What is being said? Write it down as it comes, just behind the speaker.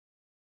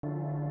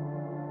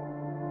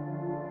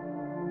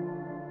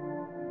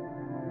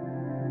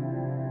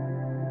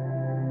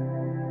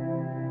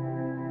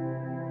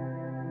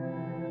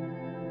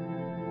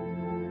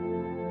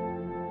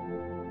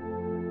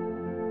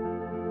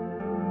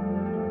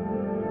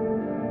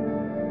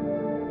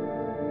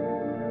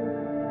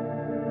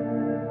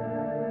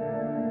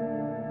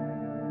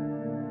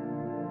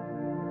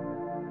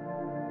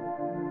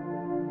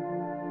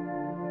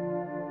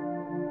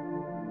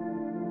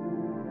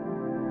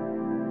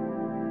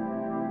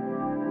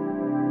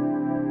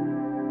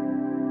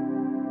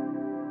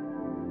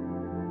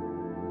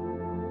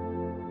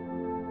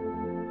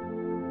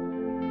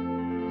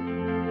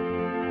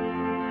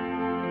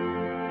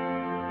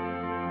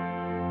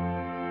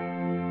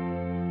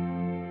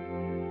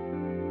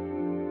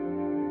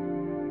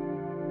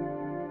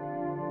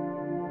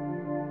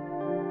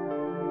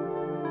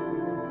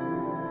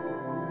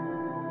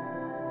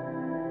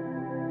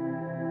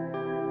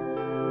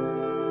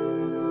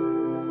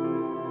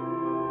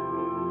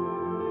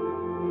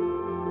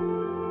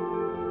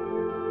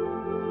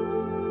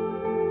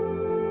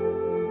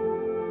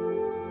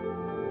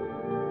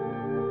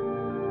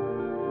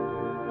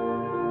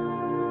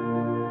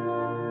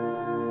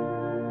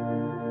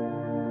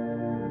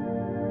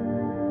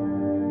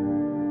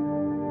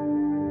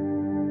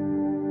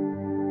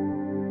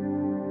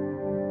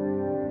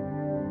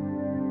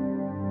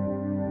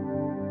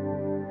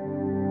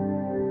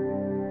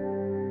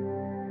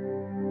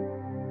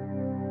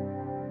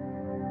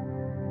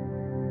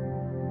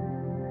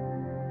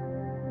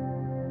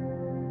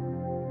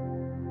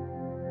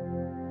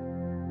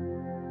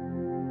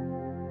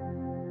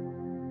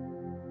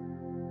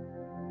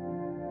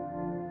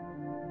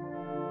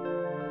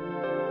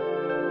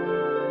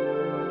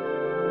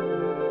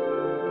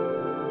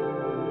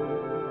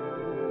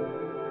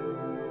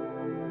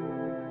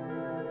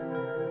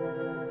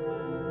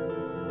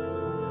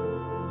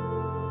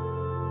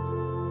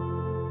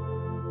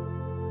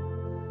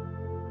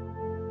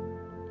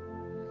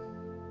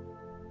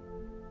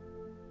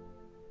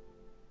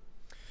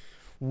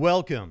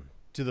Welcome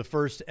to the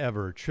first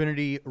ever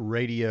Trinity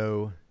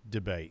Radio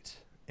debate.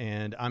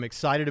 And I'm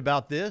excited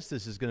about this.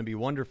 This is going to be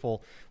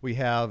wonderful. We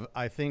have,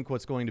 I think,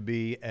 what's going to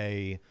be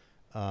a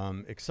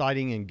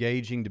exciting,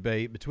 engaging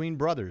debate between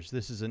brothers.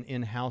 This is an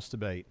in-house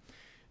debate.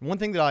 And one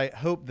thing that I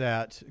hope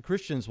that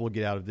Christians will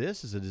get out of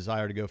this is a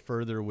desire to go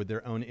further with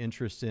their own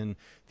interest in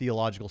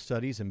theological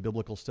studies and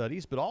biblical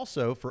studies, but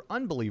also for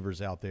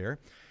unbelievers out there.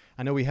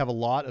 I know we have a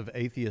lot of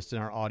atheists in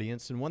our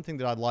audience, and one thing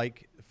that I'd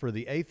like for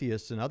the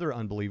atheists and other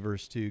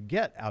unbelievers to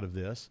get out of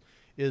this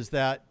is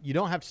that you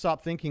don't have to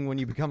stop thinking when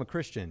you become a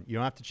Christian. You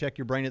don't have to check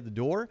your brain at the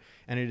door,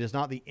 and it is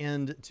not the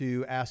end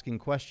to asking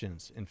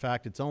questions. In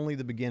fact, it's only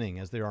the beginning,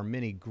 as there are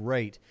many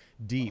great,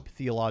 deep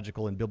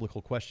theological and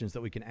biblical questions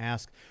that we can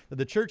ask that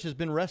the church has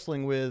been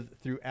wrestling with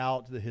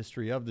throughout the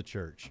history of the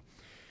church.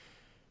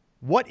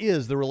 What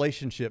is the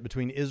relationship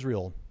between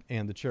Israel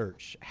and the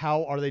church?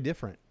 How are they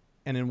different?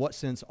 And in what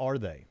sense are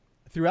they?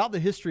 Throughout the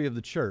history of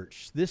the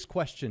church, this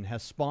question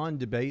has spawned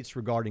debates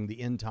regarding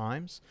the end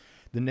times,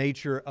 the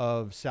nature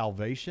of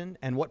salvation,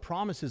 and what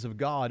promises of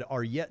God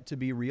are yet to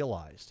be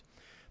realized.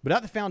 But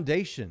at the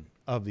foundation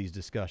of these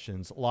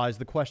discussions lies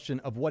the question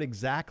of what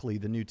exactly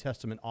the New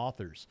Testament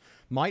authors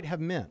might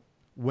have meant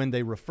when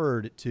they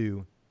referred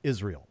to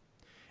Israel,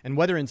 and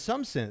whether in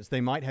some sense they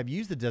might have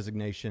used the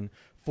designation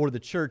for the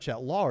church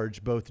at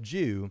large, both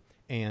Jew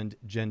and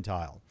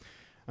Gentile.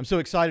 I'm so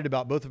excited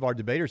about both of our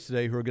debaters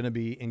today who are going to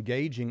be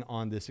engaging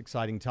on this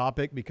exciting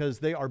topic because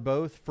they are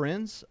both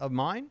friends of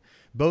mine,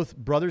 both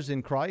brothers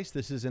in Christ.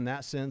 This is in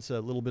that sense a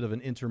little bit of an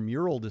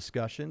intramural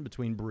discussion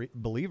between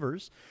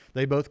believers.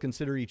 They both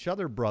consider each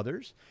other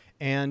brothers,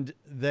 and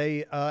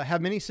they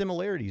have many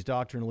similarities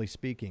doctrinally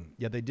speaking,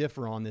 yet they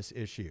differ on this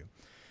issue.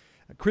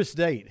 Chris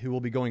Date, who will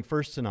be going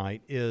first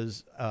tonight,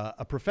 is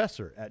a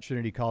professor at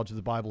Trinity College of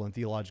the Bible and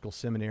Theological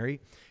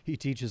Seminary. He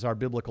teaches our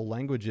biblical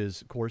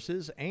languages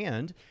courses,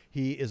 and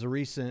he is a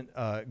recent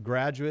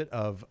graduate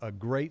of a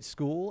great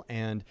school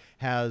and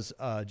has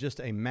just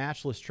a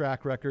matchless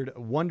track record,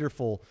 a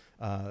wonderful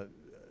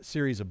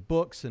series of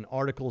books and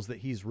articles that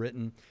he's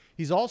written.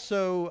 He's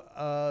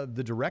also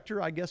the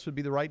director, I guess would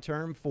be the right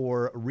term,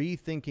 for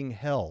Rethinking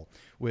Hell,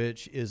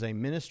 which is a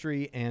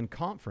ministry and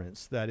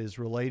conference that is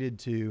related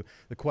to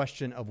the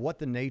question of what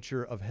the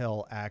nature of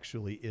hell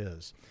actually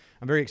is.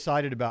 I'm very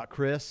excited about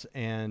Chris,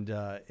 and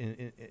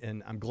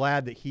I'm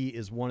glad that he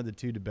is one of the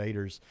two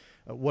debaters.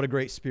 What a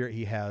great spirit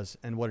he has,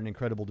 and what an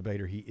incredible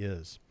debater he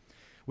is.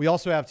 We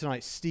also have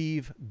tonight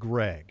Steve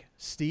Gregg.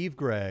 Steve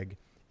Gregg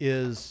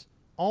is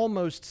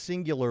almost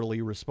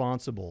singularly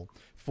responsible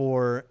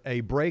for a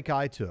break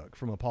I took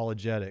from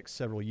apologetics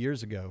several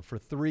years ago. For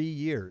 3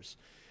 years,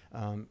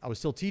 I was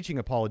still teaching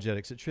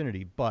apologetics at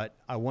Trinity, but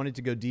I wanted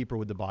to go deeper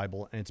with the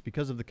Bible, and it's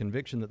because of the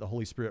conviction that the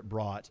Holy Spirit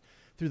brought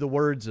through the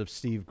words of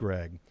Steve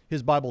Gregg.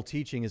 His Bible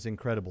teaching is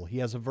incredible. He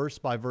has a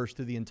verse-by-verse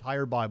through the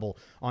entire Bible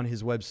on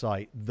his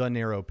website, The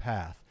Narrow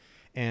Path.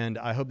 And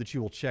I hope that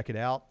you will check it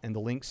out. And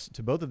the links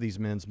to both of these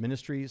men's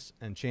ministries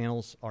and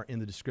channels are in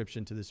the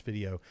description to this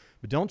video.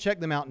 But don't check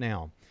them out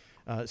now.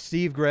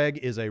 Steve Gregg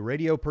is a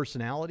radio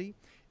personality.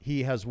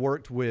 He has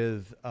worked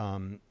with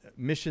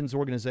missions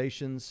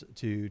organizations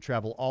to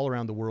travel all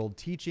around the world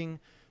teaching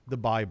the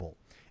Bible.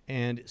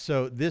 And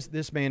so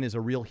this man is a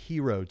real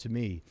hero to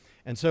me.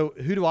 And so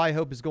who do I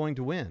hope is going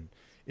to win?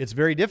 It's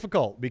very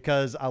difficult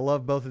because I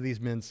love both of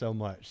these men so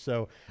much.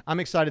 So I'm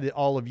excited that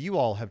all of you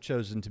all have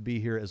chosen to be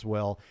here as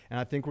well, and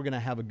I think we're going to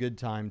have a good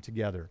time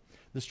together.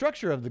 The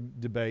structure of the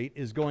debate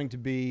is going to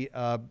be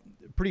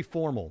pretty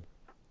formal.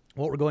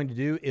 What we're going to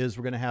do is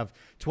we're going to have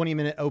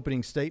 20-minute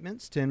opening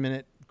statements,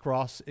 10-minute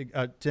rebuttals,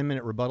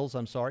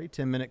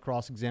 10-minute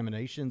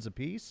cross-examinations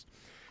apiece,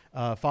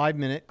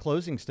 5-minute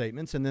closing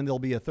statements, and then there'll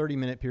be a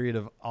 30-minute period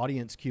of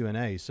audience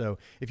Q&A. So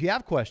if you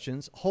have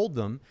questions, hold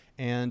them,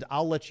 and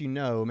I'll let you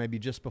know maybe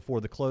just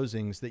before the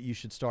closings that you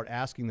should start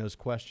asking those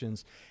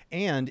questions.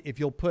 And if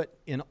you'll put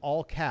in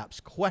all caps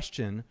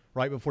question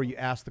right before you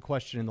ask the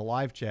question in the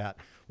live chat,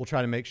 we'll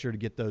try to make sure to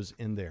get those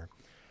in there.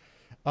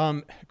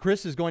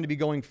 Chris is going to be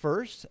going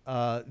first.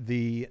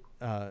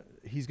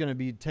 He's going to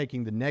be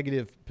taking the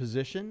negative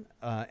position,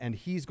 and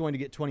he's going to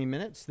get 20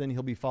 minutes. Then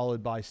he'll be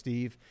followed by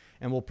Steve,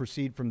 and we'll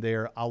proceed from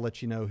there. I'll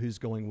let you know who's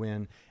going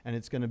when, and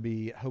it's going to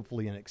be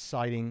hopefully an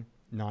exciting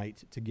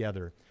night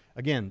together.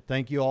 Again,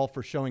 thank you all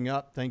for showing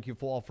up. Thank you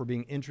all for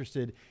being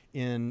interested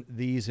in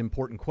these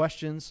important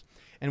questions.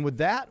 And with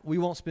that, we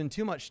won't spend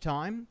too much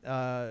time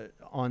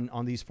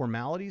on these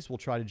formalities. We'll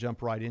try to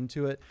jump right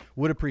into it.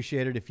 Would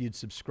appreciate it if you'd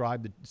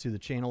subscribe to the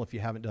channel if you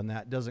haven't done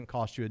that. It doesn't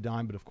cost you a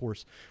dime, but of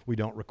course, we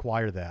don't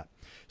require that.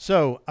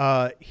 So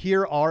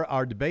here are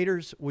our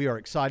debaters. We are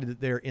excited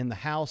that they're in the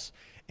house.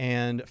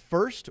 And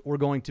first, we're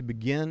going to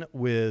begin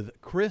with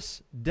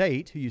Chris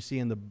Date, who you see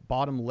in the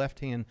bottom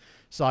left-hand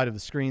side of the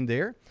screen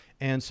there.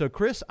 And so,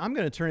 Chris, I'm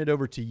going to turn it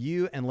over to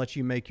you and let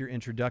you make your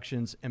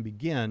introductions and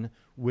begin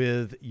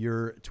with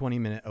your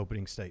 20-minute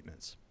opening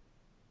statements.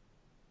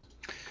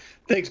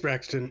 Thanks,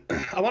 Braxton.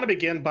 I want to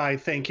begin by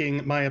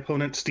thanking my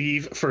opponent,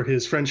 Steve, for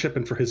his friendship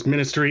and for his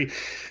ministry.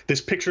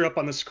 This picture up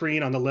on the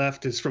screen on the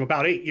left is from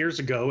about 8 years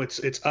ago.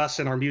 It's us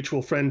and our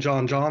mutual friend,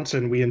 John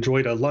Johnson. We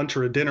enjoyed a lunch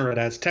or a dinner at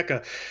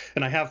Azteca,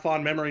 and I have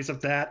fond memories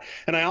of that.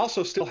 And I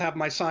also still have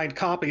my signed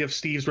copy of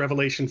Steve's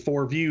Revelation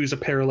 4 Views, a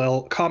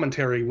parallel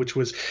commentary, which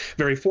was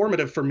very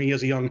formative for me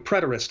as a young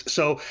preterist.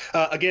 So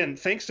again,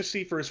 thanks to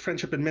Steve for his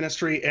friendship and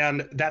ministry,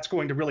 and that's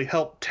going to really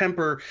help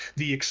temper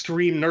the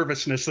extreme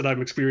nervousness that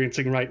I'm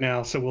experiencing right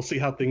now. So we'll see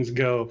how things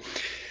go.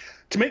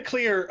 To make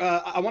clear,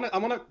 I want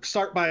to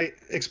start by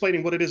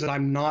explaining what it is that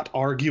I'm not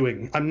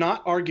arguing. I'm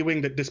not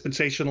arguing that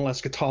dispensational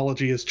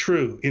eschatology is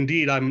true.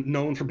 Indeed, I'm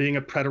known for being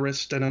a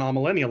preterist and an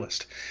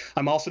amillennialist.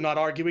 I'm also not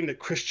arguing that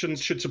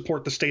Christians should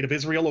support the state of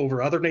Israel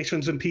over other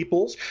nations and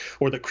peoples,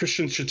 or that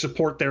Christians should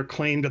support their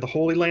claim to the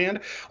Holy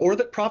Land, or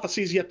that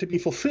prophecies yet to be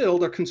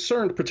fulfilled are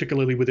concerned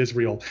particularly with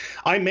Israel.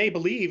 I may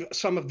believe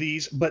some of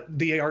these, but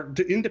they are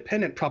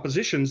independent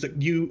propositions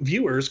that you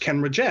viewers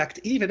can reject,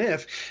 even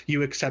if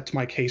you accept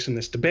my case in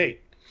this debate.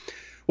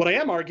 What I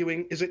am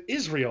arguing is that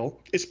Israel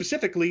is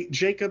specifically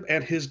Jacob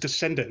and his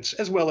descendants,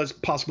 as well as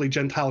possibly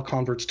Gentile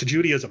converts to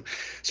Judaism.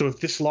 So if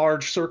this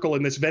large circle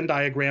in this Venn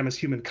diagram is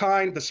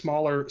humankind, the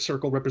smaller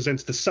circle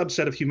represents the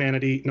subset of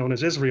humanity known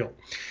as Israel.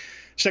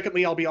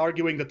 Secondly, I'll be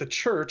arguing that the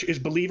church is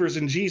believers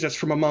in Jesus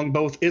from among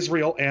both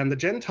Israel and the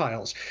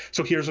Gentiles.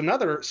 So here's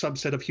another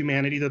subset of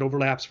humanity that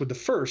overlaps with the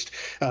first,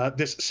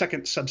 this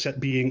second subset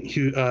being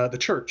the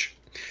church.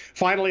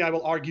 Finally, I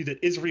will argue that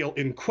Israel,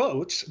 in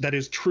quotes, that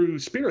is true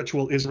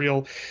spiritual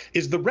Israel,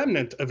 is the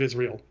remnant of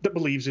Israel that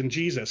believes in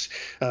Jesus,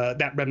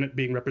 that remnant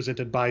being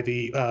represented by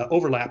the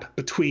overlap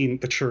between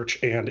the church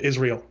and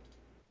Israel.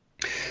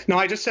 Now,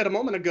 I just said a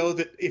moment ago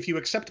that if you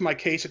accept my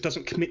case, it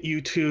doesn't commit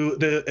you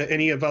to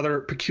any of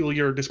other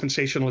peculiar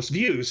dispensationalist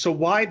views. So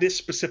why this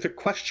specific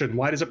question?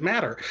 Why does it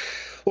matter?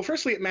 Well,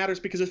 firstly, it matters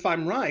because if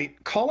I'm right,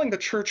 calling the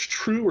church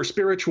true or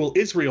spiritual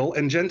Israel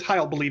and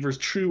Gentile believers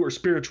true or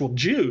spiritual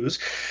Jews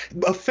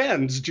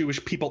offends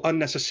Jewish people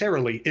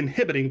unnecessarily,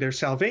 inhibiting their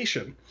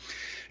salvation.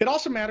 It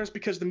also matters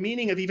because the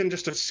meaning of even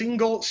just a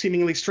single,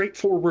 seemingly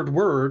straightforward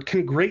word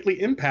can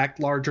greatly impact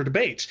larger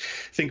debates.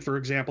 Think, for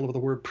example, of the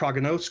word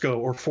prognosko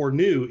or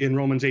foreknew in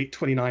Romans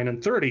 8:29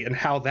 and 30, and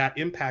how that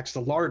impacts the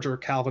larger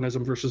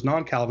Calvinism versus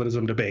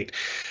non-Calvinism debate.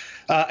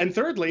 And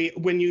thirdly,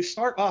 when you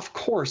start off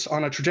course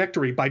on a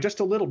trajectory by just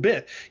a little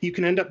bit, you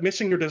can end up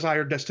missing your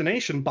desired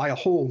destination by a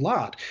whole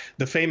lot.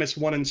 The famous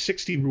 1 in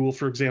 60 rule,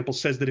 for example,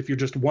 says that if you're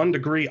just 1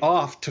 degree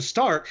off to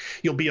start,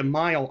 you'll be a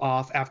mile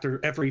off after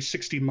every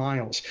 60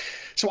 miles.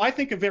 So I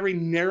think a very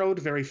narrowed,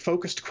 very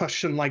focused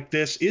question like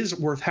this is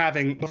worth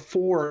having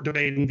before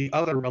debating the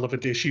other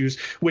relevant issues,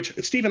 which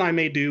Steve and I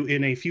may do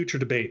in a future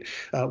debate,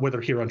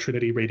 whether here on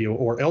Trinity Radio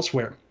or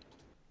elsewhere.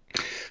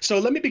 So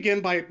let me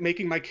begin by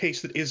making my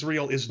case that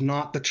Israel is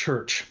not the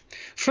church.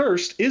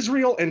 First,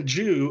 Israel and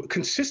Jew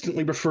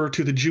consistently refer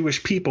to the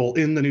Jewish people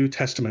in the New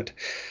Testament.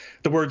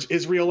 The words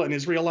Israel and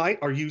Israelite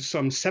are used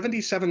some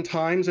 77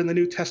 times in the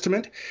New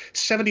Testament,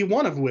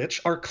 71 of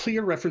which are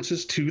clear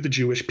references to the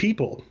Jewish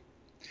people.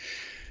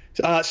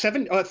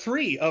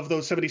 3 of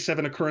those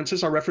 77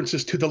 occurrences are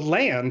references to the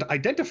land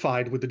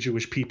identified with the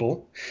Jewish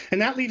people, and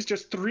that leaves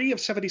just 3 of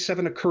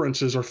 77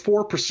 occurrences, or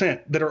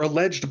 4%, that are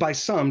alleged by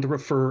some to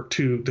refer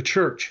to the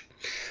church.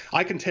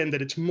 I contend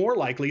that it's more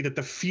likely that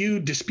the few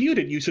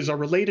disputed uses are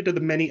related to the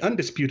many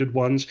undisputed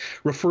ones,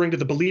 referring to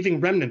the believing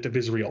remnant of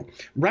Israel,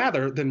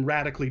 rather than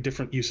radically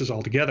different uses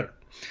altogether.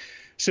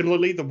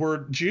 Similarly, the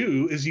word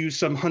Jew is used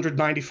some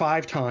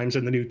 195 times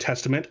in the New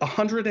Testament,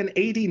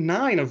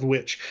 189 of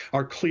which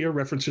are clear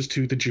references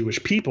to the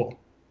Jewish people.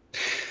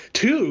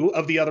 2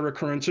 of the other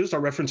occurrences are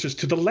references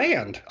to the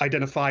land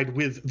identified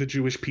with the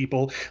Jewish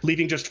people,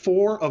 leaving just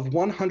 4 of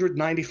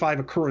 195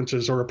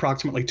 occurrences, or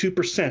approximately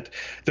 2%,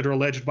 that are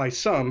alleged by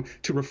some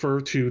to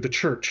refer to the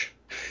church.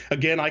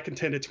 Again, I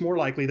contend it's more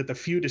likely that the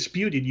few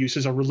disputed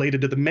uses are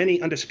related to the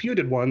many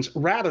undisputed ones,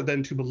 rather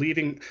than to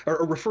believing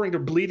or referring to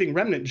believing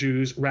remnant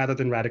Jews, rather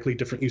than radically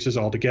different uses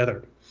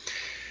altogether.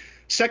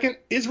 Second,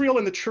 Israel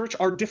and the church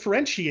are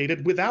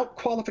differentiated without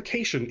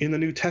qualification in the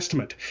New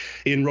Testament.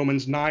 In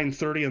Romans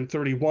 9:30 and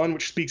 31,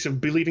 which speaks of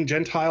believing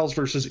Gentiles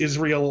versus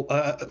Israel,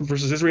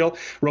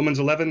 Romans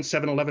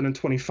 11:7, 11, and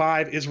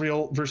 25,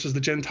 Israel versus the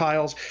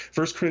Gentiles.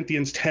 1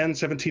 Corinthians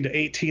 10:17 to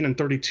 18 and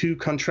 32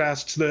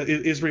 contrasts the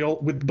Israel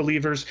with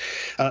believers.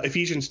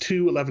 Ephesians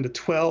 2:11 to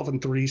 12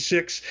 and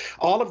 3:6.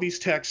 All of these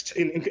texts,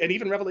 and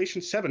even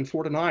Revelation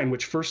 7:4 to 9,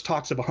 which first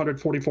talks of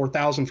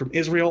 144,000 from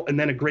Israel, and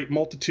then a great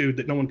multitude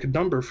that no one could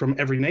number from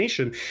every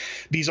nation.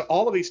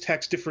 All of these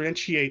texts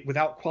differentiate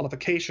without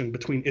qualification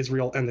between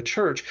Israel and the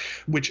church,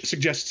 which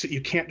suggests that you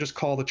can't just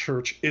call the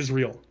church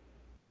Israel.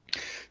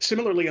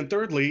 Similarly, and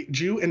thirdly,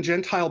 Jew and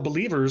Gentile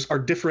believers are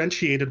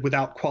differentiated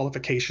without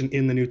qualification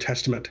in the New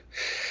Testament.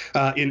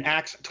 In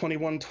Acts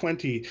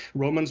 21:20,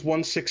 Romans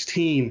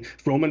 1:16,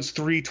 Romans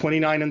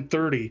 3:29 and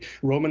 30,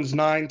 Romans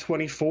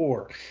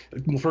 9:24,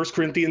 1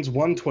 Corinthians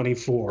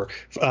 1:24,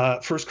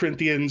 1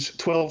 Corinthians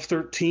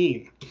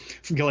 12:13,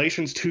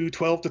 Galatians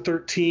 2:12 to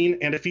 13,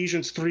 and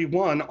Ephesians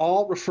 3:1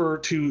 all refer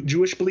to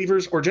Jewish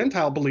believers or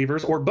Gentile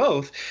believers or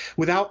both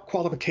without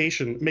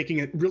qualification, making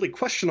it really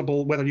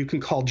questionable whether you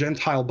can call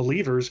Gentile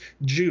believers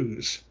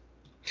Jews.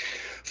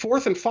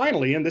 Fourth and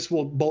finally, and this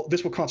will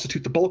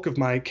constitute the bulk of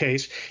my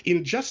case,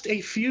 in just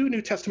a few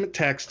New Testament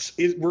texts,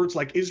 words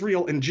like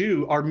Israel and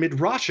Jew are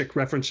midrashic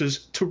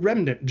references to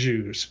remnant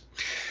Jews.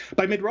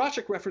 By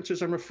midrashic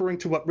references, I'm referring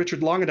to what Richard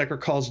Longenecker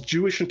calls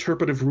Jewish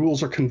interpretive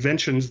rules or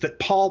conventions that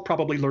Paul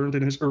probably learned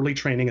in his early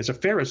training as a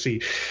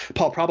Pharisee.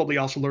 Paul probably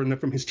also learned them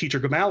from his teacher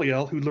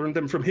Gamaliel, who learned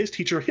them from his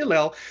teacher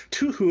Hillel,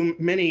 to whom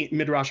many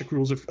midrashic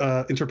rules of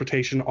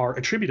interpretation are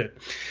attributed.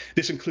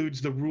 This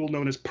includes the rule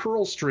known as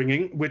pearl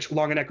stringing, which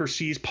Longenecker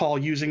sees Paul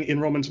using in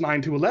Romans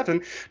 9 to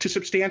 11 to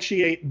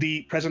substantiate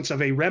the presence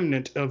of a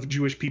remnant of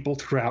Jewish people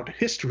throughout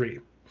history.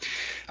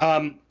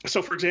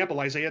 So, for example,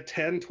 Isaiah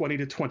 10:20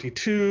 to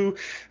 22,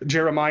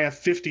 Jeremiah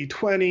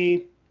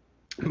 50:20,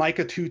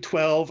 Micah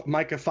 2:12,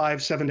 Micah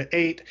 5:7 to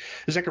 8,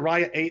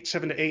 Zechariah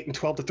 8:7 to 8, and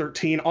 12 to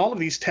 13. All of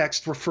these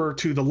texts refer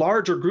to the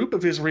larger group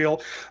of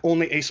Israel,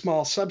 only a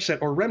small subset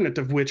or remnant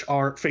of which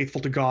are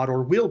faithful to God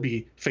or will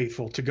be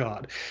faithful to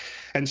God.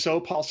 And so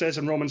Paul says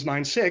in Romans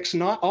 9:6,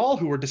 not all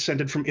who are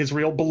descended from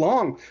Israel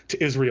belong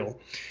to Israel.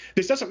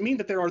 This doesn't mean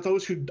that there are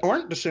those who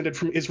aren't descended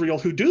from Israel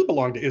who do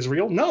belong to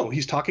Israel. No,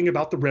 he's talking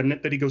about the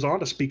remnant that he goes on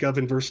to speak of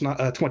in verse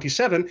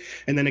 27,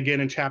 and then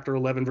again in chapter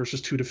 11,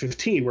 verses 2 to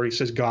 15, where he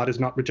says God has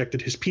not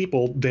rejected his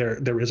people.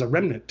 There is a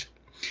remnant.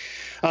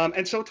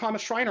 And so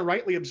Thomas Schreiner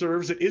rightly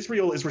observes that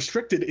Israel is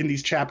restricted in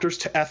these chapters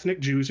to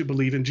ethnic Jews who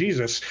believe in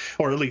Jesus,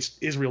 or at least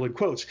Israel in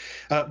quotes.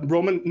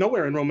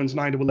 Nowhere in Romans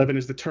 9 to 11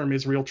 is the term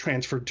Israel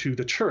transferred to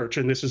the church,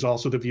 and this is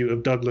also the view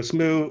of Douglas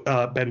Moo,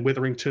 Ben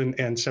Witherington,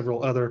 and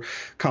several other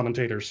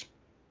commentators.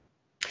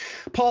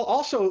 Paul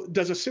also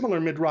does a similar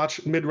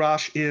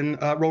midrash in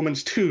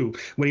Romans 2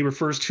 when he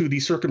refers to the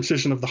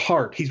circumcision of the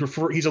heart.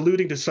 He's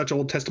alluding to such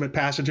Old Testament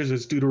passages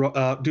as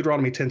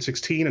Deuteronomy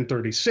 10:16 and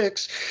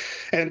 36,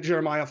 and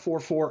Jeremiah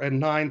 4:4 and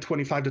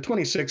 9:25 to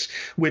 26,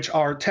 which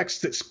are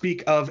texts that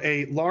speak of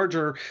a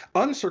larger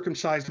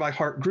uncircumcised by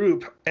heart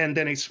group and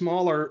then a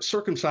smaller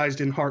circumcised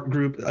in heart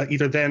group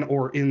either then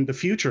or in the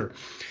future.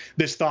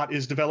 This thought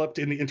is developed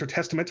in the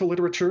intertestamental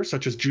literature,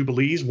 such as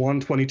Jubilees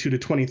 1:22 to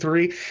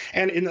 23,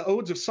 and in the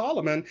Odes of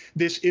Solomon,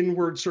 this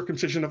inward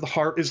circumcision of the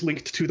heart is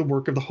linked to the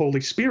work of the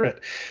Holy Spirit.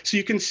 So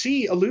you can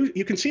see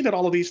that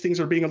all of these things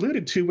are being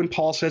alluded to when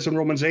Paul says in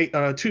Romans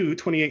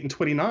 2:28 and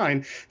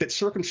 29 that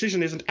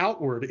circumcision isn't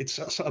outward, it's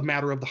a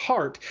matter of the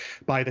heart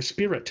by the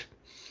Spirit.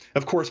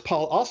 Of course,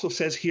 Paul also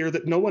says here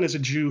that no one is a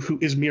Jew who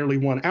is merely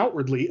one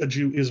outwardly, a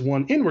Jew is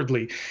one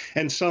inwardly.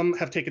 And some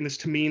have taken this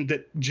to mean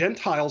that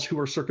Gentiles who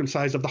are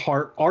circumcised of the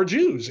heart are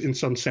Jews in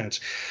some sense.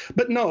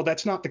 But no,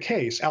 that's not the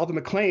case. Alvin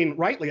McLean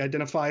rightly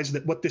identifies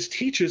that what this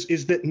teaches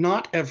is that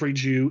not every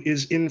Jew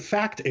is in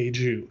fact a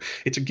Jew.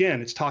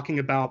 It's talking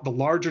about the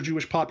larger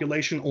Jewish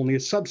population, only a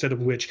subset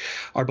of which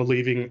are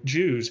believing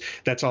Jews.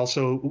 That's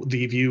also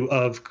the view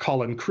of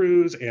Colin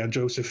Cruz and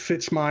Joseph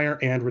Fitzmyer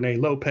and Rene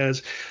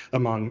Lopez,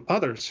 among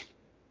others.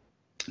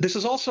 This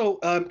is also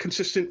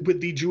consistent with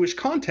the Jewish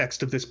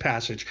context of this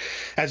passage.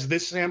 As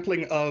this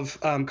sampling of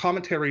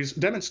commentaries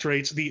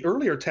demonstrates, the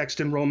earlier text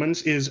in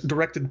Romans is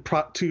directed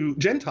to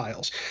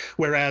Gentiles,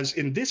 whereas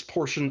in this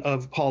portion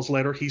of Paul's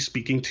letter, he's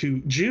speaking to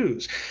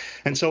Jews.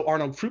 And so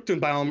Arnold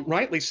Fruchtenbaum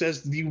rightly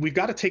says we've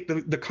got to take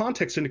the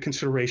context into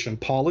consideration.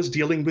 Paul is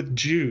dealing with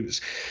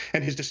Jews,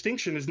 and his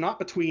distinction is not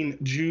between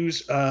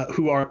Jews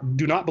who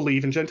do not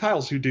believe and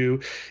Gentiles who do.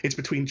 It's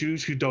between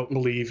Jews who don't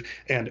believe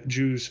and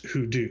Jews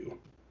who do.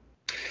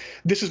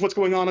 This is what's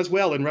going on as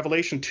well in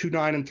Revelation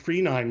 2:9 and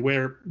 3:9,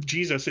 where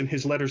Jesus in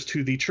his letters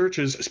to the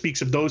churches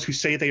speaks of those who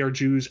say they are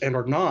Jews and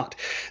are not.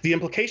 The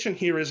implication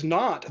here is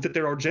not that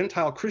there are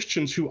Gentile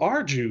Christians who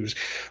are Jews.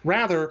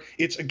 Rather,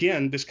 it's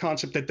again this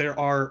concept that there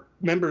are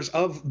members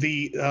of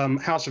the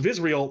house of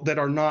Israel that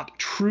are not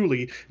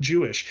truly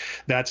Jewish.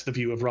 That's the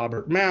view of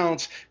Robert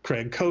Mounts,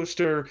 Craig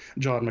Koester,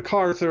 John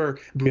MacArthur,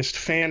 Brist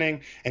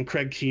Fanning, and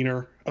Craig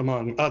Keener,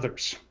 among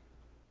others.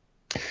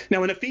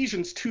 Now, in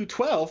Ephesians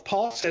 2:12,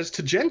 Paul says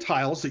to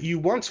Gentiles that you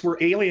once were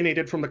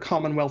alienated from the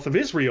commonwealth of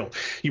Israel.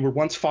 You were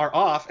once far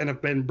off and have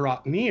been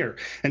brought near.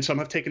 And some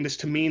have taken this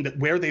to mean that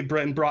where they've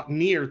been brought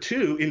near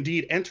to,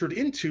 indeed entered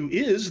into,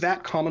 is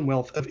that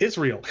commonwealth of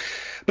Israel.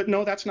 But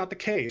no, that's not the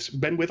case.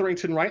 Ben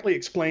Witherington rightly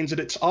explains that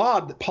it's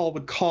odd that Paul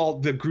would call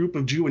the group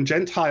of Jew and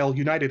Gentile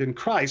united in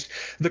Christ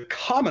the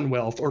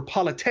commonwealth or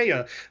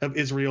politeia of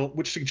Israel,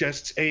 which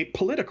suggests a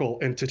political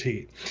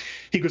entity.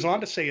 He goes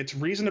on to say it's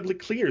reasonably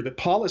clear that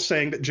Paul is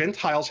saying that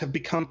Gentiles have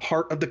become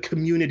part of the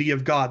community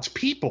of God's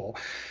people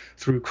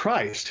through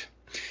Christ.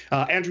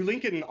 Andrew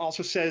Lincoln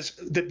also says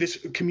that this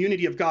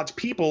community of God's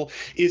people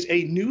is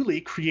a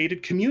newly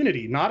created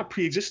community, not a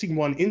pre-existing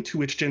one into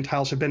which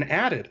Gentiles have been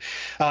added.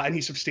 And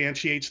he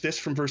substantiates this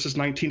from verses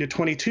 19 to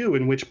 22,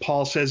 in which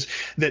Paul says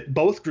that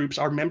both groups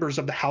are members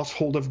of the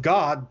household of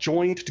God,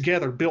 joined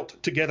together,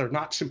 built together,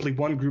 not simply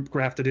one group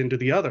grafted into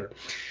the other.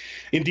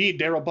 Indeed,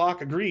 Darrell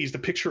Bach agrees the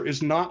picture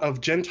is not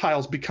of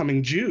Gentiles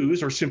becoming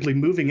Jews or simply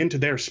moving into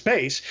their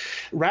space.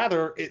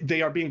 Rather,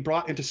 they are being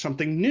brought into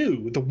something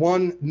new, the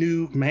one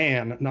new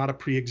man, not a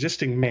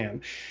pre-existing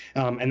man.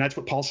 And that's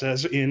what Paul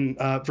says in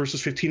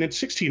verses 15 and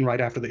 16, right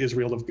after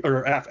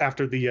the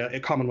after the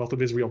Commonwealth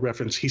of Israel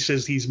reference. He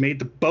says he's made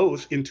the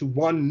both into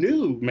one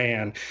new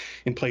man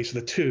in place of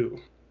the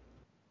two.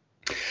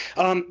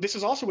 This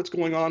is also what's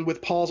going on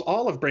with Paul's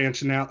olive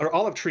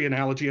tree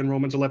analogy in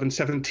Romans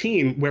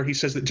 11:17, where he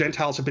says that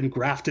Gentiles have been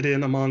grafted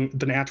in among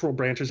the natural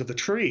branches of the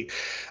tree.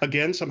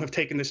 Again, some have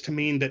taken this to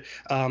mean that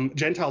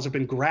Gentiles have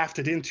been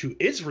grafted into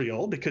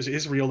Israel because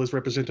Israel is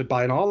represented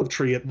by an olive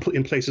tree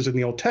in places in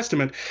the Old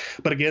Testament.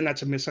 But again,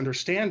 that's a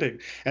misunderstanding.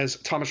 As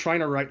Thomas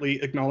Schreiner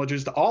rightly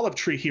acknowledges, the olive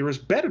tree here is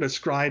better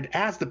described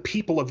as the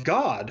people of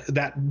God,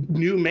 that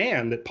new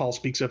man that Paul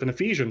speaks of in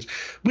Ephesians,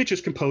 which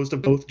is composed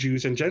of both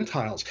Jews and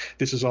Gentiles.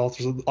 This is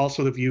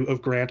also the view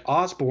of Grant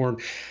Osborne.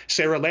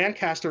 Sarah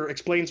Lancaster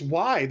explains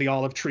why the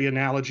olive tree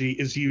analogy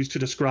is used to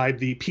describe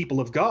the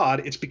people of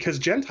God. It's because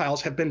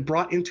Gentiles have been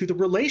brought into the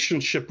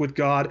relationship with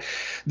God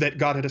that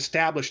God had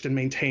established and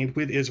maintained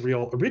with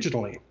Israel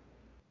originally.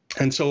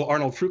 And so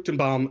Arnold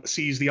Fruchtenbaum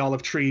sees the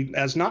olive tree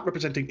as not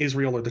representing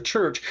Israel or the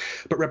church,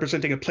 but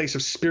representing a place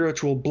of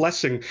spiritual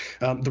blessing,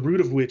 the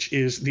root of which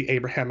is the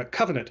Abrahamic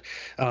covenant.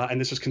 And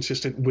this is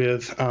consistent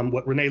with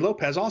what Rene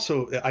Lopez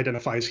also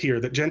identifies here,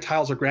 that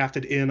Gentiles are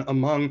grafted into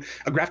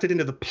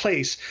the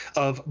place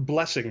of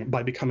blessing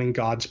by becoming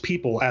God's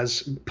people,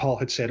 as Paul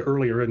had said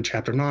earlier in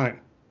chapter 9.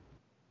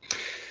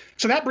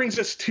 So that brings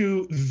us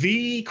to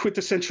the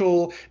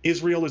quintessential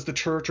Israel is the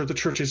church or the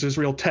church is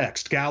Israel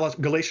text,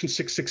 Galatians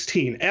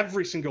 6:16.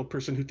 Every single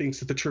person who thinks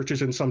that the church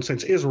is in some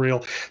sense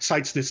Israel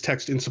cites this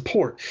text in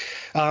support.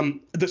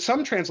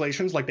 Some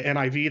translations, like the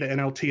NIV, the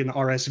NLT, and the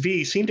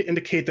RSV, seem to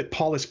indicate that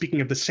Paul is speaking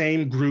of the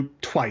same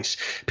group twice.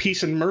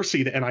 Peace and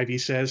mercy, the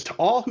NIV says, to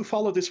all who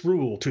follow this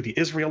rule, to the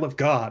Israel of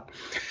God.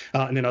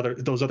 And then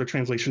those other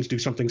translations do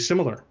something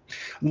similar.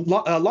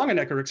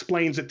 Longenecker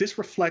explains that this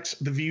reflects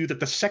the view that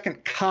the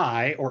second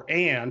chi, or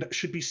and,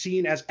 should be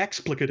seen as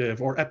explicative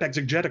or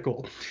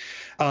epexegetical.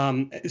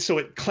 So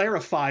it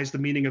clarifies the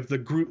meaning of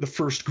the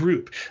first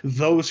group,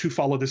 those who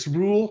follow this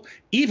rule,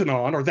 even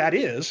on, or that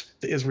is,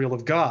 the Israel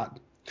of God.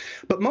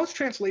 But most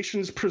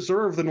translations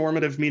preserve the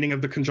normative meaning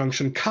of the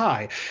conjunction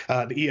chi,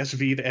 the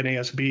ESV, the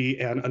NASB,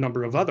 and a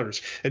number of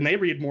others. And they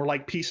read more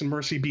like peace and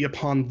mercy be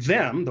upon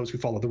them, those who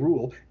follow the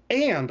rule,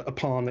 and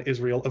upon the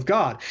Israel of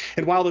God.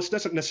 And while this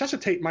doesn't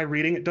necessitate my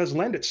reading, it does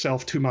lend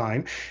itself to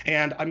mine.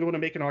 And I'm going to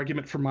make an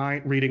argument for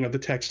my reading of the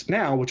text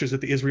now, which is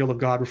that the Israel of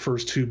God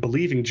refers to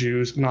believing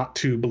Jews, not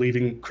to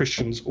believing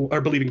Christians or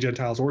believing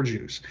Gentiles or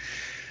Jews.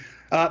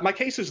 My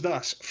case is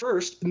thus.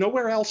 First,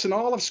 nowhere else in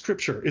all of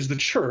Scripture is the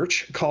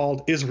church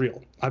called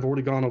Israel. I've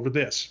already gone over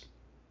this.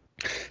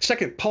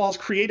 Second, Paul's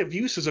creative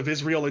uses of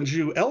Israel and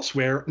Jew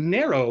elsewhere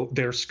narrow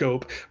their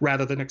scope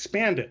rather than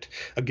expand it.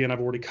 Again, I've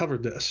already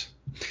covered this.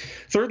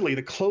 Thirdly,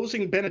 the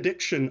closing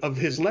benediction of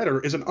his letter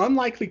is an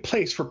unlikely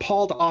place for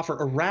Paul to offer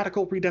a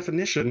radical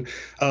redefinition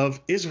of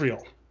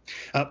Israel.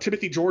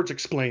 Timothy George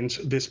explains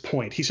this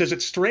point. He says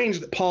it's strange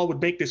that Paul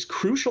would make this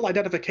crucial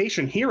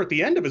identification here at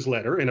the end of his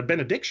letter in a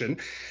benediction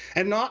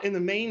and not in the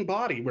main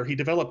body where he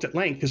developed at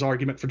length his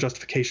argument for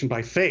justification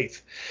by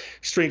faith.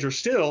 Stranger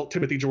still,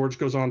 Timothy George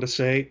goes on to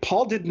say,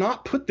 Paul did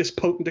not put this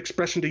potent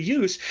expression to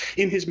use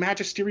in his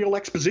magisterial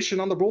exposition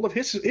on the role of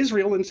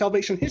Israel in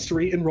salvation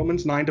history in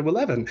Romans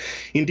 9-11.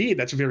 Indeed,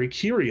 that's very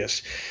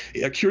curious.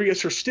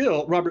 Curiouser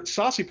still, Robert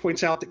Saucy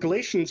points out that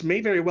Galatians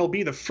may very well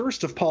be the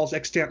first of Paul's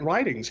extant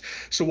writings.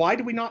 So why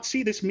do we not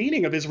see this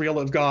meaning of Israel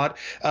of God,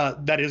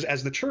 that is,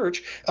 as the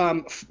church,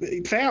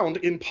 found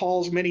in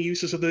Paul's many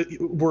uses of the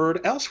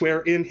word elsewhere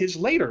in his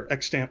later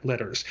extant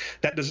letters?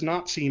 That does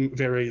not seem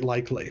very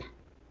likely.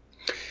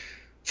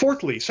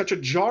 Fourthly, such a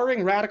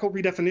jarring radical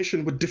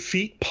redefinition would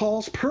defeat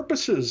Paul's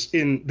purposes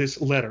in this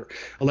letter,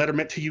 a letter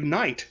meant to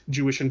unite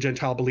Jewish and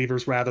Gentile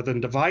believers rather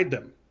than divide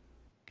them.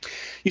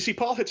 You see,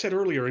 Paul had said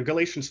earlier in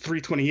Galatians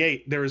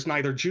 3:28, there is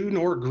neither Jew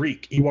nor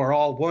Greek, you are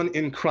all one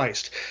in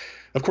Christ.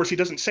 Of course, he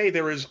doesn't say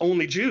there is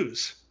only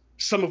Jews,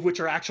 some of which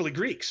are actually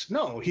Greeks.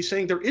 No, he's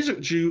saying there isn't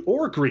Jew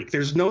or Greek.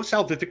 There's no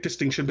salvific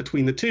distinction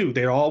between the two.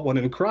 They're all one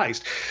in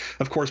Christ.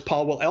 Of course,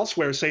 Paul will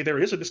elsewhere say there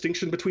is a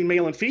distinction between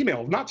male and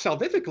female, not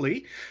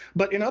salvifically,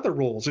 but in other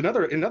roles, in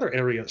other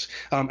areas.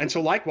 And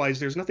so likewise,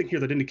 there's nothing here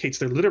that indicates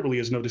there literally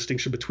is no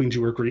distinction between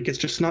Jew or Greek. It's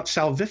just not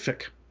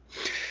salvific.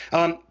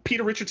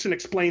 Peter Richardson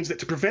explains that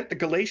to prevent the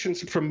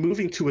Galatians from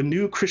moving to a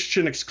new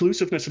Christian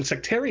exclusiveness and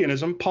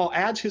sectarianism, Paul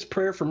adds his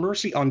prayer for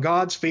mercy on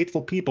God's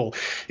faithful people,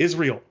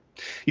 Israel.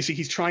 You see,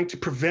 he's trying to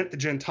prevent the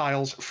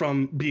Gentiles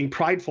from being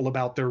prideful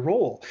about their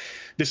role.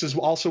 This is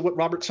also what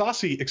Robert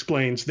Saucy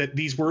explains, that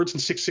these words in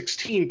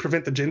 6:16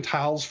 prevent the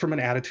Gentiles from an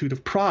attitude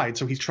of pride.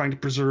 So he's trying to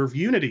preserve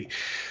unity.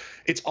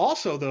 It's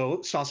also,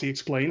 though, Saucy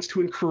explains,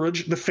 to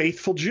encourage the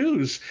faithful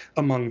Jews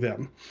among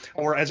them.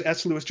 Or as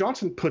S. Lewis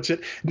Johnson puts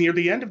it, near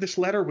the end of this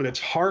letter, with its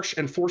harsh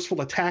and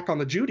forceful attack on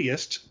the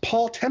Judaists,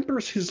 Paul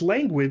tempers his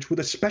language with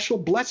a special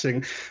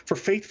blessing for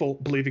faithful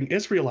believing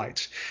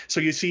Israelites.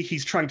 So you see,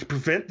 he's trying to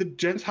prevent the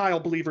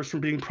Gentile believers from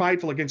being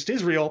prideful against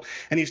Israel,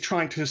 and he's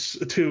trying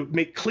to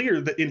make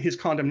clear that in his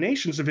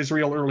condemnations of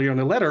Israel earlier in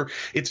the letter,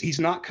 he's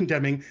not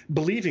condemning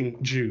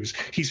believing Jews.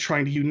 He's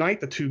trying to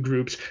unite the two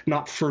groups,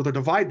 not further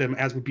divide them,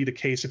 as would be the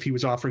case if he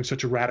was offering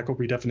such a radical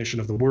redefinition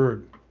of the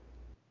word.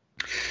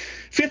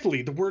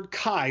 Fifthly, the word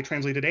kai,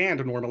 translated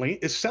and normally,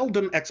 is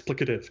seldom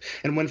explicative,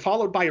 and when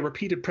followed by a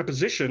repeated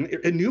preposition,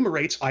 it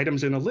enumerates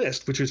items in a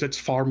list, which is its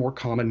far more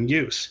common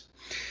use.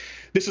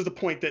 This is the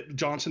point that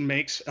Johnson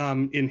makes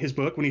in his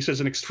book when he says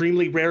an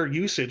extremely rare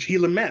usage. He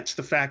laments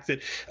the fact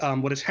that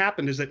what has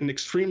happened is that an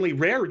extremely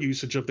rare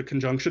usage of the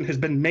conjunction has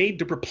been made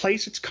to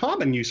replace its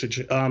common usage,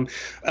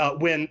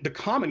 when the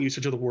common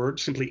usage of the word,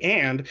 simply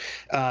and,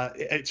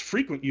 its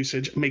frequent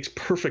usage makes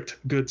perfect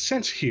good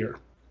sense here.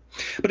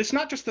 But it's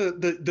not just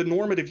the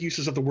normative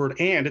uses of the word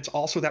and, it's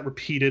also that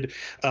repeated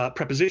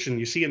preposition.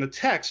 You see in the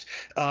text,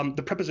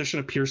 the preposition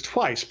appears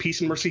twice. Peace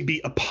and mercy be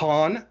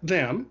upon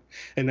them,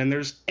 and then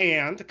there's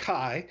and,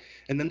 kai,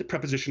 and then the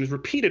preposition is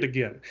repeated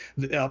again,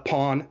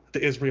 upon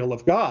the Israel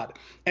of God.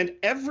 And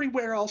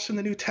everywhere else in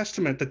the New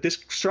Testament that this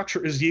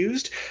structure is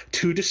used,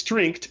 two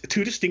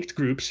distinct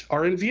groups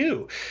are in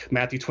view.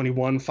 Matthew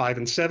 21:5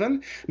 and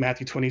 7,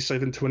 Matthew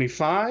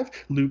 27:25,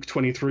 Luke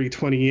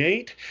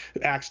 23:28,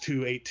 Acts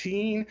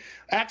 2:18,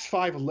 Acts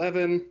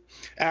 5:11,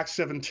 Acts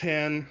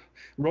 7:10,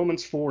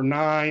 Romans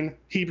 4:9,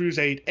 Hebrews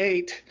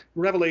 8:8,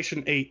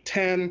 Revelation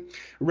 8:10,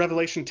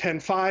 Revelation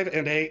 10:5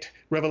 and 8,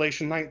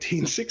 Revelation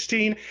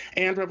 19:16,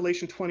 and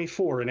Revelation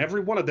 24. In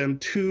every one of them,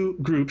 two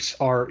groups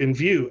are in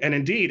view. And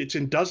indeed, it's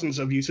in dozens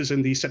of uses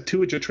in the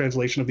Septuagint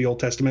translation of the Old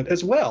Testament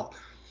as well.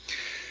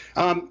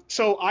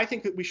 So I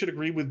think that we should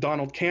agree with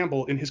Donald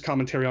Campbell in his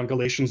commentary on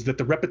Galatians that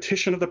the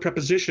repetition of the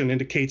preposition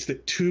indicates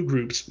that two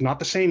groups, not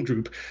the same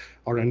group,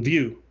 are in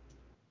view.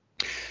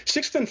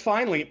 Sixth and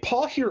finally,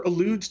 Paul here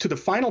alludes to the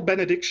final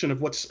benediction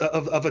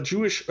of a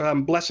Jewish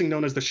blessing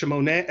known as the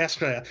Shemoneh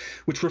Esrei,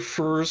 which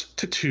refers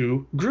to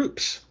two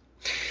groups.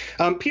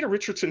 Peter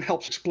Richardson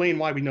helps explain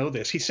why we know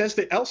this. He says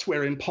that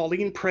elsewhere in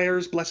Pauline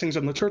prayers, blessings,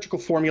 and liturgical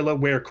formula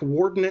where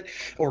coordinate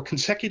or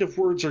consecutive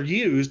words are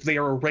used, they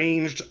are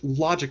arranged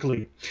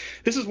logically.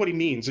 This is what he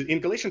means. In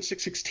Galatians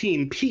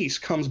 6:16, peace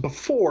comes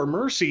before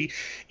mercy,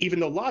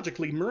 even though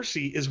logically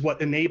mercy is what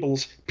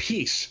enables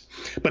peace.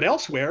 But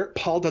elsewhere,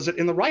 Paul does it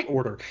in the right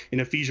order. In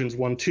Ephesians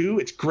 1:2,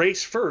 it's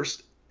grace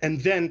first, and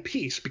then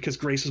peace, because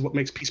grace is what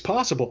makes peace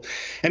possible.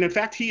 And in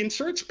fact, he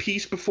inserts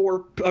peace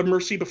before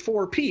mercy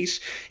before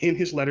peace in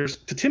his letters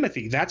to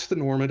Timothy. That's the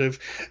normative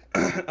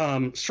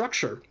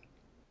structure.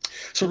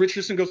 So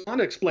Richardson goes on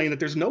to explain that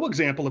there's no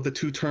example of the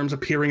two terms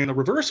appearing in the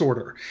reverse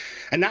order.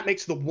 And that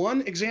makes the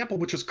one example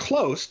which is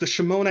close, the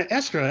Shemoneh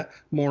Esrei,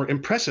 more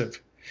impressive.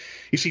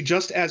 You see,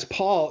 just as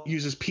Paul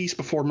uses peace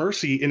before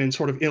mercy in a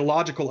sort of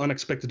illogical,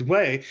 unexpected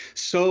way,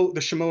 so the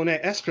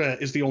Shemoneh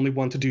Esrei is the only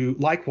one to do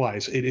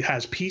likewise. It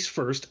has peace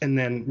first and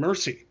then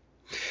mercy.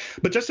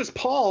 But just as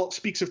Paul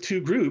speaks of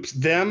two groups,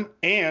 them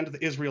and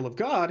the Israel of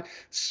God,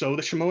 so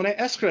the Shemoneh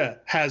Esrei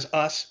has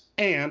us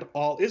and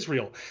all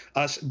Israel,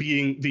 us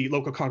being the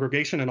local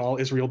congregation and all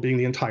Israel being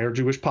the entire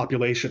Jewish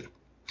population.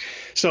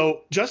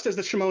 So just as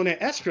the Shemoneh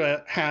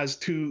Esrei has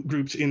two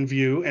groups in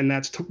view, and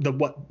that's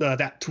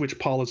that to which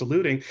Paul is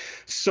alluding,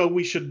 so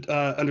we should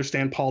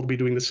understand Paul to be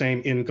doing the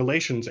same in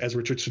Galatians, as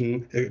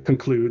Richardson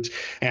concludes,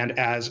 and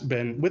as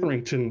Ben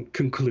Witherington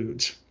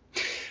concludes.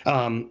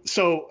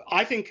 So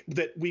I think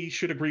that we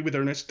should agree with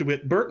Ernest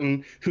DeWitt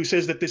Burton, who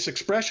says that this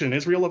expression,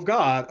 Israel of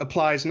God,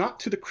 applies not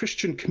to the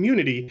Christian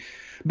community,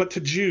 but to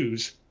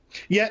Jews.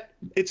 Yet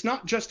it's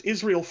not just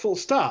Israel full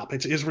stop,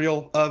 it's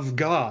Israel of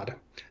God.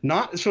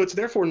 So it's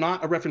therefore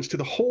not a reference to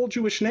the whole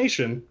Jewish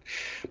nation,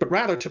 but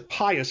rather to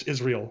pious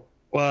Israel,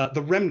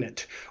 the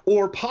remnant,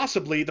 or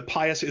possibly the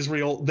pious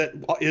Israel that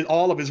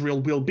all of Israel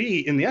will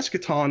be in the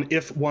eschaton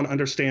if one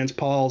understands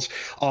Paul's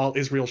all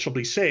Israel shall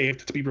be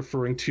saved to be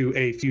referring to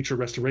a future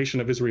restoration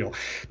of Israel.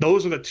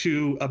 Those are the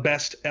two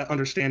best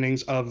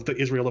understandings of the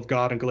Israel of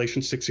God in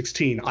Galatians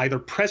 6:16, either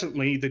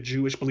presently the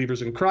Jewish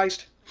believers in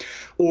Christ,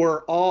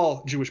 or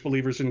all Jewish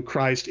believers in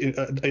Christ,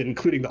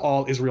 including the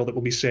all Israel that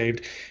will be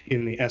saved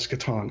in the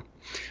eschaton.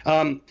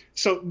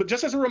 But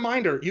just as a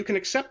reminder, you can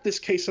accept this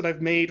case that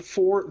I've made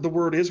for the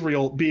word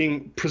Israel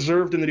being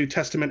preserved in the New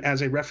Testament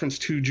as a reference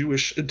to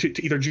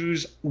to either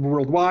Jews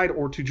worldwide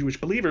or to Jewish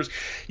believers.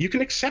 You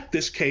can accept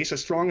this case,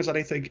 as strong as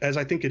I think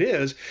it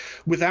is,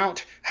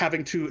 without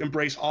having to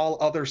embrace all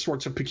other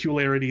sorts of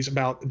peculiarities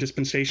about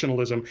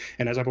dispensationalism.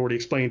 And as I've already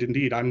explained,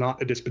 indeed, I'm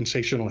not a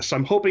dispensationalist. So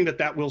I'm hoping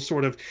that will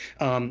sort of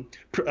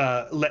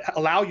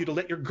allow you to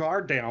let your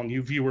guard down,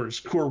 you viewers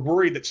who are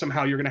worried that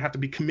somehow you're going to have to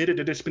be committed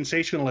to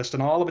dispensationalist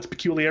and all of its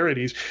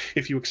peculiarities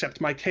if you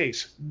accept my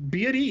case.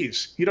 Be at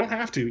ease. You don't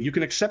have to. You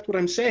can accept what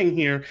I'm saying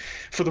here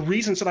for the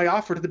reasons that I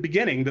offered at the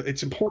beginning, that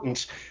its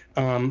importance,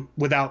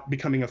 without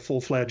becoming a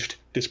full-fledged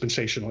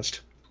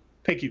dispensationalist.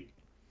 Thank you.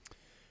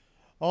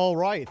 All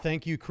right.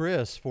 Thank you,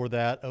 Chris, for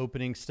that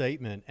opening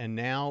statement. And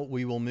now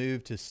we will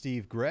move to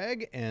Steve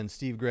Gregg, and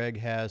Steve Gregg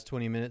has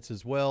 20 minutes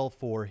as well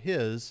for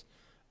his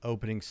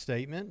opening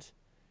statement.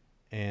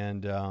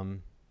 And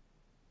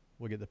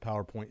we'll get the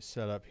PowerPoint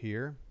set up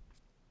here.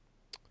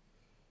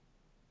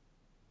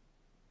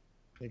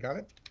 You got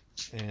it?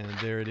 And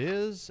there it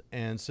is.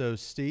 And so,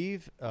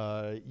 Steve,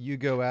 you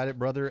go at it,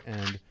 brother,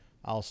 and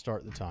I'll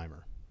start the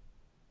timer.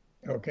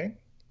 Okay.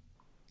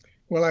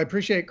 Well, I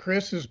appreciate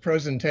Chris's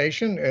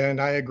presentation, and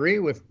I agree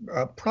with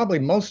probably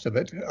most of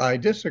it. I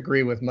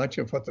disagree with much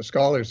of what the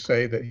scholars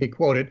say that he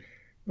quoted,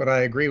 but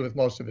I agree with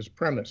most of his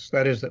premise.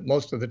 That is that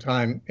most of the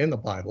time in the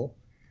Bible,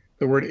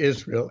 the word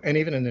Israel, and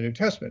even in the New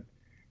Testament,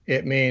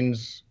 it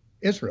means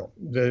Israel,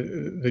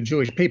 the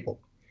Jewish people.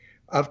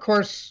 Of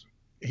course,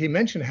 he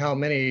mentioned how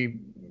many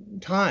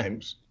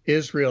times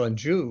Israel and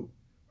Jew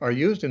are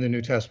used in the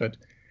New Testament.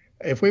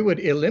 If we would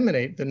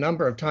eliminate the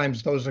number of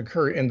times those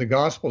occur in the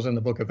Gospels and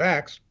the book of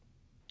Acts,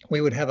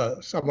 we would have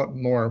a somewhat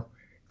more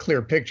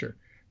clear picture,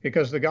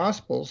 because the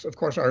Gospels, of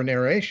course, are a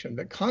narration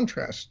that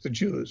contrasts the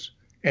Jews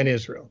and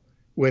Israel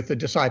with the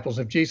disciples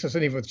of Jesus,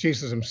 and even with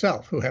Jesus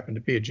himself, who happened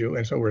to be a Jew,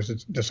 and so were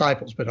his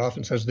disciples, but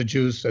often says the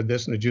Jews said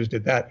this and the Jews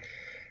did that.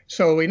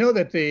 So we know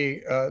that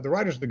the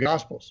writers of the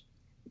Gospels,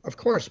 of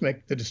course,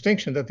 make the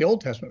distinction that the Old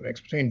Testament makes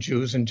between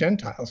Jews and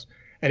Gentiles,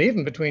 and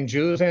even between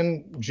Jews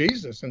and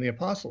Jesus and the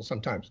apostles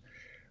sometimes.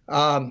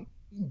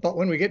 But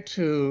when we get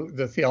to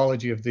the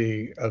theology of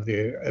the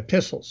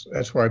epistles,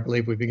 that's where I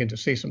believe we begin to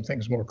see some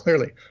things more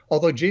clearly,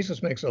 although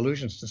Jesus makes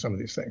allusions to some of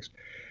these things.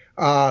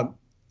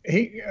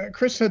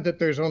 Chris said that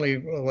there's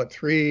only,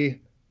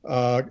 three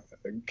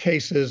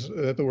cases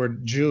that the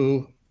word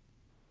Jew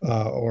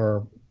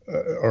or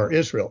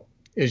Israel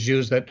is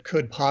used that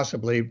could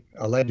possibly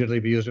allegedly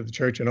be used of the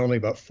church, and only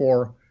about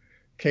 4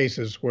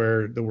 cases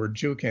where the word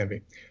Jew can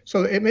be.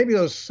 So it may be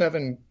those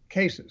 7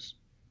 cases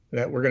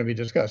that we're going to be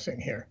discussing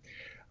here.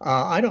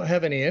 I don't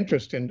have any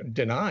interest in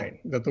denying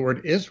that the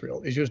word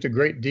Israel is used a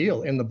great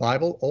deal in the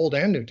Bible, Old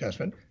and New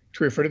Testament,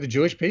 to refer to the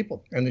Jewish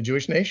people and the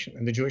Jewish nation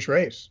and the Jewish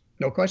race.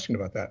 No question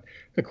about that.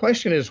 The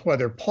question is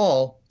whether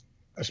Paul,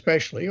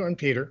 especially, or in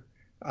Peter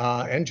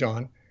and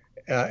John,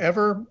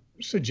 ever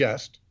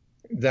suggest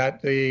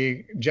that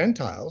the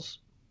Gentiles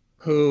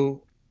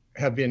who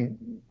have been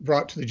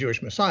brought to the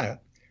Jewish Messiah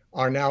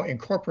are now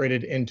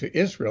incorporated into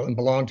Israel and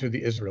belong to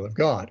the Israel of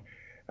God,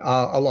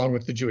 along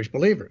with the Jewish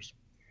believers.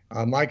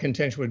 My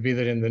contention would be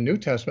that in the New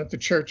Testament, the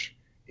church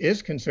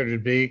is considered to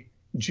be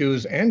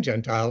Jews and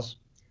Gentiles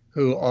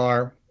who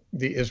are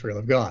the Israel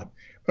of God.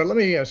 But let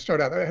me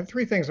start out. I have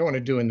 3 things I want to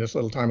do in this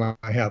little time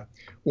I have.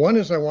 One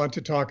is I want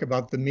to talk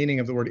about the meaning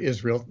of the word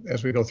Israel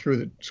as we go through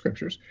the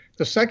scriptures.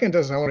 The second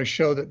is I want to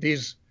show that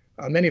these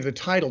many of the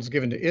titles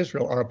given to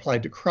Israel are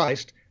applied to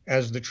Christ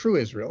as the true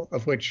Israel,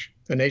 of which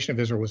the nation of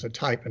Israel was a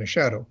type and a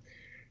shadow.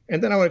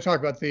 And then I want to talk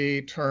about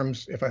the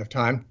terms, if I have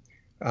time,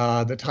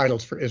 the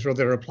titles for Israel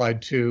that are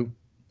applied to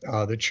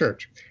the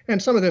church.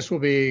 And some of this will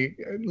be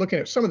looking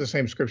at some of the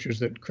same scriptures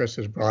that Chris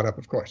has brought up,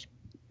 of course.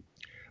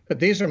 But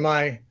these are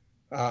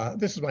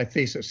this is my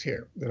thesis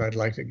here that I'd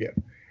like to give,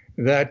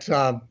 that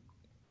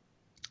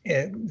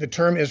the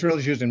term Israel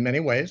is used in many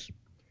ways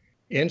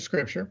in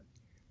Scripture,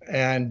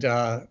 and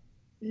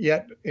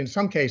yet in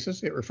some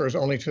cases it refers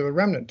only to the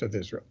remnant of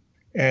Israel,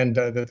 and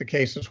that the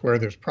cases where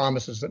there's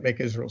promises that make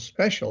Israel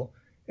special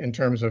in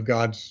terms of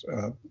God's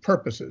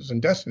purposes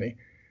and destiny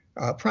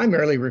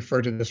primarily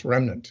refer to this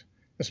remnant,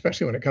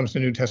 especially when it comes to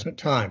New Testament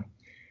time.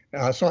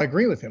 So I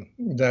agree with him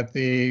that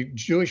the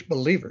Jewish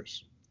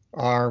believers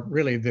are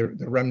really the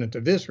remnant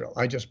of Israel.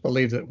 I just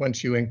believe that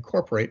once you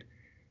incorporate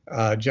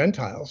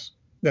Gentiles,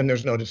 then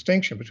there's no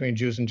distinction between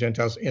Jews and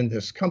Gentiles in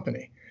this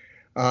company.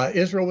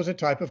 Israel was a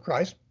type of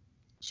Christ,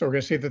 so we're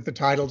going to see that the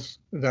titles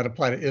that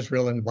apply to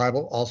Israel in the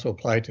Bible also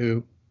apply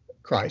to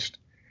Christ.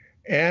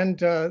 And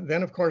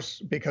then, of course,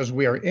 because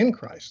we are in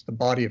Christ, the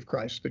body of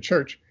Christ, the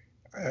church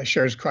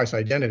shares Christ's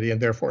identity and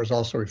therefore is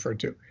also referred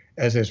to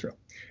as Israel.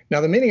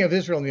 Now, the meaning of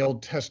Israel in the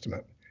Old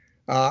Testament,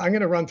 I'm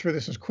going to run through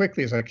this as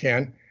quickly as I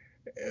can.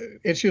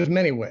 It's used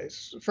many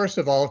ways. First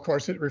of all, of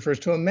course, it refers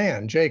to a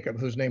man, Jacob,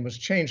 whose name was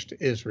changed to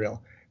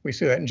Israel. We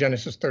see that in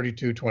Genesis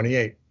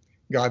 32:28.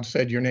 God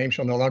said, "Your name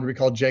shall no longer be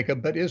called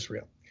Jacob, but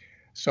Israel."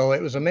 So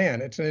it was a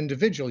man. It's an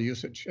individual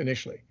usage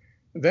initially.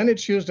 Then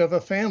it's used of a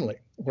family,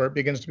 where it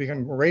begins to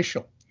become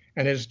racial.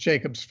 and is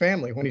Jacob's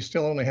family when he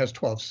still only has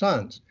 12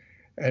 sons.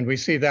 And we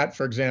see that,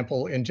 for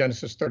example, in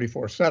Genesis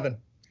 34:7.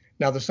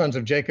 Now the sons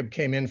of Jacob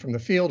came in from the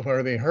field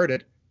where they heard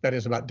it, that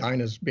is about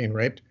Dinah's being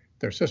raped,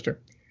 their sister.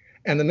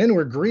 And the men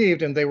were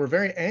grieved, and they were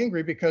very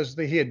angry because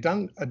he had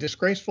done a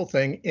disgraceful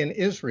thing in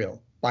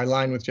Israel by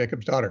lying with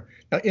Jacob's daughter.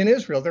 Now, in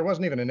Israel, there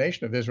wasn't even a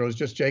nation of Israel. It was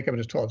just Jacob and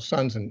his 12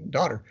 sons and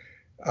daughter.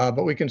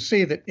 But we can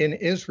see that in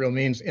Israel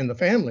means in the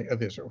family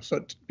of Israel. So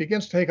it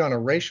begins to take on a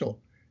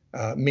racial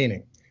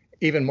meaning,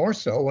 even more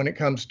so when it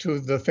comes to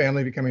the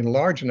family becoming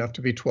large enough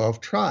to be 12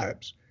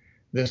 tribes.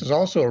 This is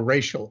also a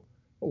racial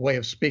way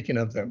of speaking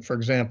of them. For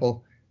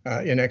example,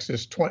 in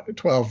Exodus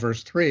 12,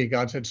 verse 3,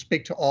 God said,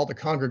 "Speak to all the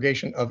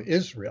congregation of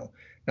Israel."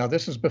 Now,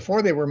 this is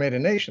before they were made a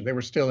nation. They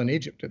were still in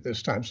Egypt at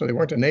this time, so they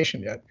weren't a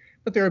nation yet.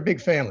 But they're a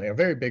big family, a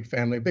very big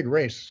family, a big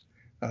race,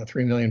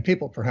 3 million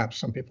people, perhaps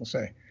some people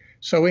say.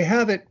 So we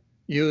have it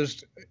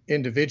used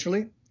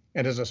individually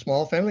and as a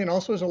small family and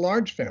also as a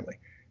large family.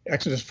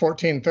 Exodus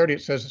 14:30,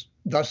 it says,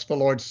 "Thus the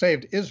Lord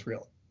saved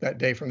Israel that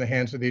day from the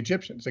hands of the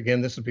Egyptians."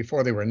 Again, this is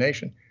before they were a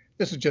nation.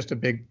 This is just a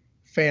big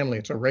family.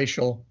 It's a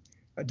racial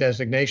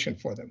designation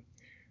for them.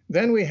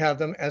 Then we have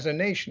them as a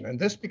nation, and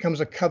this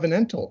becomes a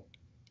covenantal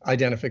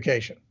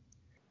identification.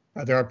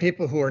 There are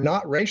people who are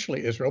not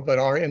racially Israel, but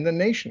are in the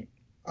nation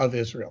of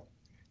Israel,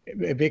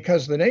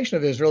 because the nation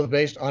of Israel is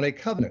based on a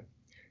covenant.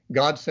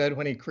 God said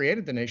when he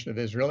created the nation of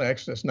Israel, in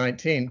Exodus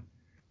 19,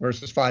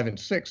 verses 5 and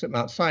 6 at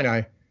Mount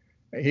Sinai,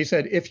 he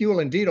said, "If you will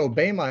indeed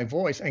obey my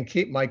voice and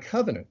keep my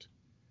covenant,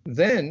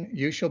 then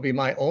you shall be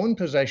my own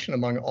possession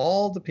among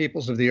all the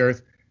peoples of the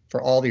earth,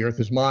 for all the earth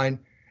is mine,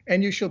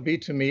 and you shall be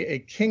to me a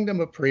kingdom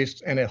of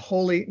priests and a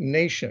holy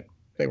nation."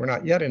 They were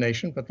not yet a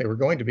nation, but they were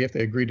going to be if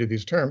they agreed to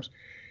these terms.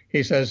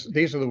 He says,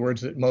 these are the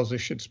words that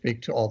Moses should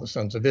speak to all the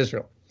sons of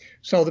Israel.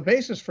 So the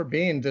basis for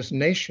being this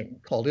nation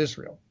called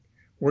Israel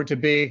were to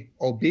be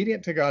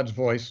obedient to God's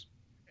voice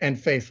and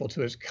faithful to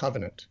his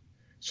covenant.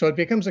 So it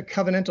becomes a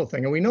covenantal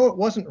thing. And we know it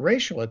wasn't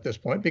racial at this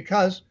point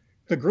because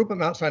the group at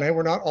Mount Sinai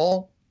were not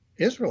all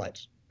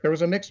Israelites. There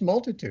was a mixed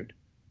multitude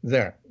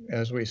there,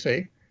 as we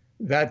see,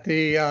 that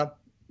in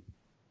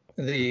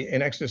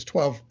Exodus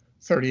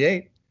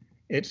 12:38,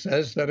 it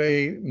says that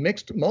a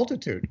mixed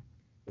multitude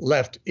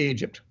left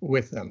Egypt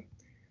with them.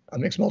 A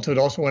mixed multitude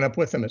also went up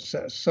with them, it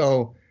says.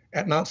 So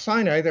at Mount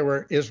Sinai, there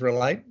were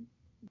Israelite,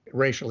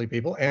 racially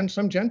people, and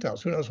some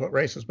Gentiles, who knows what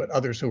races, but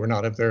others who were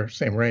not of their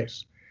same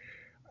race.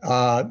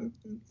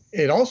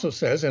 It also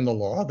says in the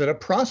law that a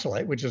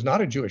proselyte, which is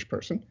not a Jewish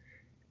person,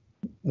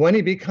 when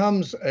he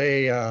becomes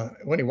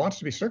when he wants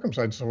to be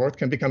circumcised and so forth,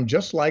 can become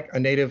just like a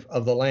native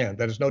of the land.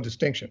 That is no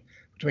distinction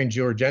between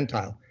Jew or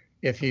Gentile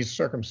if he's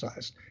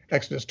circumcised.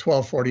 Exodus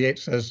 12:48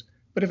 says,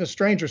 "But if a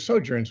stranger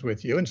sojourns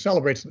with you and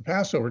celebrates the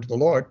Passover to the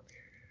Lord,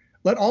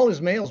 let all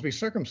his males be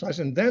circumcised,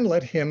 and then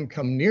let him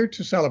come near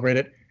to celebrate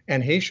it,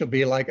 and he shall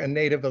be like a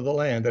native of the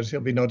land."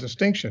 There'll be no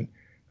distinction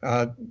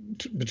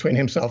between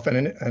himself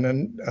and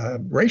a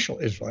racial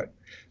Israelite.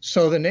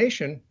 So the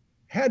nation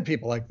had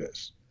people like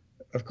this.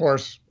 Of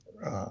course,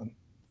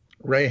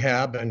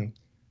 Rahab and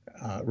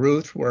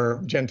Ruth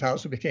were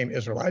Gentiles who became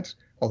Israelites,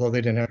 although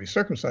they didn't have to be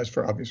circumcised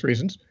for obvious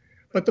reasons.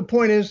 But the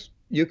point is,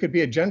 you could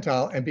be a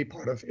Gentile and be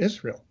part of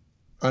Israel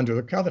under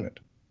the covenant.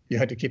 You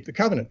had to keep the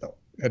covenant, though.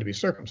 You had to be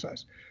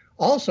circumcised.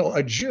 Also,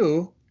 a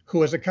Jew who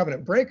was a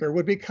covenant breaker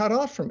would be cut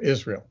off from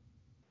Israel.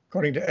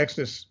 According to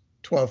Exodus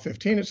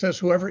 12:15, it says,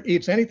 "Whoever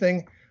eats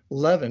anything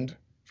leavened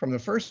from the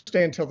first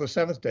day until the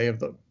seventh day of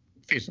the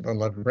Feast of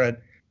Unleavened Bread,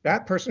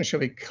 that person shall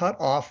be cut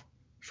off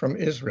from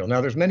Israel."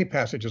 Now, there's many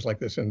passages like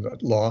this in the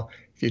law.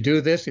 If you do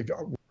this, if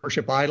you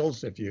worship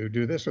idols, if you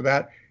do this or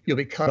that, you'll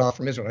be cut off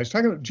from Israel. He's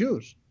talking about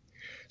Jews.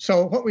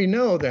 So what we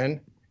know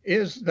then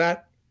is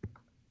that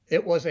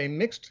it was a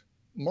mixed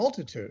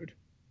multitude,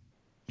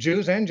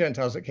 Jews and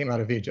Gentiles, that came out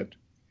of Egypt.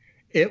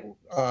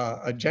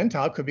 A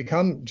Gentile could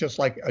become just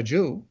like a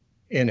Jew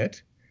in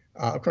it.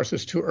 Of course,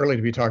 it's too early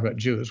to be talking about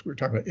Jews. We're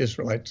talking about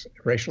Israelites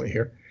racially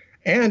here.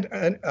 And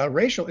a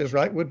racial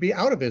Israelite would be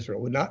out of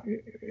Israel, would not,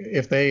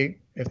 if they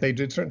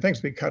did certain things,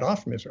 be cut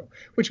off from Israel,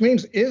 which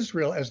means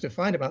Israel, as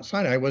defined at Mount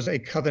Sinai, was a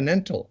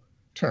covenantal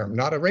term,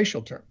 not a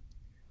racial term,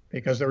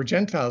 because there were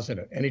Gentiles in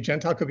it. Any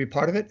Gentile could be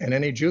part of it, and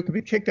any Jew could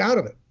be kicked out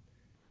of it.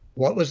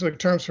 What was the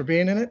terms for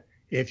being in it?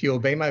 If you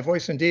obey my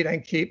voice indeed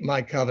and keep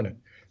my covenant.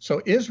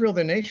 So Israel,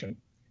 the nation,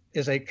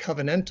 is a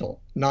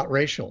covenantal, not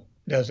racial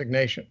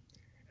designation.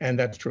 And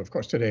that's true, of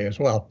course, today as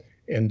well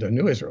in the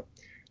New Israel.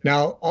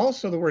 Now,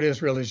 also the word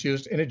Israel is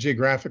used in a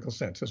geographical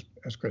sense,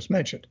 as Chris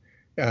mentioned.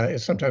 It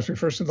sometimes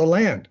refers to the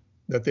land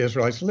that the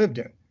Israelites lived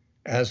in.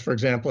 As, for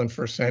example, in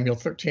 1 Samuel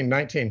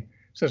 13:19,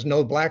 says,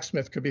 "No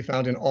blacksmith could be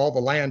found in all the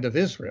land of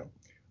Israel."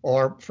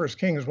 Or 1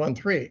 Kings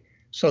 1:3,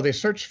 "So they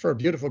searched for a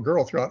beautiful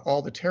girl throughout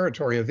all the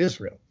territory of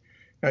Israel."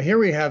 Now, here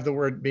we have the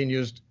word being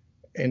used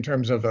in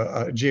terms of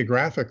a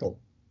geographical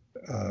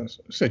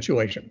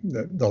situation,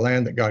 the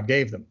land that God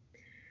gave them.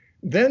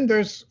 Then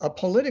there's a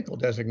political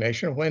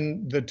designation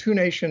when the two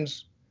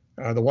nations,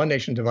 the one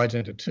nation divides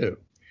into two,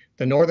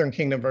 the northern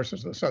kingdom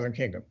versus the southern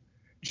kingdom.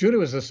 Judah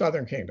is the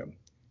southern kingdom,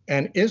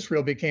 and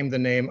Israel became the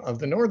name of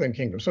the northern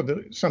kingdom.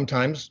 So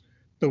sometimes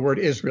the word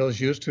Israel is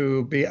used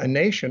to be a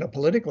nation, a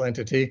political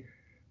entity,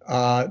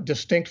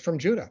 distinct from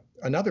Judah,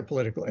 another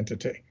political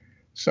entity.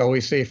 So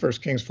we see 1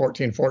 Kings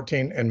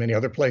 14:14 and many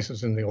other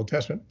places in the Old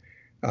Testament.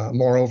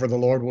 Moreover, the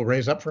Lord will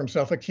raise up for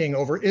himself a king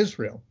over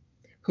Israel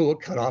who will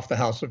cut off the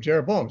house of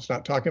Jeroboam. It's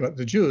not talking about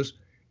the Jews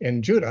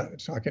in Judah.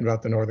 It's talking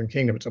about the northern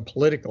kingdom. It's a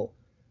political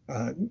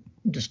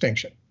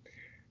distinction.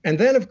 And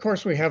then, of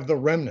course, we have the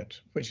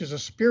remnant, which is a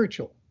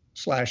spiritual /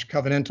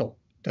 covenantal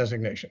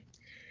designation.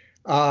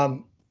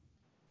 Now,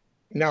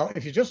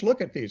 if you just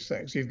look at these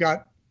things, you've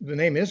got the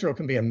name Israel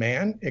can be a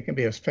man, it can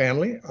be a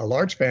family, a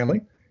large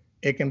family,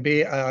 it can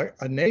be a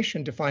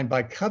nation defined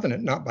by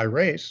covenant, not by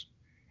race.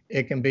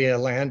 It can be a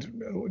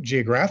land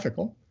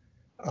geographical,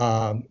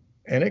 and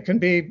it can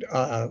be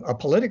a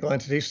political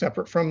entity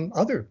separate from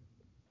other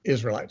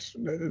Israelites,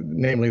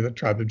 namely the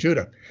tribe of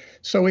Judah.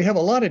 So we have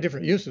a lot of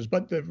different uses,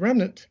 but the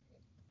remnant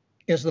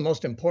is the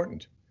most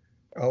important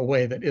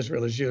way that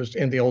Israel is used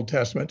in the Old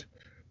Testament,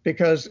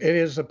 because it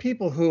is a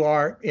people who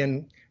are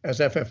as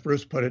F.F.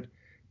 Bruce put it,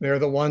 they're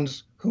the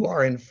ones who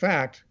are in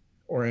fact,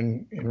 or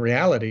in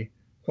reality,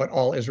 what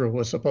all Israel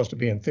was supposed to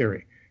be in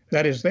theory.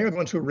 That is, they're the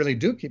ones who really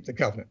do keep the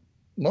covenant.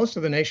 Most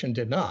of the nation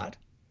did not,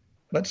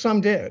 but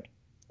some did.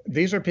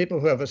 These are people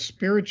who have a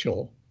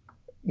spiritual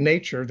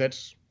nature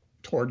that's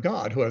toward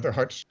God, who have their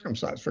hearts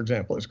circumcised, for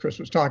example, as Chris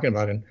was talking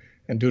about, and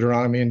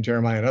Deuteronomy and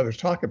Jeremiah and others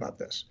talk about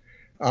this.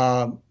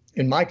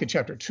 In Micah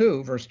chapter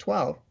 2, verse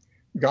 12,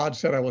 God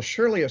said, I will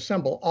surely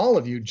assemble all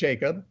of you,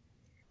 Jacob.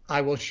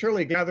 I will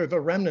surely gather the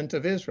remnant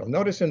of Israel.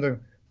 Notice in the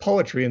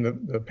poetry and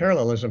the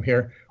parallelism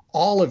here,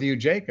 all of you,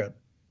 Jacob,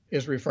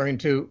 is referring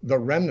to the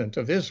remnant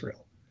of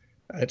Israel.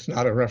 It's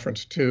not a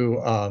reference to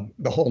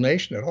the whole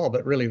nation at all,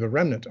 but really the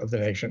remnant of the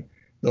nation,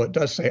 though it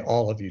does say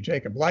all of you,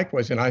 Jacob.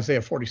 Likewise, in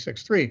Isaiah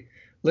 46:3,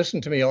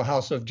 listen to me, O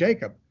house of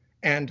Jacob,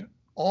 and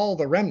all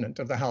the remnant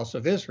of the house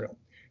of Israel.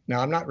 Now,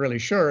 I'm not really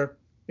sure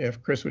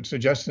if Chris would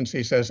suggest, since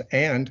he says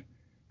and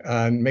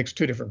makes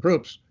two different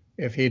groups,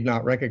 if he'd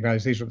not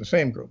recognize these are the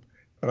same group.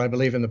 But I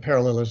believe in the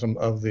parallelism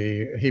of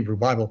the Hebrew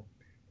Bible,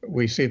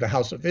 we see the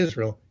house of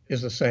Israel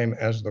is the same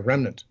as the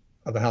remnant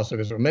of the house of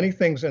Israel. Many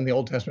things in the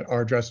Old Testament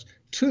are addressed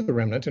to the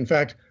remnant. In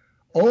fact,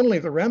 only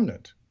the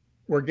remnant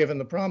were given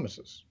the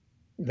promises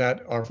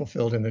that are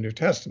fulfilled in the New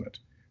Testament.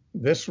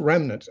 This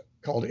remnant,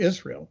 called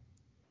Israel,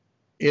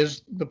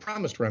 is the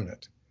promised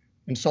remnant.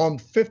 In Psalm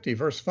 50,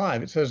 verse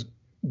 5, it says,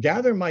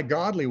 gather my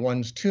godly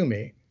ones to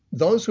me,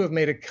 those who have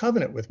made a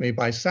covenant with me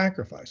by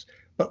sacrifice.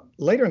 But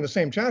later in the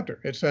same chapter,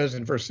 it says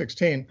in verse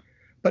 16,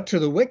 but to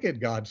the wicked,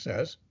 God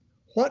says,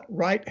 what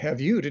right have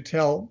you to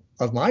tell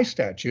of my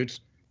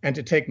statutes and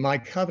to take my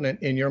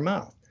covenant in your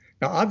mouth?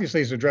 Now,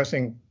 obviously, he's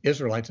addressing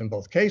Israelites in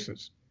both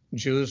cases,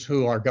 Jews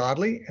who are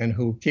godly and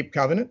who keep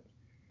covenant,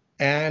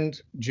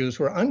 and Jews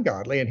who are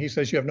ungodly. And he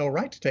says, you have no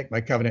right to take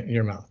my covenant in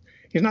your mouth.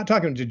 He's not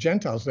talking to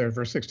Gentiles there in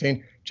verse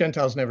 16.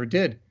 Gentiles never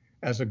did,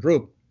 as a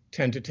group,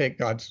 tend to take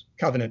God's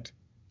covenant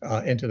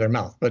into their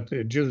mouth, but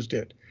the Jews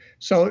did.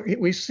 So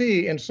we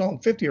see in Psalm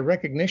 50 a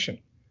recognition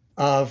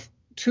of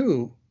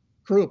two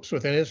groups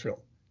within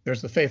Israel.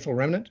 There's the faithful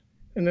remnant,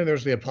 and then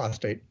there's the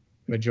apostate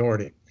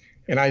majority.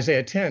 In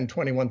Isaiah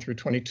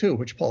 10:21-22,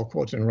 which Paul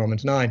quotes in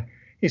Romans 9,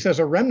 he says,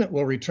 a remnant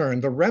will return,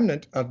 the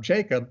remnant of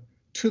Jacob,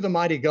 to the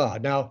mighty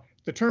God. Now,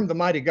 the term the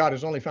mighty God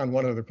is only found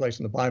one other place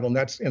in the Bible, and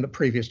that's in the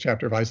previous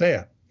chapter of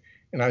Isaiah.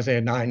 In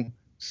Isaiah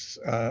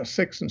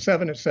 9:6 and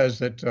 7, it says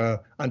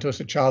that unto us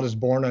a child is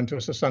born, unto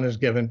us a son is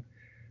given.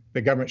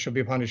 The government shall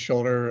be upon his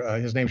shoulder.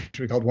 His name shall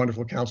be called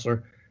Wonderful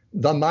Counselor,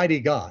 the mighty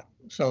God.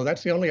 So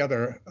that's the only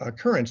other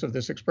occurrence of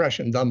this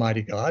expression, the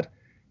mighty God,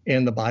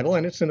 in the Bible,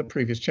 and it's in the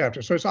previous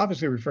chapter. So it's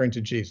obviously referring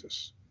to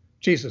Jesus.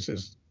 Jesus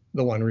is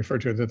the one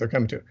referred to that they're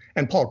coming to.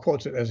 And Paul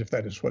quotes it as if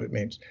that is what it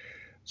means.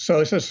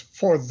 So it says,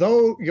 for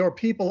though your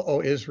people,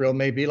 O Israel,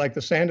 may be like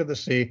the sand of the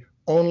sea,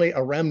 only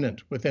a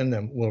remnant within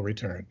them will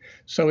return.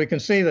 So we can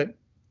see that,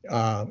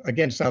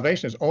 again,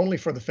 salvation is only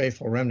for the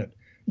faithful remnant.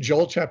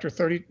 Joel chapter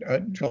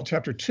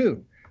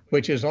 2,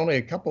 which is only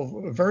a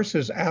couple of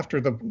verses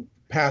after the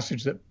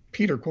passage that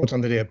Peter quotes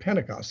on the day of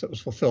Pentecost that was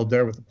fulfilled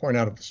there with the pouring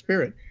out of the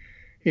Spirit.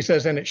 He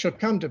says, and it shall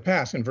come to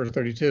pass in verse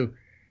 32,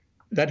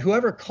 that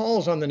whoever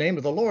calls on the name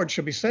of the Lord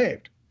shall be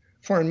saved.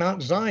 For in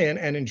Mount Zion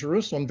and in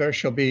Jerusalem there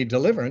shall be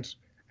deliverance,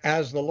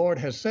 as the Lord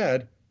has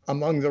said,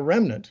 among the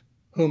remnant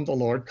whom the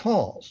Lord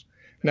calls.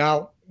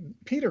 Now,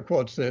 Peter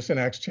quotes this in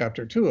Acts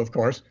chapter 2, of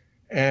course,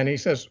 and he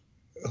says,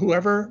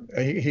 whoever,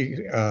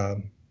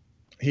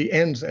 he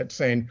ends at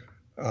saying,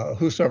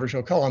 whosoever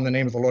shall call on the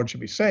name of the Lord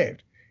shall be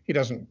saved. He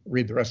doesn't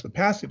read the rest of the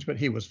passage, but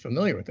he was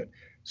familiar with it.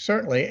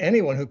 Certainly,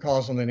 anyone who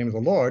calls on the name of the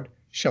Lord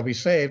shall be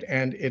saved,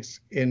 and it's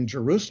in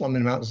Jerusalem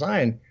and Mount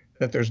Zion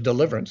that there's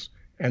deliverance,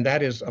 and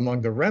that is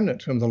among the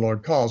remnant whom the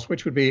Lord calls,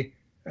 which would be,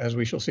 as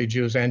we shall see,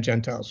 Jews and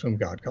Gentiles whom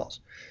God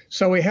calls.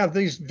 So we have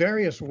these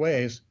various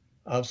ways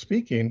of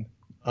speaking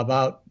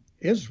about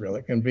Israel.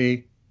 It can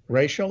be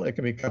racial, it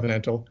can be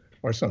covenantal,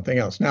 or something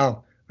else.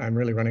 Now, I'm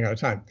really running out of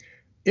time.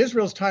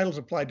 Israel's titles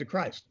applied to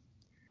Christ.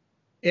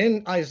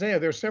 In Isaiah,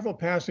 there are several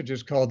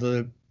passages called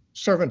the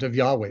servant of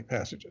Yahweh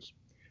passages.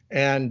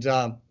 And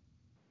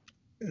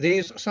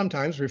these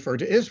sometimes refer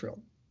to Israel,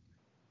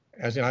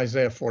 as in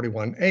Isaiah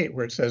 41:8,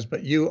 where it says,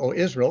 "But you, O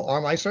Israel,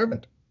 are my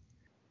servant,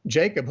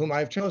 Jacob, whom I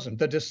have chosen,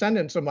 the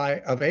descendants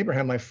of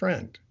Abraham, my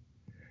friend."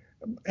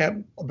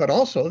 But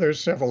also there's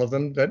several of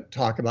them that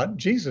talk about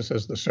Jesus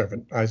as the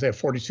servant. Isaiah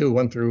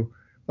 42:1 through,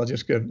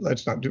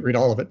 let's not read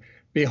all of it.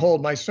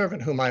 "Behold, my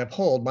servant whom I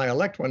uphold, my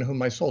elect one whom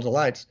my soul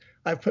delights.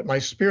 I've put my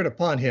spirit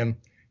upon him.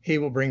 He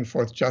will bring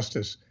forth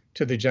justice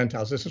to the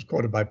Gentiles." This is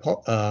quoted by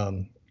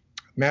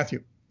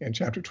Matthew in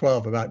chapter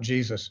 12 about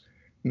Jesus'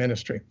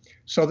 ministry.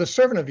 So the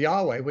servant of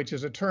Yahweh, which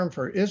is a term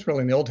for Israel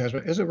in the Old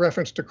Testament, is a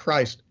reference to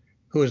Christ,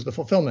 who is the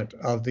fulfillment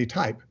of the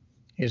type.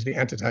 He is the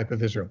antitype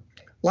of Israel.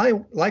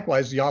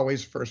 Likewise,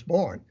 Yahweh's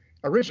firstborn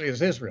originally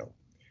is Israel.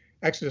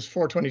 Exodus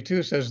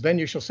 4:22 says, "Then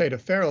you shall say to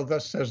Pharaoh,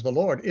 thus says the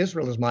Lord,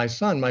 Israel is my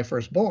son, my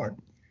firstborn."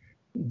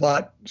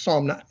 But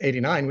Psalm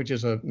 89, which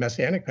is a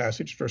messianic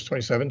passage, verse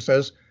 27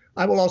 says,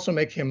 "I will also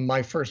make him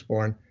my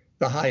firstborn,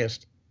 the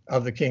highest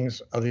of the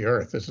kings of the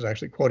earth." This is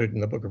actually quoted in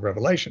the book of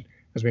Revelation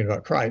as being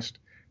about Christ,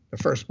 the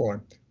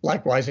firstborn.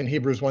 Likewise, in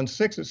Hebrews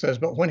 1:6, it says,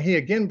 "But when he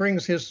again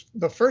brings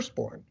the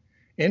firstborn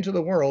into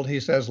the world, he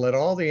says, let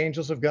all the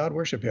angels of God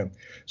worship him."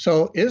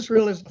 So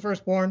Israel is the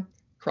firstborn,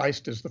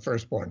 Christ is the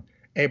firstborn.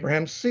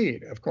 Abraham's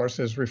seed, of course,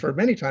 is referred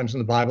many times in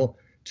the Bible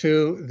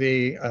to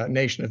the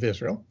nation of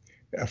Israel.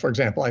 For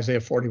example,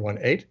 Isaiah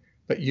 41:8,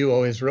 "But you,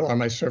 O Israel, are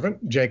my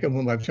servant, Jacob,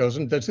 whom I've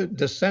chosen, the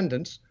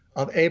descendants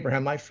of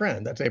Abraham, my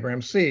friend." That's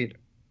Abraham's seed,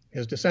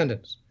 his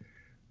descendants.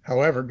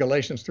 However,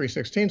 Galatians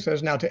 3:16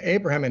 says, "Now to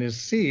Abraham and his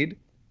seed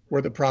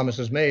were the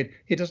promises made."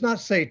 He does not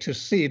say to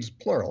seeds,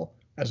 plural,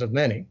 as of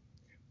many,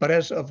 but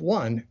as of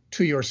one,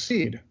 to your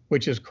seed,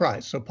 which is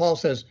Christ. So Paul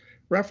says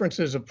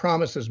references of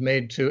promises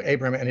made to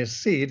Abraham and his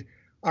seed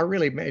are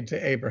really made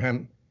to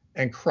Abraham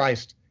and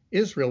Christ.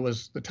 Israel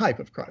was the type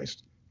of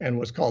Christ and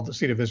was called the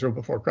seed of Israel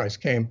before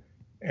Christ came,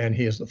 and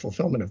he is the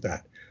fulfillment of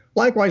that.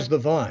 Likewise, the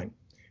vine.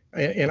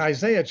 In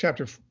Isaiah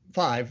chapter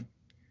 5,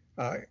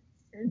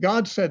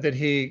 God said that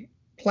he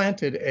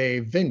planted a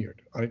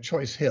vineyard on a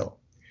choice hill.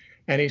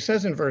 And he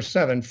says in verse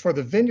 7, "For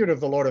the vineyard of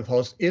the Lord of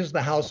hosts is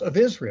the house of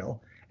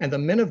Israel, and the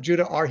men of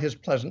Judah are his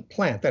pleasant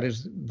plant." That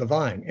is the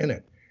vine in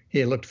it.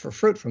 He looked for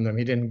fruit from them.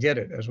 He didn't get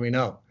it, as we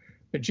know.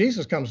 But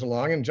Jesus comes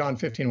along and John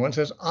 15:1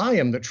 says, "I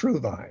am the true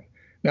vine."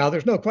 Now,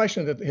 there's no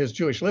question that his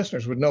Jewish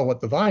listeners would know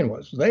what the vine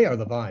was. They are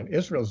the vine.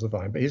 Israel's the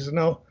vine. But he says,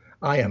 "No,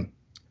 I am.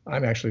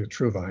 I'm actually the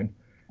true vine."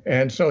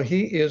 And so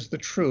he is the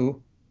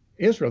true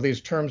Israel.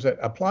 These terms that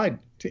applied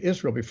to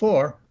Israel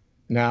before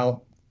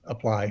now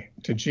apply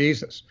to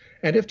Jesus.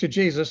 And if to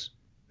Jesus,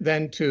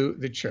 then to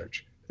the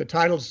church. The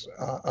titles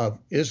of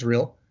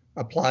Israel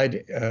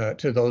applied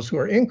to those who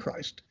are in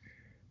Christ.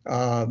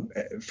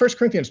 1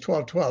 Corinthians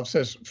 12:12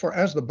 says, "For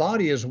as the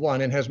body is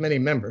one and has many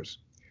members,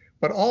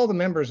 but all the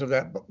members of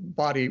that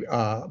body,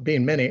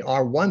 being many,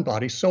 are one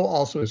body, so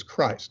also is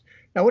Christ."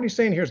 Now, what he's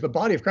saying here is the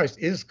body of Christ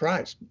is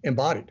Christ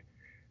embodied.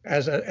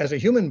 As a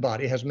human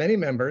body has many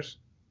members,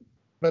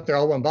 but they're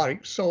all one body,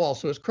 so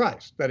also is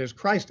Christ. That is,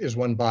 Christ is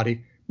one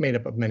body made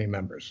up of many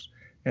members.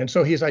 And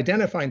so he's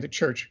identifying the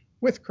church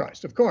with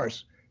Christ. Of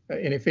course,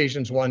 in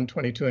Ephesians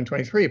 1:22 and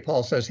 23,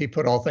 Paul says he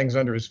put all things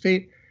under his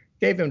feet,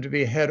 gave him to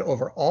be head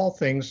over all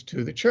things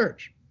to the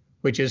church,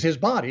 which is his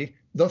body,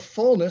 the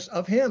fullness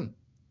of him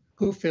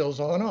who fills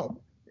all in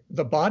all.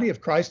 The body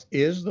of Christ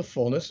is the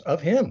fullness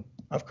of him,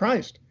 of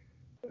Christ,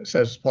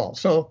 says Paul.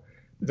 So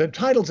the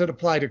titles that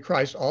apply to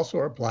Christ also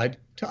are applied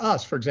to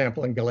us. For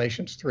example, in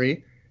Galatians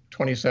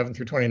 3:27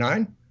 through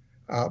 29,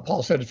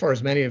 Paul said, "For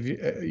as many of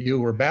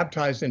you were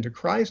baptized into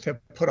Christ, have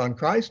put on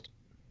Christ,"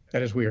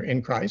 that is, we are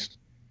in Christ.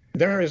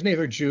 "There is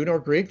neither Jew nor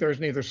Greek, there is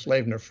neither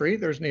slave nor free,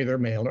 there is neither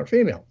male nor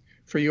female.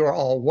 For you are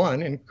all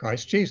one in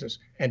Christ Jesus.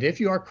 And if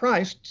you are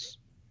Christ's,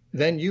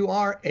 then you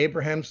are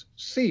Abraham's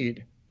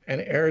seed and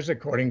heirs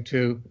according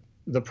to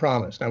the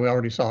promise." Now, we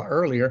already saw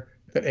earlier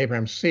that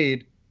Abraham's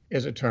seed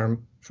is a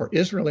term for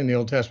Israel in the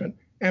Old Testament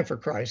and for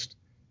Christ.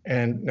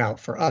 And now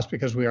for us,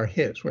 because we are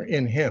his, we're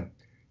in him.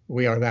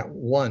 We are that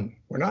one.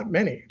 We're not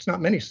many. It's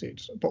not many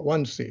seeds, but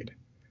one seed.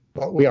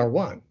 But we are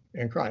one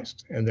in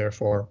Christ, and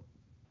therefore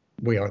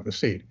we are the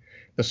seed.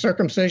 The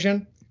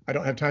circumcision, I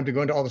don't have time to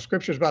go into all the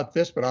scriptures about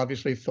this, but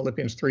obviously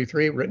Philippians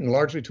 3:3, written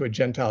largely to a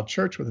Gentile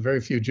church with very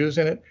few Jews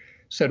in it,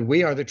 said,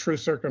 "We are the true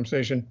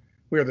circumcision.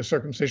 We are the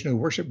circumcision who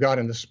worship God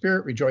in the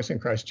spirit, rejoice in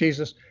Christ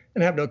Jesus,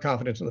 and have no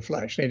confidence in the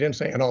flesh." And he didn't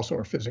say, "and also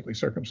are physically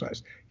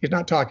circumcised." He's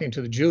not talking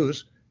to the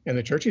Jews in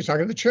the church. He's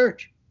talking to the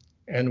church.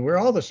 And we're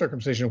all the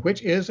circumcision,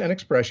 which is an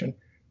expression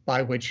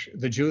by which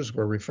the Jews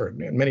were referred.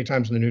 And many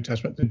times in the New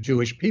Testament, the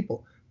Jewish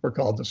people were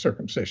called the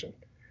circumcision.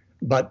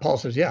 But Paul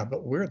says, yeah,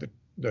 but we're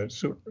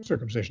the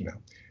circumcision now.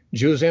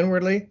 Jews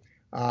inwardly.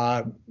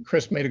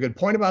 Chris made a good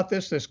point about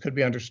this. This could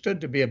be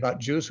understood to be about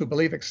Jews who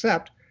believe,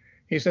 except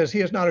he says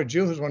he is not a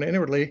Jew who's one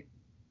inwardly.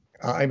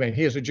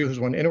 He is a Jew who's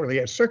one inwardly.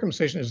 Yet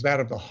circumcision is that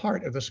of the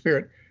heart of the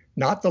spirit,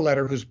 not the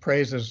letter, whose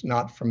praise is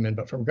not from men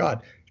but from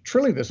God.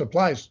 Truly, this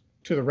applies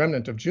to the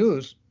remnant of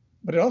Jews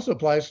but it also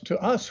applies to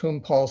us,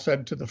 whom Paul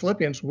said to the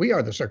Philippians, we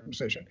are the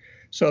circumcision.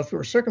 So if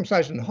we're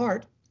circumcised in the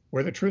heart,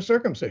 we're the true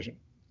circumcision,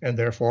 and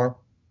therefore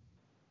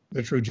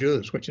the true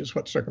Jews, which is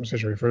what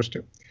circumcision refers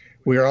to.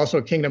 We are also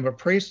a kingdom of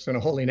priests and a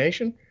holy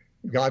nation.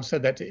 God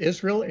said that to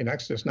Israel in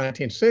Exodus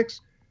 19:6.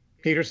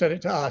 Peter said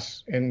it to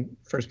us in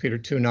 1 Peter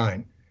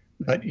 2:9.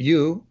 But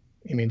you,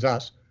 he means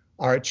us,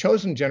 are a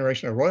chosen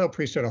generation, a royal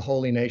priesthood, a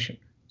holy nation.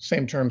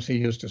 Same terms he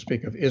used to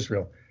speak of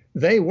Israel.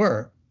 They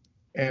were,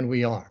 and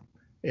we are.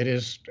 It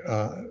is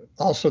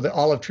also the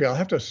olive tree. I'll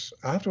have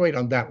to wait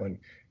on that one.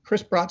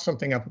 Chris brought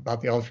something up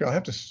about the olive tree. I'll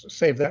have to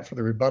save that for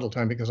the rebuttal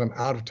time because I'm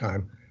out of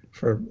time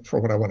for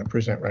what I want to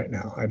present right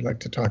now. I'd like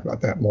to talk about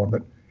that more,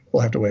 but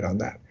we'll have to wait on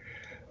that.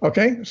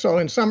 Okay, so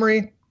in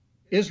summary,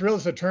 Israel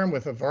is a term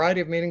with a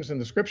variety of meanings in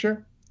the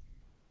scripture.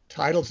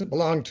 Titles that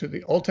belong to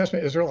the Old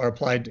Testament Israel are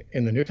applied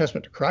in the New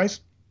Testament to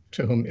Christ,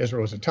 to whom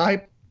Israel is a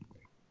type.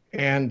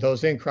 And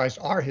those in Christ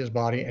are his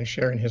body and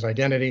share in his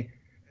identity,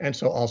 and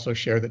so also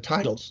share the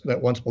titles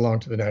that once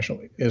belonged to the national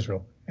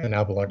Israel and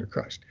now belong to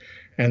Christ.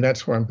 And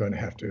that's where I'm going to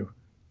have to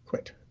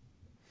quit.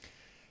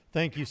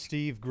 Thank you,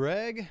 Steve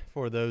Gregg,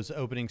 for those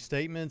opening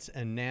statements.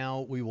 And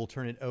now we will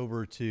turn it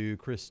over to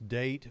Chris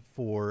Date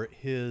for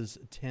his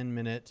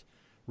 10-minute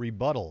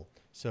rebuttal.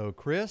 So,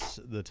 Chris,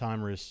 the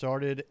timer is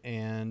started,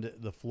 and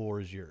the floor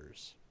is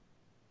yours.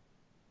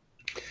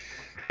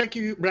 Thank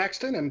you,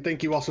 Braxton, and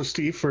thank you also,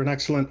 Steve, for an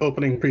excellent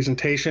opening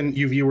presentation.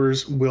 You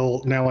viewers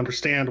will now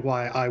understand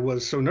why I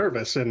was so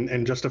nervous,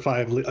 and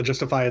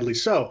justifiably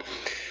so.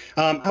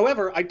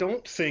 However, I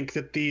don't think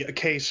that the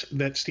case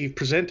that Steve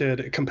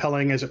presented,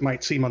 compelling as it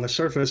might seem on the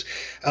surface,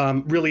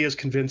 really is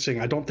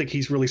convincing. I don't think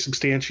he's really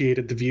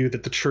substantiated the view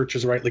that the church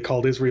is rightly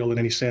called Israel in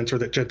any sense, or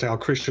that Gentile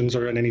Christians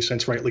are in any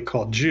sense rightly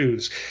called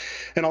Jews.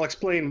 And I'll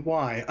explain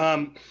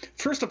why.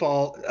 First of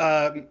all,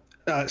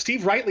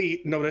 Steve rightly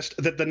noticed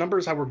that the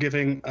numbers I were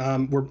giving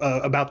were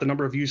about the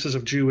number of uses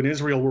of Jew in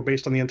Israel were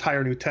based on the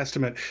entire New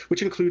Testament,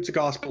 which includes the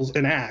Gospels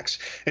and Acts.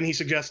 And he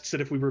suggests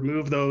that if we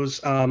remove those,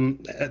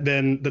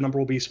 then the number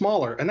will be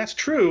smaller. And that's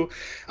true,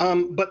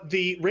 but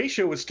the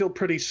ratio is still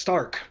pretty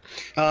stark.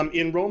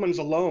 In Romans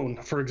alone,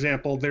 for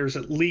example, there's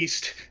at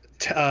least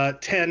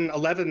 10,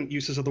 11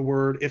 uses of the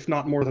word, if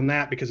not more than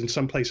that, because in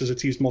some places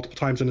it's used multiple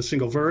times in a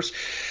single verse.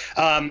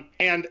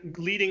 And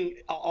leading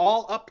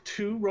all up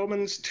to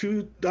Romans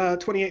 2,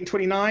 28 and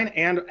 29,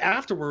 and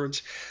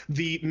afterwards,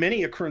 the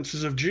many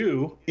occurrences of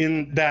Jew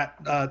in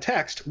that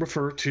text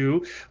refer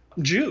to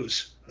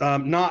Jews.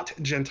 Not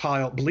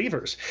Gentile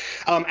believers.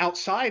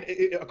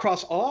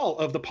 Across all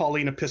of the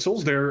Pauline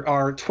epistles, there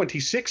are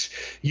 26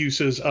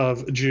 uses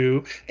of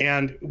Jew,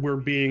 and we're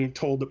being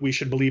told that we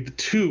should believe that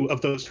 2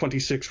 of those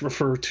 26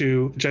 refer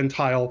to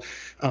Gentile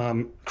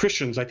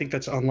Christians. I think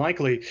that's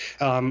unlikely.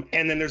 And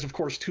then there's, of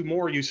course, 2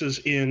 more uses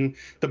in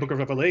the book of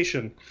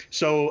Revelation.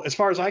 So as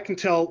far as I can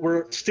tell,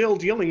 we're still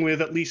dealing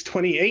with at least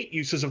 28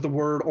 uses of the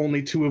word,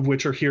 only 2 of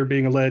which are here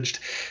being alleged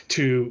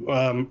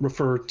to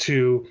refer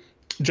to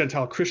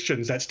Gentile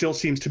Christians. That still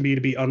seems to me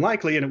to be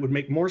unlikely, and it would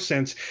make more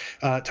sense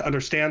to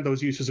understand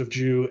those uses of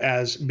Jew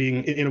as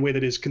being in a way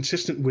that is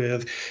consistent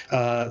with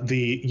all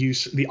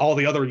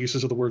the other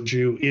uses of the word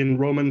Jew in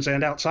Romans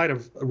and outside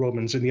of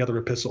Romans in the other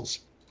epistles.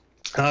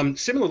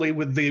 Similarly,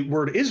 with the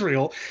word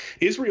Israel,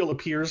 Israel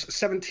appears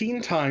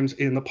 17 times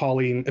in the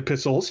Pauline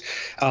epistles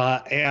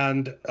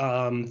and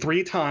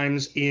 3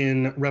 times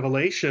in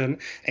Revelation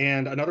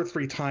and another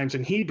 3 times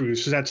in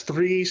Hebrews. So that's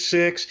 3,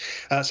 6,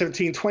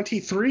 17,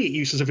 23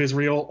 uses of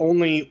Israel,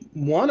 only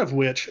one of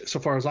which, so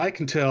far as I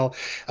can tell,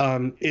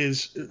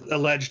 is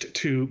alleged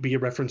to be a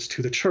reference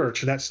to the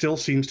church. That still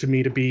seems to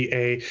me to be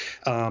a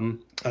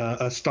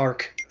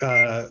stark,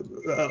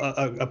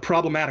 a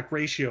problematic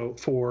ratio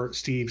for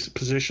Steve's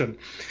position.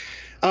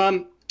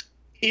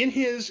 In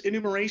his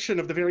enumeration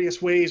of the various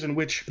ways in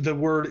which the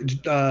word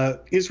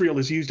Israel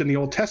is used in the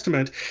Old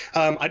Testament,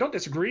 I don't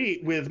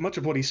disagree with much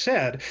of what he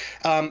said,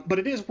 but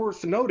it is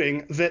worth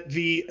noting that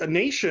the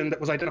nation that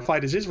was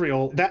identified as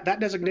Israel, that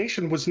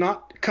designation was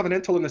not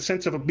covenantal in the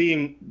sense of it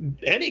being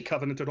any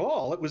covenant at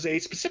all. It was a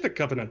specific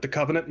covenant, the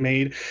covenant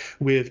made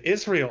with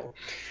Israel.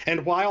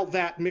 And while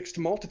there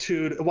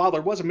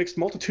was a mixed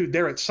multitude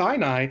there at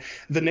Sinai,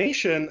 the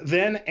nation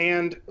then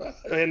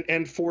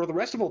and for the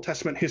rest of Old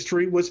Testament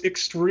history was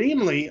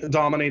extremely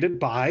dominated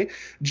by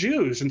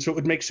Jews. And so it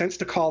would make sense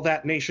to call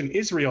that nation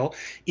Israel,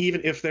 even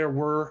if there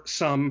were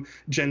some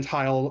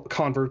Gentile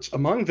converts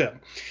among them.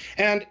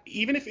 And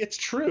even if it's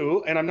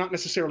true, and I'm not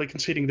necessarily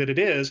conceding that it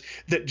is,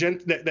 that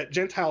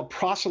Gentile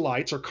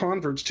proselytes or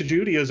converts to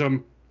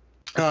Judaism,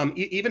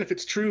 even if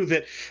it's true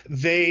that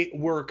they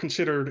were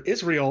considered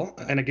Israel,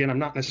 and again, I'm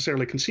not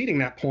necessarily conceding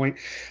that point,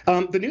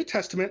 the New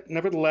Testament,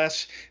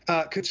 nevertheless,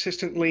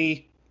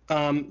 consistently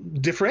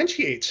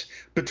differentiates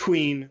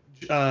between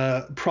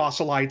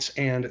proselytes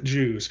and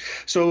Jews.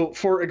 So,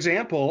 for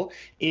example,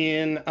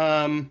 in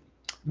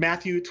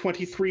Matthew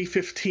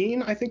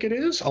 23:15, I think it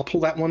is. I'll pull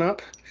that one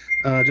up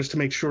just to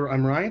make sure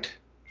I'm right.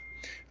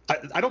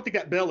 I don't think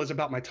that bell is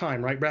about my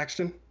time, right,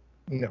 Braxton?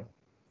 No.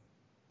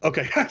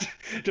 Okay,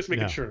 just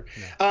making sure.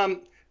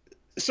 No.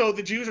 So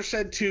the Jews are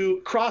said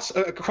to cross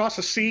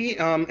a sea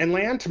and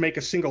land to make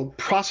a single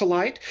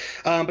proselyte,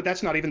 but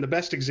that's not even the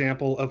best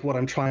example of what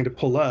I'm trying to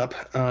pull up.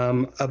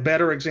 A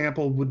better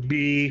example would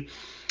be,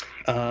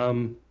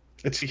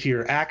 let's see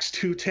here, Acts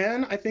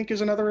 2:10, I think,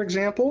 is another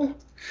example.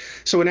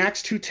 So in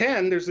Acts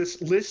 2:10, there's this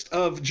list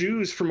of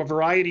Jews from a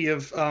variety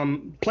of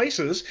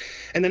places,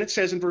 and then it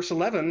says in verse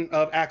 11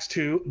 of Acts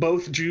 2,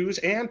 both Jews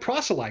and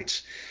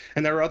proselytes.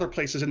 And there are other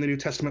places in the New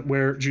Testament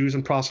where Jews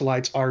and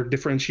proselytes are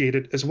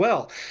differentiated as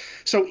well.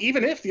 So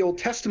even if the Old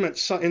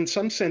Testament in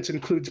some sense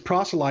includes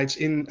proselytes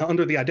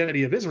under the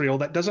identity of Israel,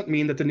 that doesn't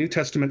mean that the New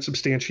Testament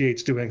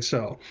substantiates doing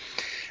so.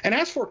 And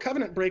as for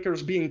covenant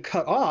breakers being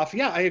cut off,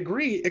 yeah, I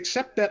agree,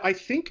 except that I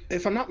think,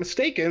 if I'm not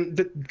mistaken,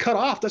 that cut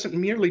off doesn't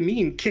merely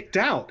mean kicked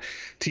out,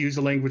 to use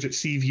the language that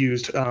Steve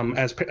used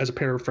as a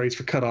paraphrase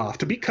for cut off.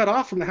 To be cut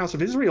off from the house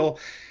of Israel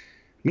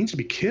means to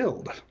be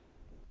killed.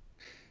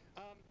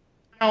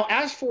 Now,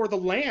 as for the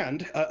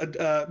land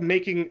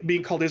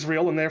being called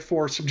Israel and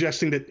therefore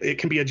suggesting that it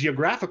can be a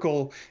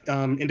geographical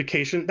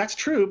indication, that's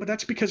true, but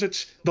that's because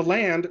it's the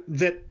land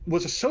that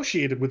was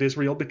associated with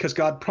Israel because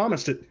God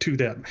promised it to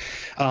them.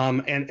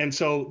 And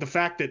so the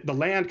fact that the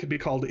land could be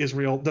called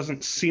Israel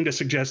doesn't seem to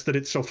suggest that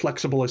it's so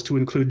flexible as to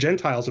include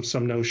Gentiles of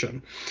some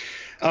notion.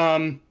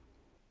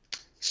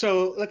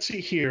 So let's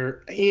see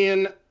here.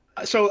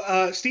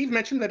 So Steve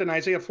mentioned that in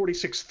Isaiah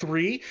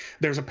 46:3,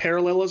 there's a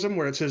parallelism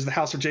where it says the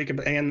house of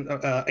Jacob and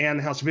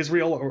the house of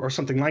Israel or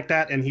something like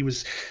that. And he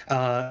was,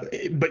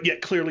 but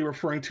yet clearly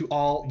referring to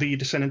all the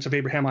descendants of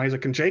Abraham,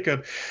 Isaac, and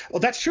Jacob.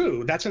 Well, that's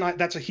true. That's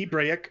a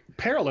Hebraic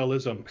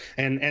parallelism,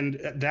 and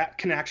that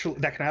can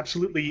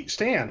absolutely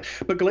stand.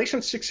 But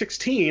Galatians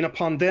 6:16,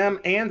 upon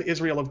them and the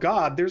Israel of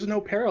God, there's no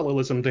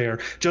parallelism there.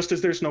 Just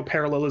as there's no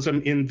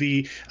parallelism in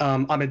the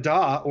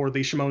Amidah or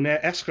the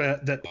Shemoneh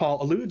Esrei that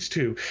Paul alludes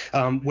to.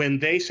 When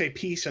they say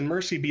peace and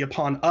mercy be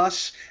upon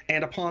us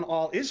and upon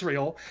all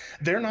Israel,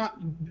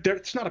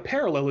 it's not a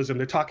parallelism.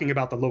 They're talking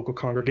about the local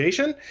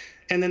congregation,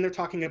 and then they're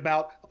talking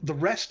about the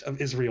rest of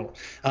Israel,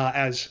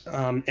 as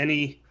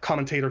any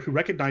commentator who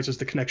recognizes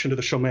the connection to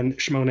the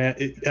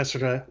Shemoneh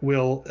Esrei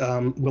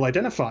will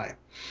identify.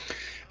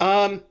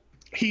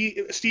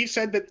 Steve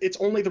said that it's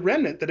only the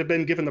remnant that have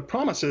been given the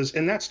promises,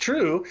 and that's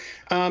true.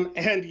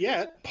 And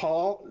yet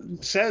Paul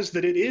says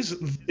that it is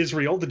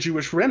Israel, the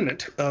Jewish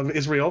remnant of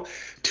Israel,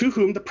 to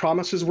whom the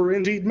promises were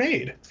indeed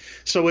made.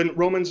 So in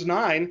Romans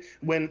 9,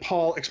 when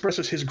Paul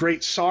expresses his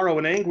great sorrow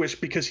and anguish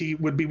because he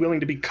would be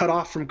willing to be cut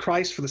off from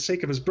Christ for the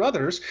sake of his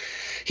brothers,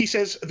 he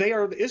says they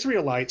are the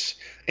Israelites,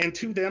 and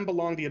to them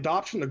belong the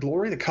adoption, the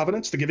glory, the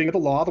covenants, the giving of the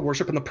law, the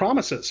worship, and the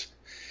promises.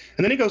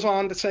 And then he goes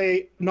on to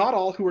say, not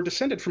all who are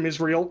descended from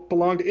Israel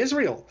belong to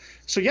Israel.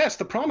 So yes,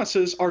 the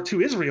promises are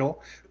to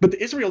Israel, but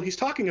the Israel he's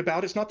talking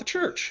about is not the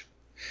church.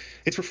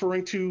 It's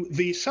referring to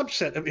the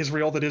subset of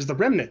Israel that is the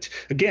remnant.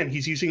 Again,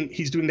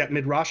 he's doing that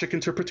midrashic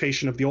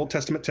interpretation of the Old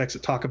Testament texts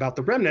that talk about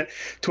the remnant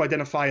to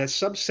identify a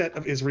subset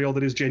of Israel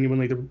that is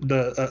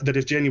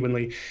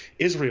genuinely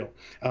Israel.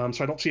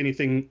 So I don't see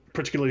anything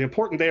particularly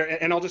important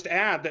there. And I'll just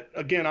add that,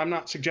 again, I'm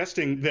not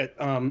suggesting that,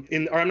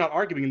 I'm not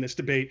arguing in this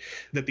debate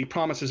that the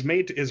promises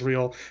made to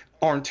Israel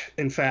aren't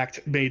in fact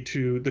made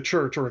to the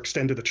church or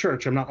extend to the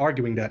church. I'm not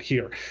arguing that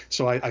here.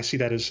 So I see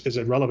that as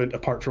irrelevant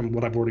apart from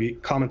what I've already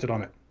commented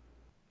on it.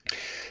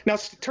 Now,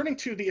 turning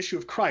to the issue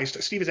of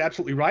Christ, Steve is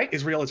absolutely right.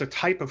 Israel is a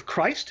type of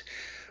Christ.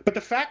 But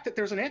the fact that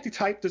there's an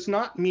antitype does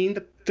not mean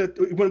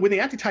that when the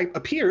antitype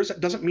appears,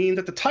 it doesn't mean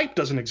that the type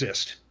doesn't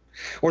exist,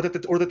 or that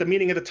the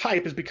meaning of the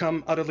type has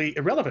become utterly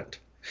irrelevant.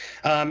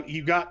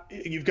 You've got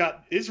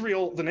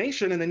Israel, the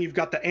nation, and then you've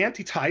got the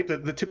antitype,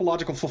 the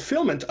typological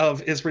fulfillment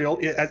of Israel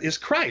is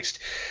Christ.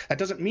 That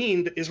doesn't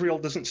mean that Israel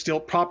doesn't still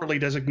properly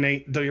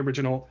designate the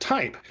original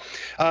type.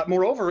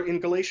 Moreover, in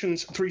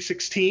Galatians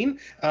 3:16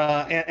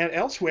 and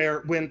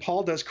elsewhere, when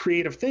Paul does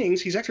creative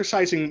things, he's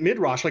exercising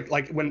midrash,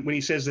 like when he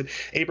says that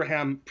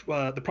Abraham,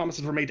 the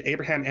promises were made to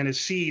Abraham and his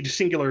seed,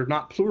 singular,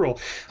 not plural.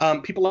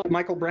 People like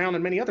Michael Brown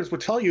and many others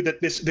would tell you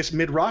that this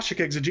midrashic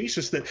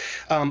exegesis that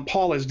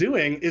Paul is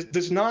doing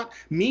does not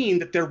mean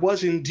that there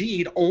was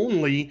indeed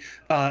only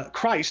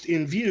Christ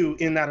in view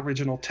in that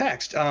original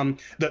text. The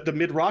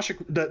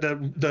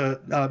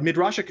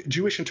midrashic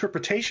Jewish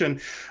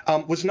interpretation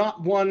was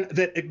not one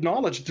that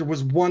acknowledged there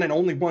was one and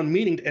only one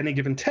meaning to any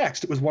given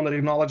text. It was one that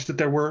acknowledged that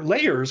there were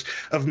layers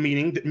of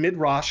meaning that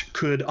midrash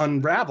could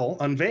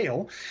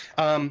unveil.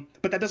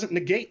 But that doesn't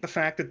negate the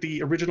fact that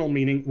the original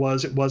meaning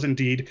was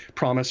indeed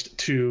promised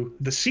to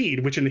the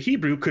seed, which in the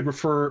Hebrew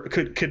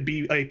could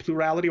be a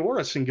plurality or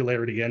a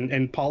singularity.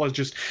 And Paul is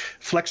just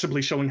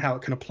flexibly showing how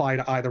it can apply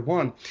to either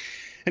one.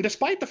 And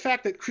despite the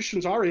fact that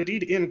Christians are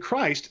indeed in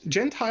Christ,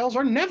 Gentiles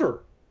are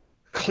never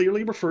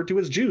clearly referred to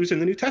as Jews in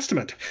the New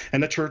Testament,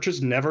 and the church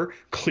is never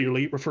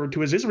clearly referred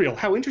to as Israel.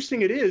 How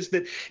interesting it is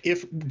that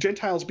if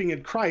Gentiles being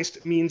in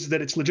Christ means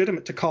that it's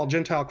legitimate to call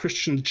Gentile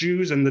Christians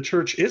Jews and the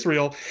church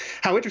Israel,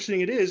 how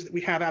interesting it is that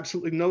we have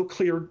absolutely no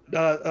clear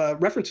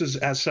references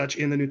as such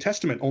in the New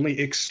Testament, only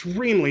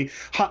extremely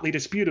hotly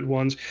disputed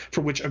ones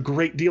for which a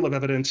great deal of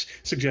evidence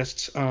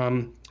suggests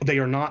they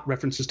are not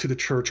references to the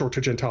church or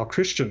to Gentile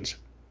Christians.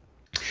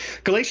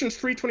 Galatians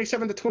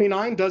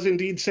 3:27-29 does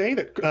indeed say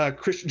that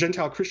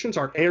Gentile Christians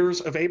are heirs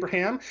of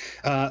Abraham.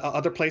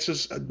 Other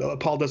places,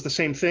 Paul does the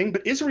same thing,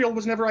 but Israel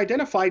was never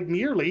identified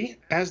merely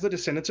as the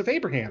descendants of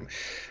Abraham.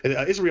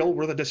 Israel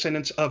were the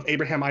descendants of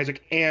Abraham,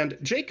 Isaac, and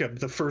Jacob,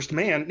 the first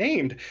man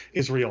named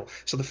Israel.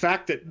 So the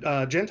fact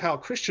that Gentile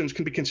Christians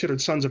can be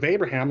considered sons of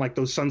Abraham, like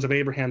those sons of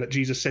Abraham that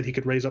Jesus said he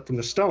could raise up from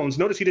the stones.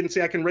 Notice he didn't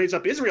say I can raise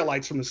up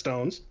Israelites from the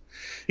stones.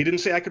 He didn't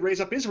say I could raise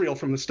up Israel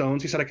from the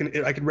stones. He said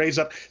I could raise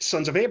up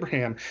sons of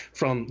Abraham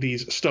from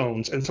these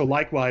stones. And so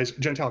likewise,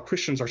 Gentile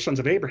Christians are sons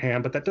of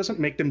Abraham, but that doesn't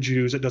make them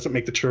Jews. It doesn't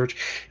make the church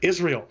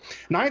Israel.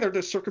 Neither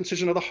does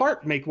circumcision of the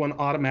heart make one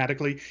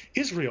automatically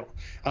Israel.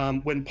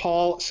 When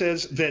Paul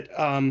says that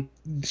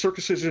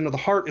circumcision of the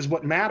heart is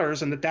what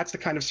matters, and that's the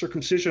kind of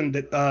circumcision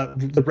that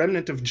the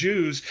remnant of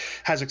Jews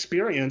has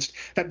experienced,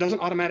 that doesn't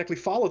automatically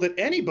follow that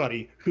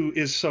anybody who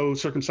is so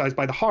circumcised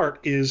by the heart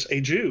is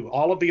a Jew.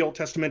 All of the Old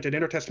Testament and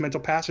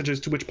intertestamental passages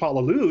to which Paul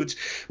alludes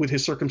with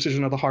his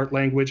circumcision of the heart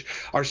language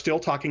are still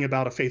talking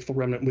about a faithful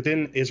remnant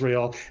within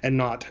Israel and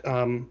not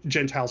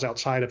Gentiles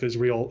outside of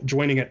Israel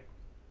joining it.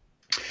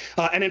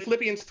 And in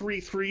Philippians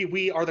 3:3,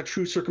 we are the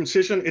true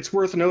circumcision. It's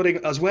worth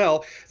noting as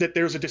well that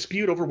there's a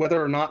dispute over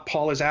whether or not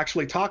Paul is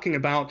actually talking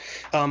about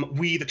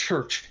we, the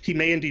church. He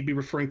may indeed be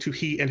referring to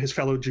he and his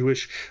fellow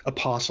Jewish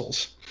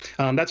apostles.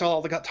 That's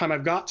all the time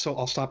I've got, so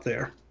I'll stop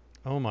there.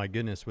 Oh, my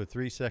goodness, with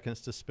 3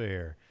 seconds to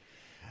spare.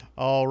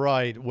 All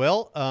right.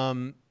 Well,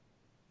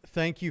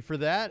 thank you for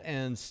that.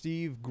 And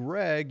Steve,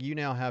 Gregg, you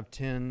now have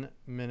 10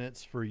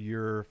 minutes for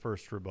your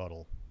first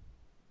rebuttal.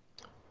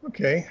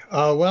 Okay.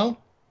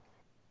 Well,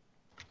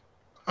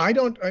 I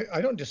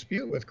don't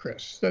dispute with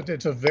Chris that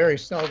it's a very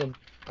seldom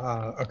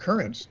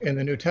occurrence in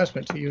the New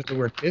Testament to use the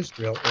word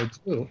Israel or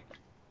Jew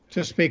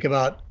to speak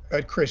about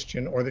a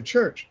Christian or the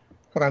church.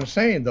 What I'm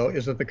saying, though,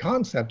 is that the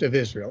concept of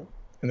Israel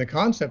and the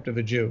concept of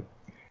a Jew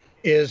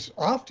is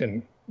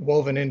often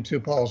woven into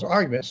Paul's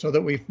argument, so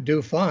that we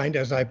do find,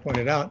 as I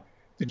pointed out,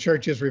 the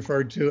church is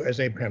referred to as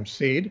Abraham's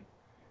seed,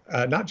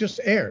 not just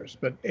heirs,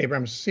 but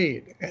Abraham's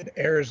seed and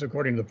heirs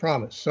according to the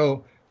promise.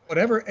 So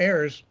whatever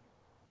heirs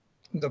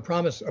the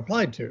promise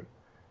applied to,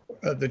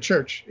 the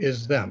church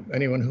is them.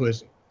 Anyone who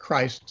is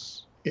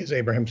Christ's is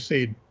Abraham's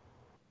seed.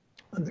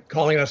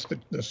 Calling us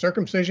the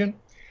circumcision,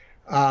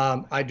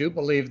 I do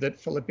believe that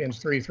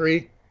Philippians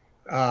 3:3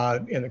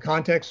 in the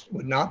context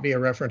would not be a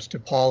reference to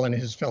Paul and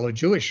his fellow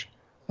Jewish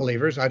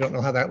believers. I don't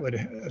know how that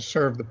would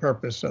serve the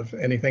purpose of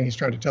anything he's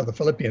trying to tell the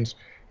Philippians.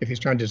 If he's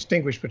trying to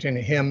distinguish between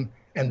him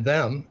and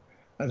them,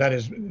 that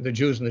is the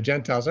Jews and the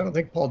Gentiles, I don't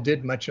think Paul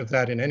did much of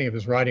that in any of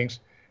his writings.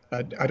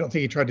 I don't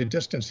think he tried to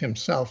distance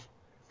himself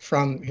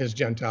from his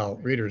Gentile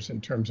readers in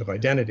terms of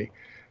identity.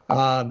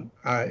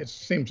 It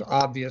seems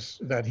obvious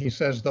that he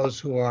says those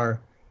who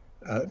are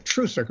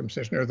true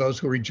circumcision are those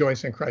who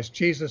rejoice in Christ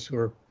Jesus, who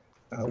are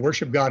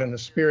worship God in the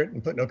Spirit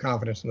and put no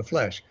confidence in the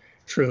flesh.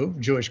 True,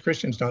 Jewish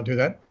Christians don't do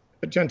that,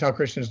 but Gentile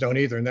Christians don't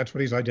either, and that's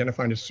what he's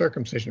identifying as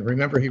circumcision.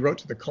 Remember, he wrote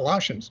to the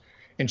Colossians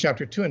in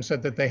chapter 2 and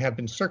said that they have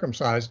been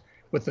circumcised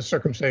with the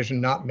circumcision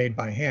not made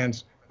by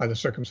hands, by the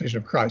circumcision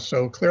of Christ.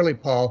 So clearly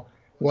Paul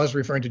was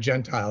referring to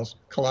Gentiles.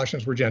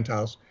 Colossians were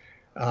Gentiles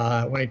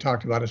when he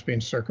talked about us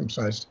being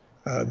circumcised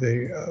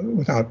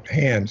without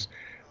hands.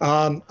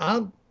 I'm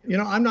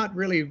not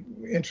really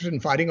interested in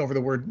fighting over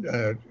the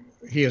word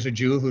he is a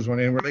Jew who's one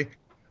inwardly.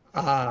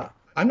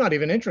 I'm not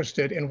even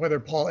interested in whether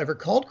Paul ever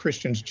called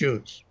Christians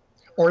Jews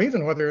or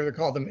even whether he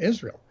called them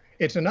Israel.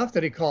 It's enough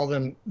that he called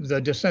them the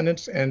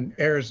descendants and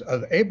heirs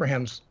of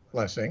Abraham's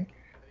blessing,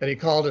 that he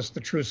called us the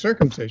true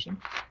circumcision,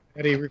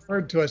 that he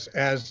referred to us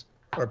as,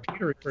 or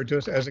Peter referred to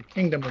us as a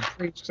kingdom of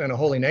priests and a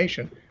holy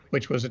nation,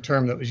 which was a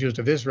term that was used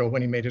of Israel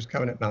when he made his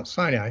covenant at Mount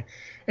Sinai.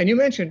 And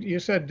you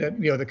said that,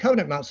 the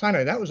covenant at Mount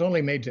Sinai, that was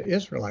only made to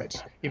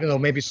Israelites, even though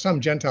maybe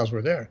some Gentiles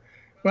were there.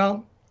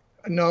 Well,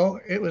 no,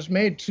 it was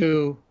made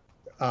to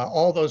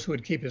all those who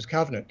would keep his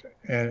covenant.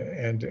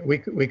 And we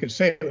could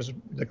say it was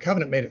the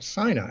covenant made at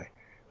Sinai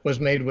was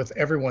made with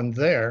everyone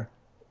there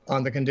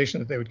on the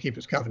condition that they would keep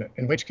his covenant,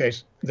 in which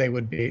case they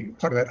would be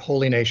part of that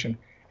holy nation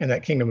and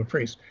that kingdom of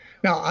priests.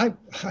 Now, I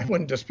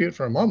wouldn't dispute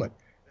for a moment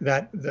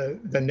that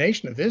the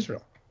nation of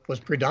Israel was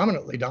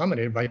predominantly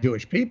dominated by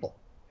Jewish people.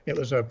 It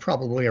was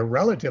probably a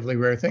relatively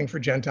rare thing for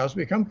Gentiles to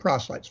become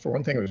proselytes. For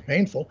one thing, it was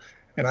painful,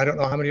 and I don't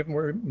know how many of them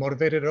were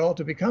motivated at all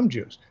to become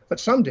Jews, but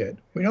some did.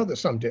 We know that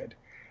some did.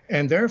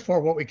 And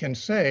therefore, what we can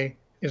say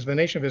is the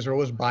nation of Israel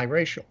was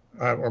biracial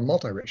or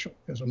multiracial.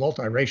 It was a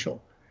multiracial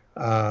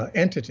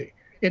entity.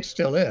 It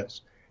still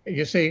is.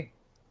 You see,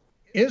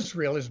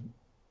 Israel is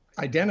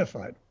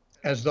identified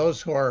as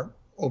those who are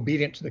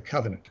obedient to the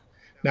covenant.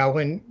 Now,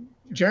 when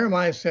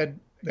Jeremiah said,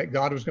 that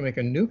God was going to make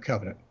a new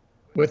covenant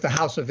with the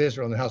house of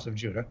Israel and the house of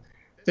Judah,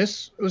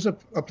 this was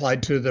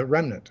applied to the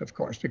remnant, of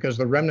course, because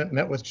the remnant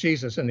met with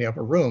Jesus in the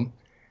upper room,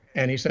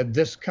 and he said,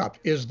 this cup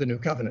is the new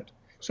covenant.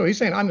 So he's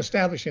saying, I'm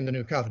establishing the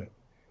new covenant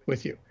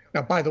with you.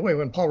 Now, by the way,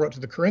 when Paul wrote to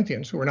the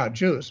Corinthians, who were not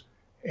Jews,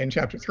 in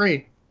chapter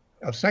 3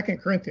 of 2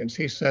 Corinthians,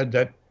 he said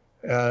that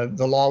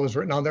the law was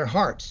written on their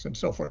hearts and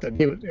so forth. That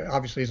he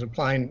obviously is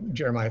applying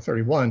Jeremiah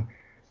 31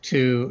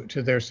 to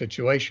their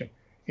situation.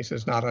 He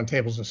says, not on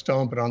tables of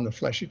stone, but on the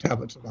fleshy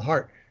tablets of the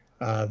heart,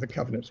 the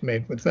covenants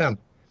made with them.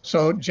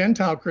 So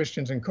Gentile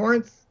Christians in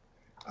Corinth,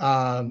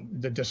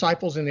 the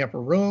disciples in the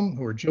upper room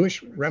who were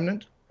Jewish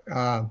remnant,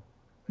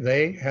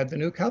 they had the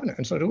new covenant,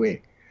 and so do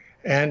we.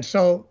 And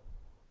so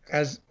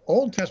as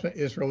Old Testament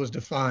Israel was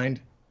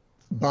defined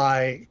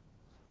by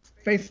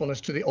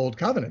faithfulness to the Old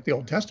Covenant, the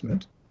Old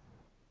Testament,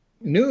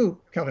 New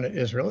Covenant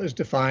Israel is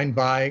defined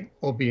by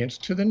obedience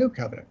to the New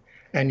Covenant.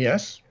 And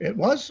yes, it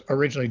was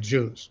originally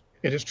Jews.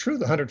 It is true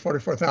the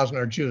 144,000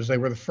 are Jews. They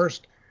were the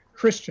first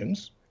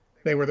Christians.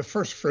 They were the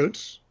first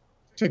fruits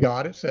to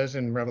God, it says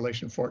in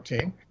Revelation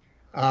 14,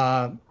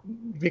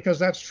 because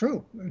that's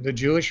true. The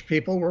Jewish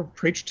people were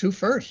preached to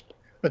first,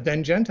 but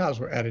then Gentiles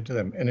were added to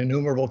them, an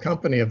innumerable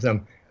company of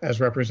them, as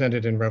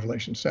represented in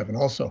Revelation 7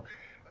 also.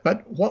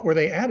 But what were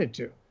they added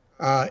to?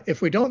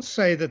 If we don't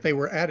say that they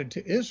were added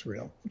to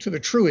Israel, to the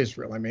true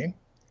Israel, I mean,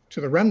 to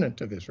the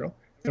remnant of Israel,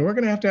 then we're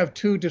going to have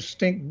two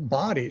distinct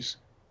bodies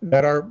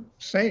that are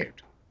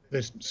saved,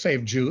 the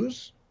saved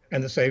Jews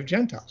and the saved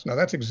Gentiles. Now,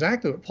 that's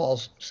exactly what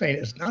Paul's saying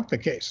is not the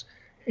case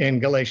in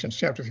Galatians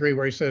chapter 3,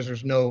 where he says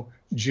there's no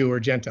Jew or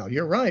Gentile.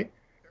 You're right.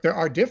 There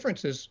are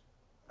differences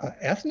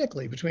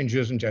ethnically between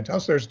Jews and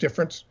Gentiles. There's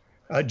difference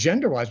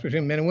gender-wise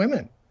between men and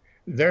women.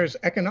 There's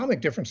economic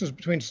differences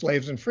between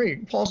slaves and free.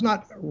 Paul's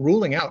not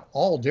ruling out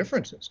all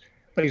differences,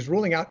 but he's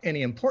ruling out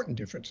any important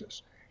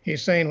differences.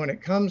 He's saying when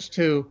it comes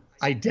to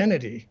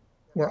identity,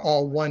 we're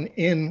all one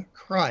in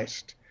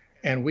Christ,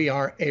 and we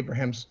are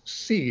Abraham's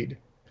seed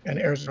and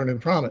heirs of the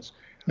promise.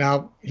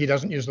 Now, he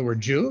doesn't use the word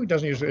Jew. He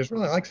doesn't use the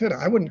Israel. Like I said,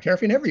 I wouldn't care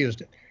if he never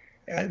used it.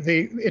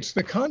 It's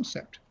the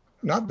concept,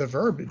 not the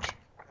verbiage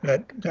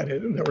that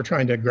we're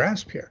trying to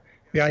grasp here.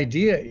 The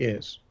idea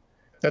is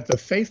that the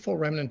faithful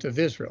remnant of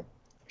Israel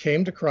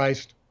came to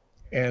Christ,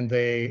 and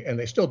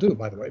they still do,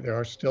 by the way. There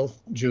are still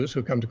Jews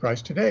who come to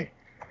Christ today,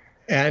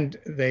 and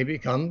they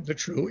become the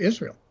true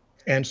Israel.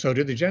 And so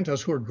do the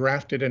Gentiles who are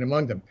grafted in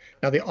among them.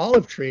 Now, the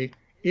olive tree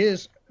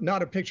is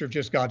not a picture of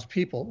just God's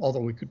people, although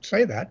we could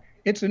say that.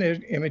 It's an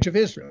image of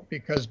Israel,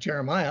 because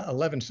Jeremiah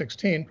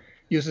 11:16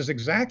 uses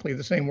exactly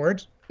the same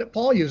words that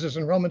Paul uses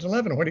in Romans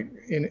 11.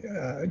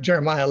 In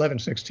Jeremiah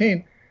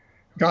 11:16,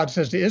 God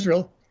says to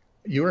Israel,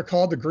 you are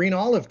called the green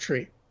olive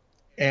tree,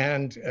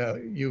 and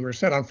you were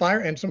set on fire,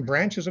 and some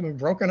branches have been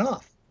broken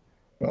off.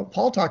 Well,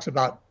 Paul talks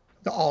about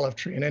the olive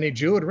tree, and any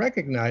Jew would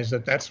recognize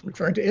that that's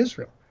referring to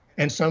Israel.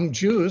 And some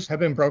Jews have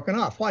been broken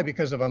off. Why?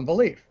 Because of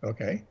unbelief.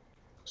 Okay,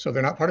 so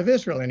they're not part of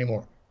Israel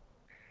anymore.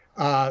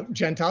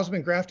 Gentiles have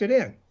been grafted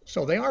in,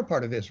 so they are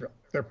part of Israel.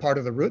 They're part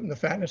of the root and the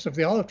fatness of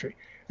the olive tree.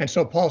 And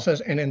so Paul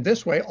says, and in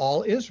this way,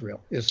 all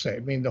Israel is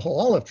saved, meaning the whole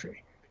olive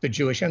tree, the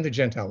Jewish and the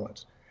Gentile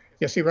ones.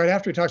 You see, right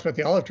after he talks about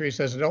the olive tree, he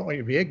says, I don't want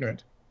you to be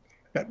ignorant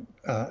that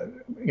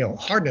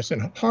hardness in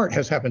heart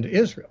has happened to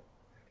Israel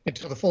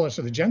until the fullness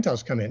of the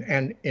Gentiles come in.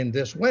 And in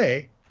this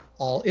way,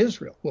 all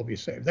Israel will be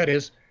saved. That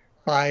is,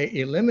 by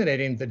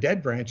eliminating the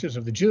dead branches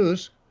of the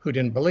Jews who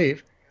didn't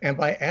believe, and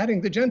by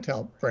adding the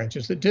Gentile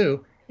branches that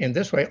do. In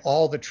this way,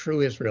 all the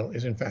true Israel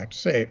is in fact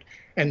saved.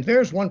 And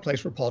there's one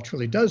place where Paul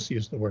truly does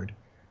use the word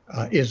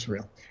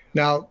Israel.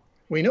 Now,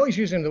 we know he's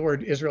using the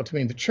word Israel to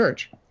mean the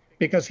church,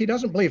 because he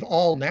doesn't believe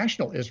all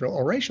national Israel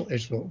or racial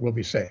Israel will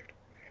be saved.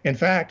 In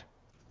fact,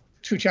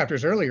 2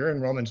 chapters earlier in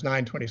Romans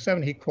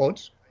 9:27, he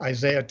quotes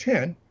Isaiah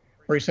 10,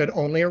 where he said,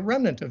 only a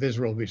remnant of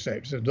Israel will be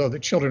saved. So though the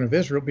children of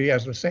Israel be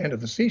as the sand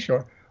of the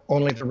seashore,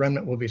 only the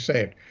remnant will be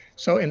saved.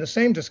 So in the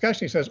same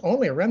discussion, he says,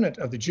 only a remnant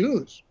of the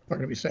Jews are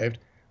going to be saved,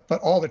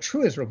 but all the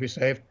true Israel will be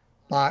saved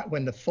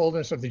when the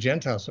fullness of the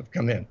Gentiles have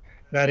come in.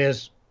 That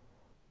is,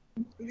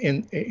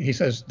 he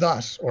says,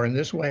 thus, or in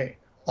this way,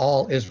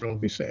 all Israel will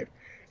be saved.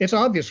 It's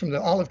obvious from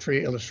the olive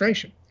tree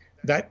illustration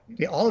that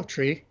the olive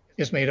tree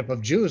is made up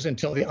of Jews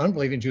until the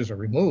unbelieving Jews are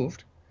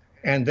removed,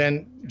 and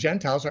then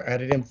Gentiles are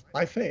added in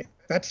by faith.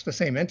 That's the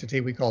same entity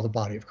we call the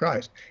body of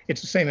Christ.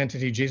 It's the same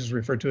entity Jesus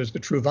referred to as the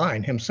true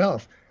vine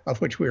himself, of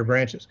which we are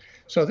branches.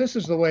 So this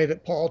is the way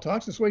that Paul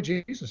talks. It's the way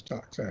Jesus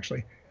talks,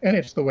 actually. And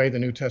it's the way the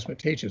New Testament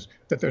teaches,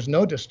 that there's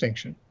no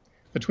distinction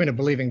between a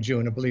believing Jew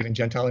and a believing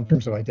Gentile in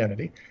terms of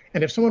identity.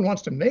 And if someone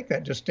wants to make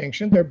that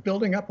distinction, they're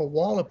building up a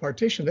wall of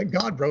partition that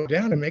God broke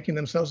down and making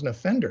themselves an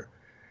offender.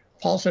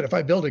 Paul said, if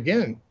I build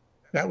again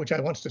that which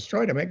I once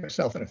destroyed, I make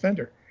myself an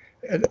offender.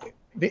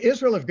 The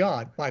Israel of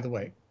God, by the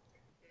way,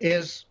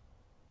 is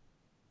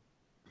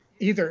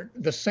either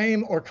the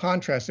same or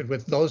contrasted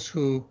with those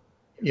who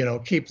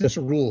keep this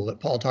rule that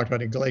Paul talked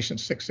about in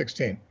Galatians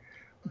 6:16.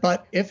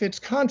 But if it's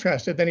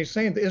contrasted, then he's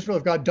saying the Israel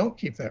of God don't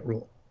keep that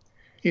rule.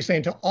 He's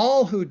saying to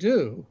all who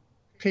do,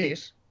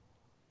 peace,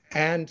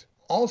 and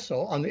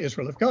also on the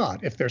Israel of God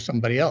if there's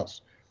somebody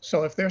else.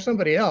 So if there's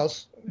somebody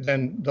else,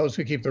 then those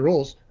who keep the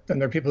rules, then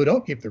there are people who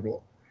don't keep the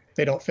rule.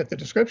 They don't fit the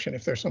description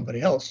if there's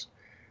somebody else.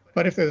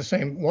 But if they're the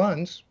same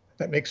ones,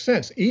 that makes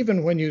sense.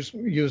 Even when you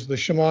use the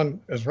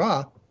Shimon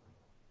Ezra,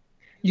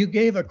 you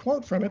gave a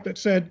quote from it that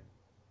said,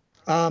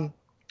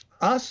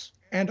 us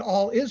and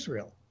all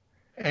Israel.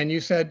 And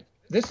you said,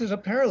 this is a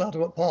parallel to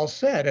what Paul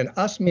said, and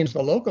us means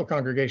the local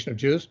congregation of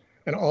Jews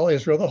and all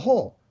Israel the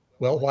whole.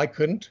 Well, why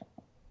couldn't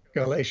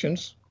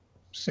Galatians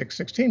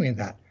 6:16 mean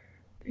that?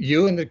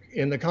 You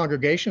in the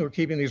congregation who are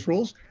keeping these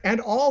rules,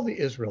 and all the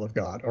Israel of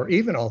God, or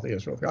even all the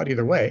Israel of God,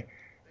 either way,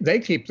 they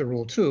keep the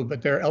rule too,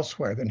 but they're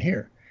elsewhere than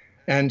here.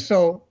 And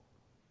so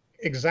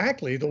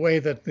exactly the way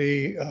that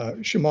the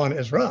Shimon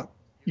Ezra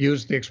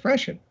used the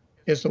expression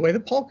is the way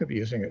that Paul could be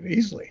using it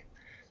easily.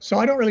 So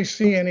I don't really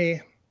see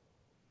any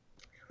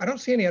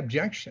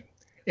objection.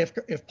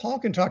 If Paul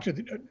can talk to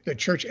the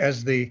church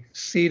as the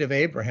seed of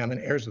Abraham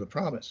and heirs of the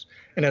promise,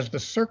 and as the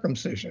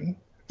circumcision,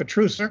 the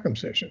true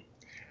circumcision,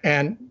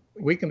 and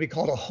we can be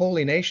called a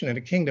holy nation and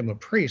a kingdom of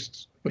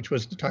priests, which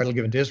was the title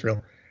given to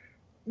Israel,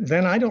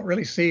 then I don't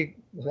really see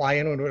why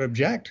anyone would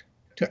object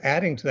to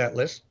adding to that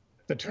list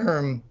the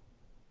term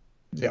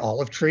the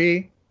olive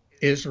tree,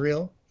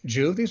 Israel,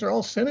 Jew. These are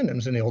all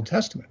synonyms in the Old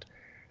Testament.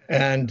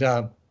 And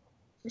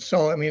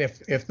so, I mean,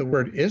 if the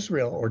word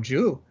Israel or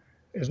Jew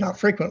is not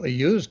frequently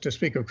used to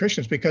speak of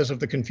Christians because of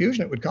the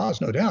confusion it would cause,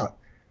 no doubt,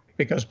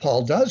 because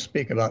Paul does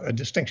speak about a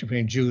distinction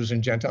between Jews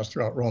and Gentiles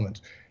throughout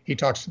Romans. He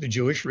talks to the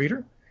Jewish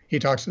reader, he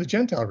talks to the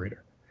Gentile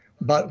reader.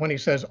 But when he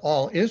says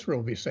all Israel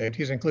will be saved,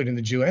 he's including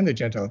the Jew and the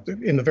Gentile.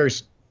 In the very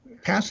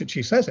passage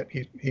he says it,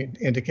 he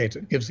indicates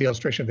it, gives the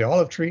illustration of the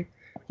olive tree,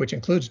 which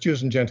includes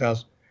Jews and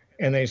Gentiles.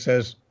 And then he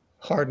says,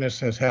 hardness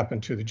has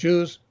happened to the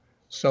Jews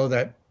so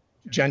that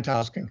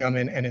Gentiles can come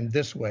in, and in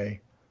this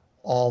way,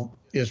 all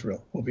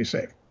Israel will be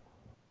saved.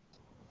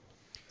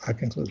 I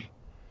conclude.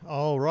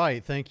 All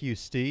right. Thank you,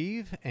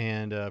 Steve,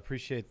 and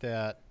appreciate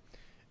that.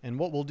 And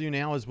what we'll do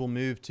now is we'll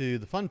move to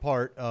the fun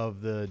part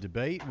of the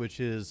debate, which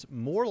is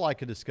more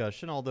like a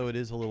discussion, although it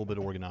is a little bit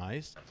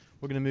organized.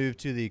 We're going to move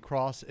to the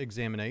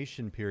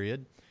cross-examination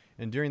period.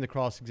 And during the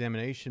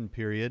cross-examination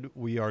period,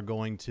 we are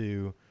going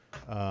to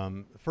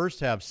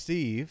first have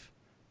Steve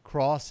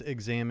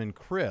cross-examine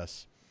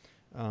Chris.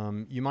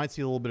 You might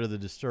see a little bit of the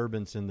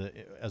disturbance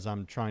as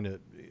I'm trying to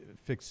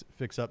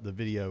fix up the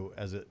video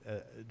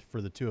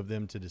for the two of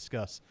them to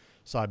discuss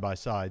side by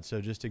side. So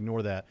just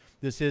ignore that.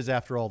 This is,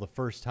 after all, the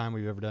first time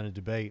we've ever done a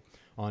debate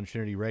on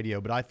Trinity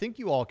Radio. But I think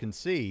you all can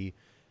see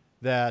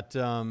that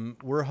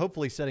we're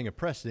hopefully setting a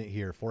precedent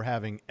here for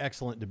having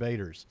excellent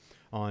debaters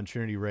on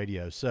Trinity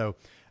Radio. So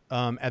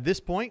at this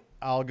point,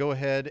 I'll go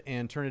ahead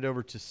and turn it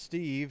over to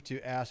Steve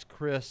to ask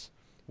Chris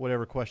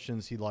whatever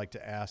questions he'd like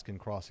to ask and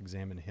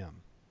cross-examine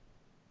him.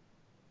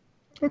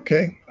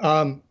 Okay.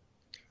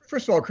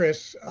 First of all,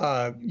 Chris,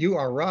 you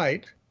are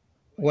right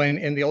when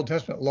in the Old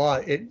Testament law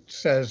it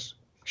says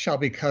shall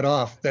be cut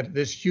off, that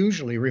this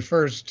usually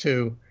refers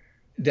to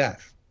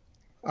death.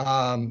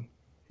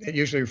 It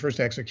usually refers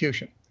to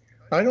execution.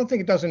 But I don't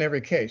think it does in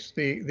every case.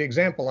 The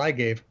example I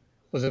gave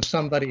was of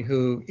somebody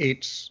who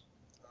eats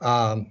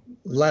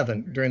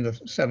leaven during the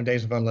 7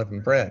 days of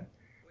unleavened bread,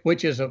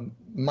 which is a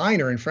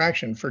minor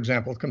infraction, for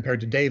example, compared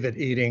to David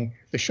eating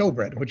the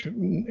showbread, which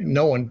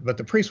no one but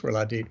the priests were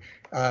allowed to eat.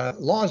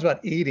 Laws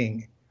about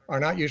eating are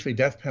not usually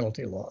death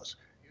penalty laws.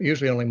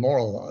 Usually only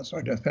moral laws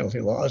are death penalty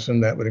laws,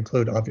 and that would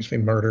include obviously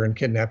murder and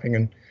kidnapping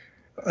and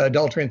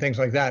adultery and things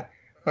like that.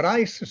 But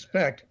I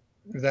suspect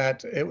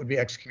that it would be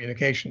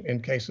excommunication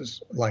in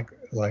cases like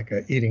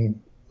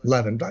eating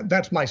leaven.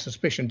 That's my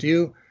suspicion.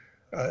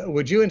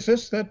 Would you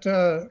insist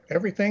that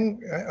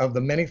everything of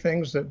the many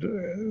things that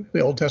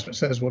the Old Testament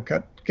says will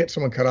get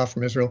someone cut off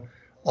from Israel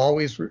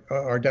always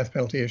are death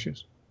penalty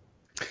issues?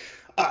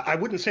 I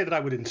wouldn't say that I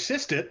would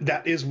insist it.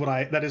 That is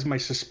my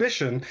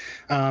suspicion.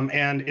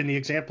 And in the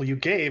example you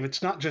gave,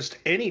 it's not just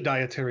any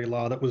dietary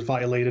law that was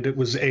violated. It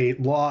was a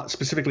law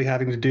specifically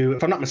having to do,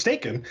 if I'm not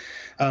mistaken,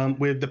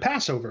 with the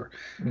Passover,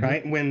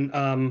 right? When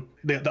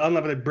the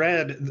unleavened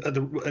bread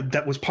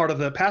that was part of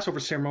the Passover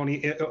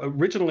ceremony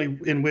originally,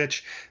 in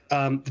which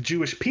the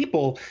Jewish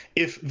people,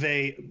 if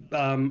they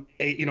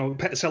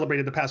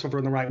celebrated the Passover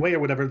in the right way or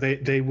whatever,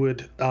 they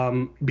would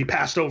be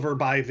passed over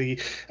by the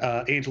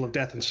angel of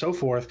death and so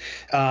forth.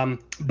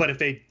 But if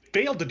they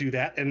failed to do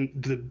that, and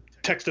the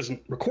text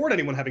doesn't record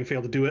anyone having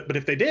failed to do it, but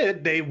if they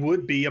did, they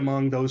would be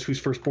among those whose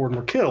firstborn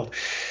were killed.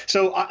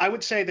 So I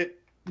would say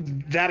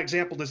that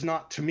example does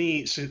not, to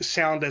me,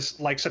 sound as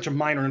like such a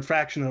minor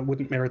infraction that it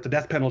wouldn't merit the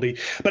death penalty.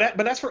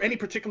 But as for any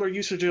particular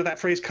usage of that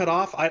phrase "cut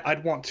off,"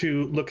 I'd want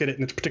to look at it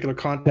in its particular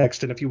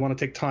context. And if you want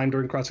to take time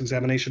during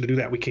cross-examination to do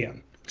that, we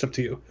can. It's up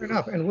to you. Fair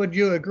enough. And would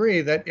you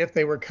agree that if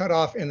they were cut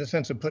off in the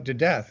sense of put to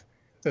death,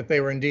 that they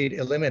were indeed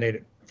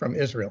eliminated from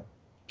Israel?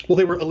 Well,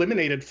 they were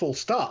eliminated, full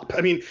stop. I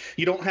mean,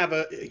 you don't have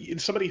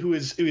somebody who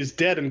is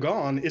dead and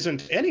gone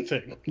isn't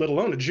anything, let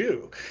alone a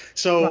Jew.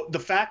 So the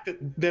fact that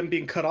them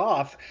being cut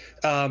off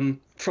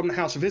from the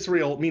house of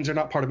Israel means they're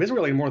not part of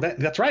Israel anymore.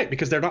 That's right,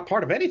 because they're not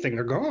part of anything.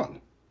 They're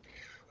gone.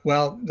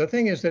 Well, the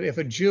thing is that if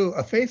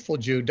a faithful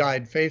Jew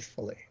died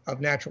faithfully of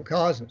natural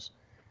causes,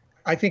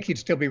 I think he'd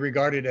still be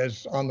regarded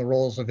as on the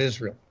rolls of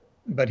Israel,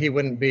 but he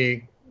wouldn't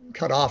be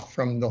cut off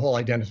from the whole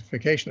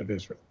identification of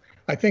Israel.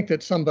 I think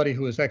that somebody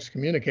who was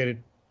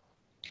excommunicated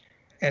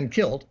and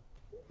killed,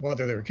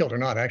 whether they were killed or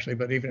not actually,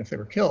 but even if they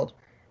were killed,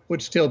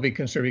 would still be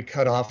considered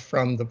cut off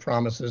from the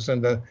promises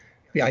and the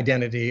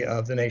identity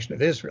of the nation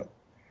of Israel.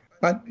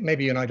 But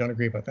maybe you and I don't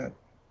agree about that.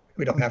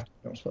 We don't have to,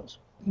 I suppose.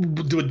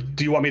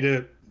 Do you want me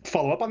to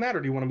follow up on that,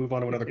 or do you want to move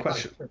on to another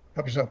question?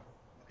 Help yourself.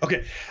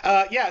 Okay.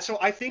 Yeah, so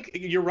I think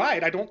you're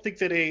right. I don't think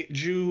that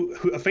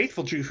a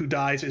faithful Jew who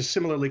dies is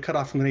similarly cut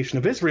off from the nation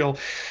of Israel.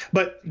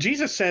 But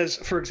Jesus says,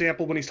 for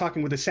example, when he's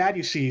talking with the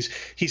Sadducees,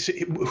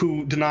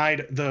 who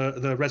denied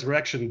the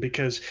resurrection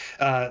because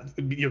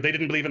they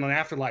didn't believe in an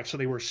afterlife, so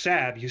they were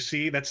sad. You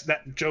see, that's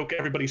that joke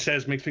everybody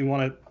says makes me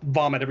want to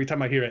vomit every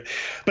time I hear it.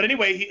 But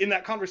anyway, in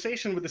that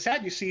conversation with the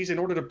Sadducees, in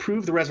order to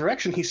prove the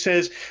resurrection, he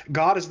says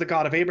God is the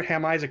God of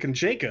Abraham, Isaac, and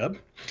Jacob,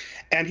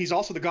 and he's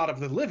also the God of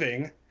the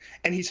living.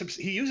 And he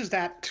uses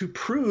that to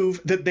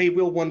prove that they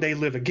will one day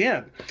live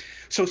again.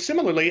 So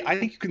similarly, I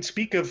think you can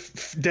speak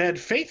of dead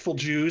faithful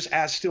Jews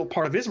as still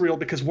part of Israel,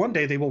 because one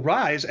day they will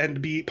rise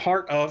and be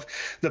part of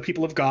the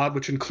people of God,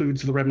 which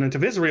includes the remnant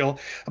of Israel.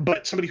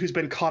 But somebody who's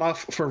been caught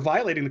off for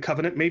violating the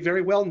covenant may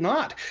very well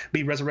not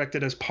be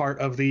resurrected as part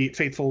of the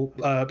faithful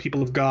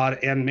people of God,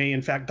 and may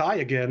in fact die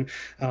again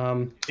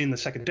in the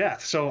second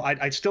death. So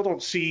I still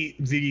don't see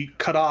the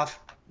cutoff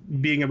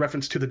being a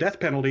reference to the death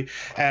penalty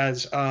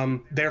as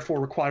therefore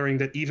requiring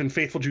that even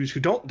faithful Jews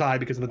who don't die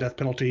because of the death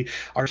penalty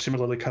are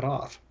similarly cut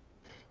off.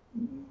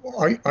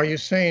 Are you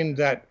saying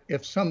that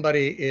if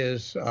somebody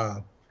is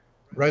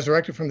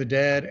resurrected from the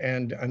dead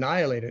and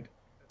annihilated,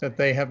 that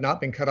they have not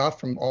been cut off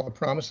from all the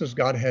promises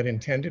God had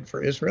intended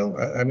for Israel?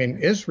 I mean,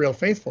 Israel,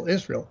 faithful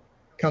Israel,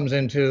 comes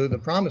into the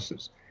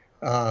promises.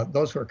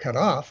 Those who are cut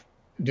off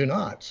do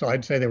not. So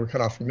I'd say they were cut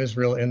off from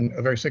Israel in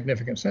a very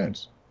significant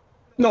sense.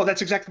 No,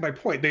 that's exactly my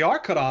point. They are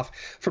cut off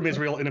from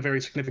Israel in a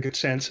very significant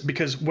sense,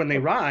 because when they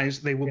rise,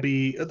 they will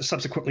be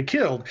subsequently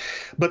killed.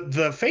 But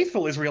the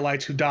faithful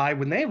Israelites who die,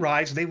 when they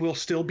rise, they will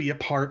still be a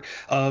part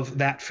of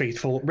that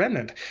faithful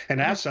remnant.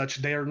 And as such,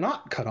 they are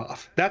not cut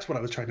off. That's what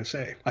I was trying to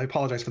say. I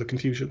apologize for the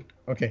confusion.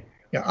 Okay.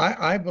 Yeah,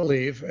 I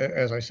believe,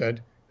 as I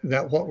said,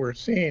 that what we're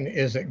seeing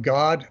is that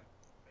God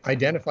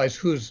identifies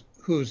who's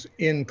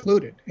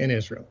included in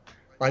Israel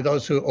by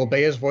those who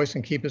obey his voice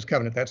and keep his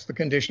covenant. That's the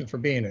condition for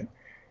being in.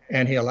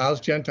 And he allows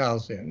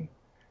Gentiles in.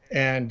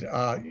 And,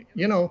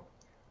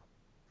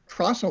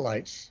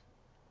 proselytes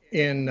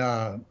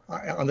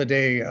on the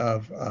day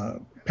of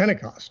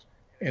Pentecost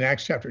in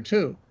Acts chapter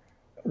 2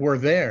 were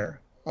there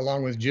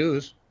along with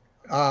Jews.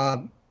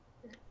 And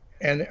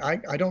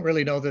I don't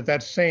really know that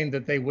that's saying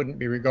that they wouldn't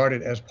be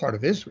regarded as part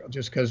of Israel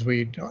just because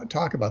we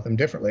talk about them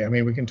differently. I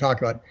mean, we can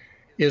talk about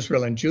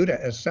Israel and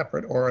Judah as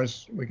separate, or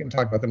as we can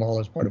talk about them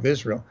all as part of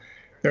Israel.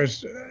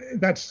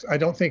 I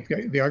don't think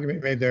the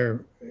argument made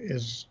there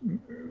is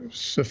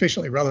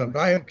sufficiently relevant, but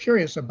I am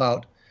curious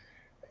about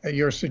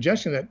your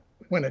suggestion that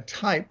when a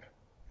type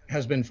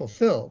has been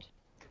fulfilled,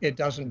 it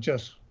doesn't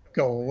just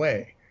go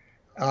away.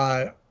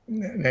 Now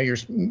you're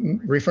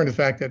referring to the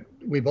fact that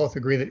we both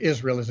agree that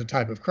Israel is a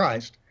type of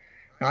Christ.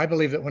 Now, I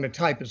believe that when a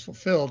type is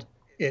fulfilled,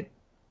 it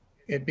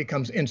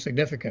becomes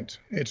insignificant.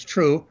 It's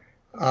true,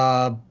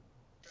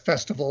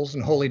 festivals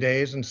and holy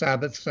days and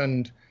Sabbaths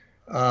and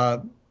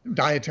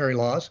dietary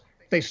laws,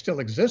 they still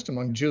exist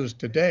among Jews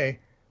today,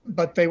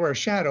 but they were a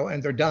shadow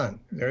and they're done.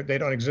 They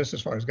don't exist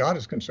as far as God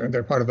is concerned.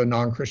 They're part of a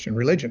non-Christian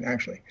religion,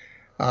 actually,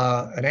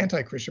 an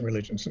anti-Christian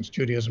religion, since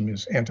Judaism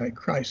is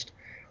anti-Christ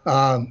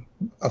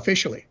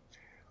officially.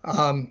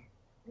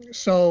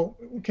 So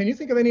can you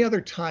think of any other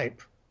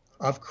type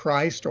of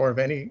Christ or of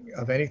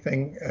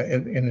anything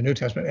in the New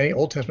Testament, any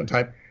Old Testament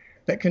type,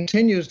 that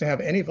continues to have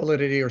any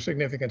validity or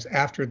significance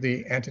after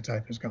the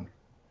antitype has come,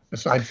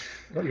 besides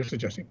what you're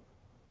suggesting?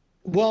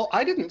 Well,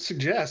 I didn't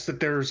suggest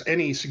that there's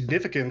any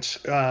significance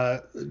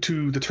to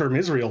the term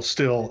Israel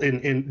still,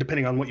 in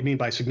depending on what you mean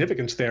by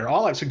significance there.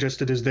 All I've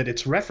suggested is that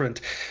its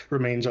referent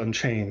remains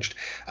unchanged.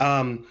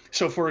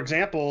 So, for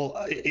example,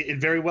 it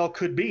very well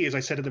could be, as I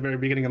said at the very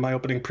beginning of my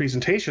opening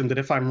presentation, that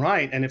if I'm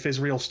right, and if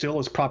Israel still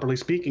is properly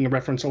speaking a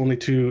reference only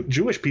to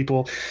Jewish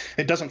people,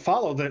 it doesn't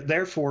follow that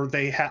therefore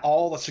they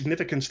all the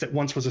significance that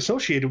once was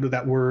associated with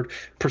that word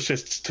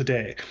persists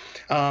today.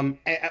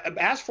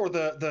 As for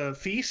the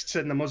feasts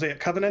and the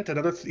Mosaic Covenant and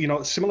other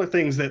similar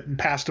things that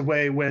passed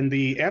away when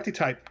the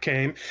antitype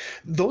came,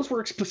 those were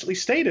explicitly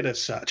stated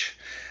as such.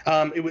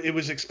 It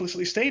was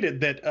explicitly stated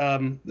that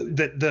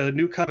that the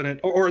new covenant,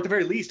 or at the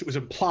very least, it was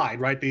implied,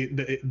 right?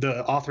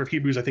 The author of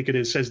Hebrews, I think it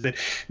is, says that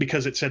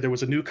because it said there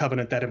was a new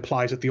covenant, that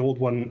implies that the old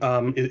one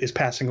is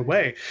passing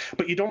away.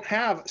 But you don't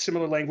have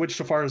similar language,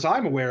 so far as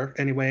I'm aware,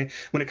 anyway,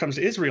 when it comes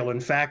to Israel. In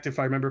fact, if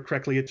I remember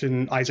correctly, it's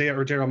in Isaiah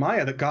or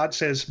Jeremiah that God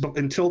says, "But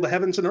until the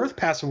heavens and earth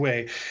pass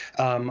away,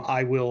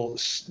 I will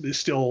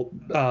still."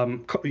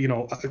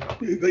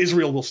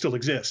 Israel will still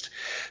exist.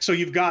 So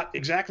you've got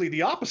exactly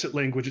the opposite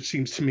language, it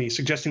seems to me,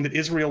 suggesting that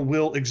Israel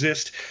will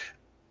exist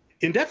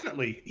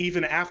indefinitely,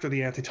 even after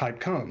the antitype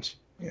comes.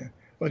 Yeah.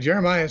 Well,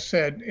 Jeremiah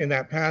said in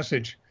that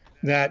passage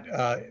that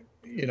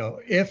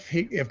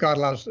if God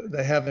allows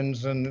the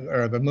heavens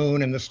or the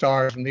moon and the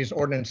stars and these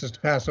ordinances to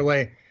pass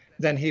away,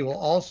 then He will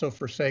also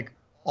forsake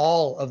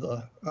all of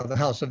the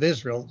house of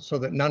Israel, so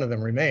that none of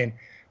them remain.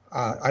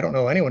 I don't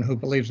know anyone who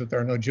believes that there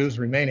are no Jews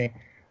remaining,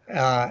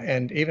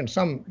 and even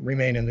some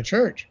remain in the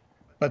church,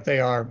 but they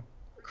are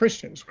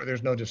Christians, where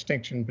there's no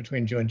distinction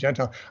between Jew and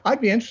Gentile.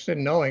 I'd be interested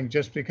in knowing,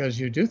 just because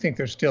you do think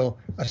there's still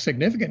a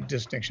significant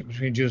distinction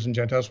between Jews and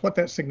Gentiles, what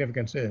that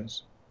significance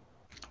is.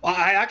 Well,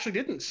 I actually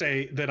didn't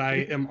say that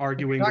I am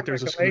arguing that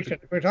there's a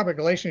significant... We're talking about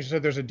Galatians, you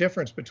said there's a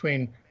difference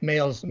between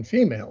males and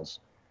females.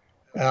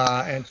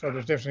 And so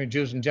there's a difference between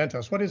Jews and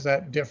Gentiles. What is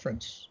that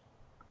difference?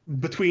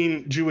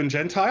 Between Jew and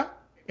Gentile?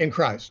 In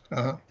Christ.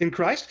 In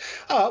Christ?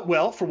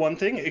 Well, for one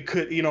thing, it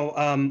could,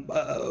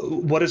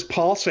 what does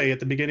Paul say at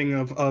the beginning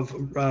of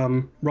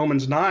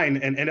Romans 9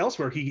 and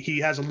elsewhere? He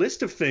has a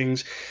list of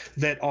things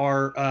that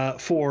are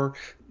for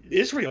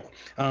Israel.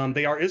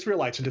 They are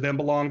Israelites, and to them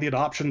belong the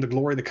adoption, the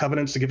glory, the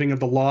covenants, the giving of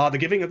the law. The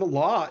giving of the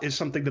law is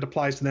something that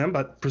applies to them,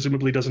 but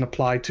presumably doesn't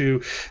apply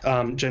to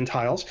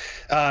Gentiles.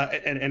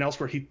 And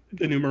elsewhere, he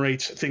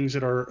enumerates things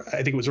that are,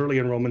 I think it was early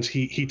in Romans,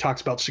 he talks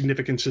about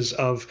significances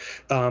of,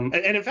 and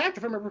in fact,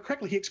 if I remember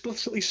correctly, he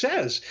explicitly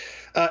says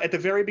at the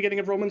very beginning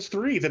of Romans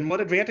 3, then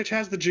what advantage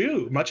has the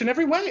Jew? Much in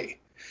every way.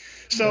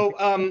 So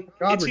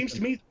it seems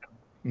to me,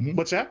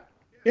 what's that?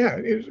 Yeah,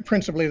 it was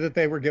principally that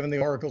they were given the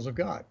oracles of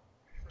God.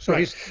 So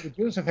right. The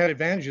Jews have had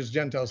advantages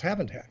Gentiles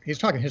haven't had. He's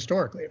talking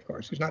historically, of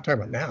course. He's not talking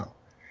about now.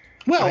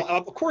 Well, right?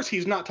 Of course,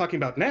 he's not talking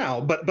about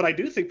now, but I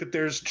do think that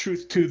there's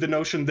truth to the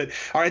notion that,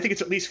 or I think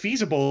it's at least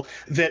feasible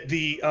that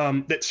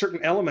that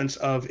certain elements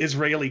of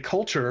Israeli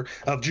culture,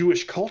 of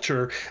Jewish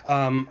culture,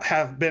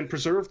 have been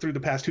preserved through the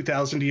past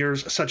 2,000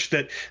 years, such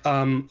that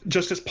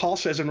just as Paul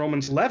says in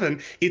Romans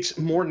 11, it's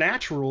more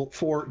natural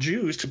for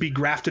Jews to be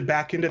grafted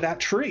back into that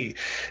tree.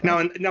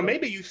 Now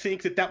maybe you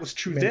think that was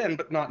true then,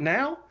 but not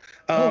now.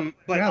 But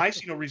yeah. I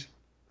see no reason.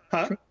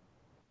 Huh?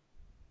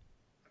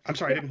 I'm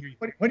sorry, I didn't hear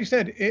you. What he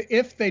said,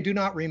 if they do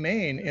not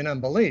remain in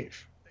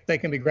unbelief, they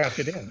can be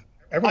grafted in.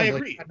 Everyone I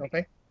agree. That, don't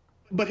they?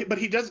 But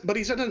he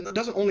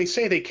doesn't only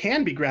say they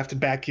can be grafted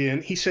back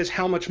in. He says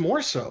how much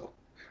more so,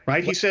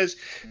 right? He says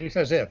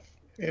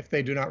if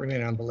they do not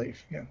remain in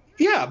unbelief. Yeah.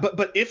 Yeah,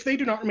 but if they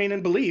do not remain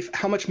in belief,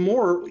 how much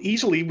more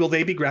easily will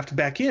they be grafted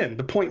back in?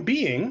 The point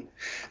being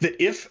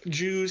that if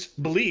Jews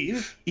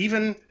believe,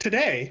 even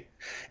today,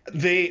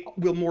 they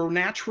will more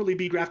naturally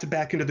be grafted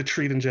back into the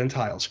tree than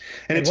Gentiles.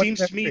 And it seems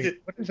to me that...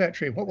 What is that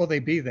tree? What will they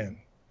be then?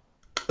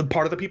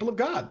 Part of the people of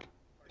God.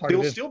 They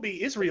will still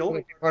be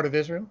Israel. Part of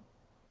Israel?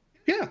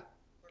 Yeah.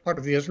 Part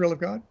of the Israel of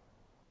God?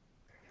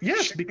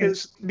 Yes,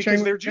 because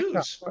they're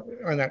Jews.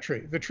 On that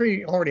tree. The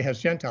tree already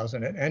has Gentiles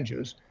in it and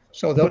Jews.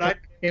 So they'll come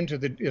into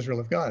the Israel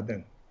of God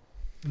then.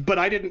 But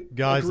I didn't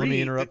Guys, let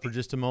me interrupt for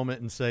just a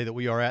moment and say that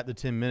we are at the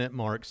 10-minute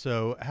mark.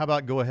 So how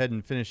about go ahead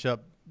and finish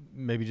up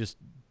maybe just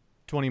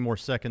 20 more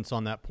seconds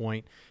on that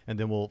point, and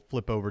then we'll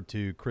flip over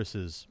to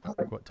Chris's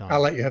time. I'll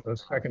let you have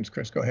those seconds,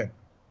 Chris. Go ahead.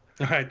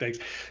 All right, thanks.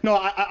 No,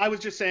 I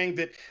was just saying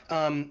that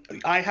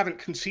I haven't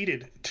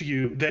conceded to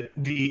you that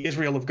the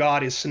Israel of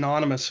God is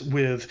synonymous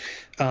with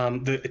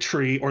the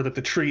tree, or that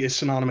the tree is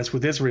synonymous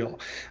with Israel.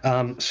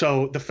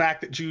 So the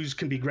fact that Jews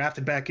can be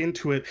grafted back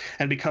into it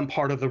and become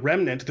part of the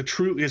remnant, the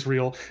true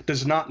Israel,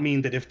 does not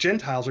mean that if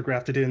Gentiles are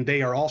grafted in,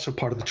 they are also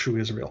part of the true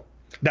Israel.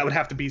 You'd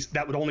have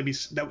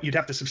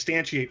to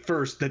substantiate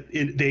first that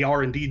they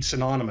are indeed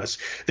synonymous,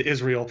 the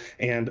Israel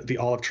and the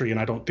olive tree, and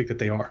I don't think that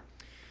they are.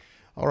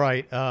 All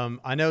right.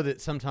 I know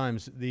that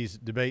sometimes these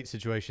debate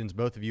situations,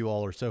 both of you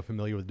all are so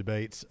familiar with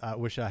debates. I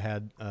wish I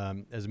had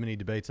as many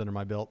debates under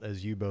my belt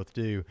as you both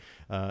do.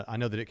 I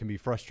know that it can be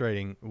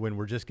frustrating when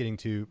we're just getting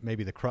to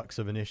maybe the crux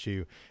of an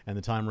issue and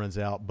the time runs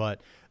out.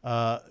 But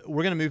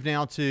we're going to move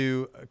now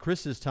to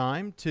Chris's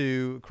time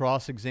to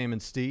cross-examine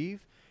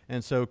Steve.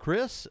 And so,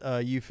 Chris,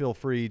 you feel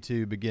free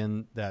to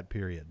begin that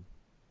period.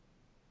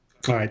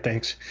 All right,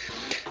 thanks.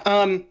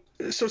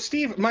 So,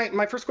 Steve,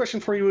 my first question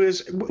for you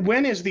is,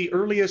 when is the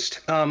earliest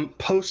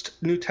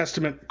post-New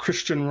Testament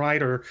Christian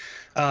writer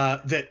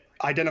that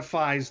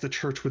identifies the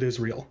church with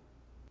Israel?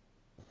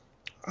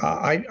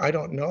 I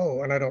don't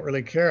know, and I don't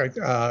really care.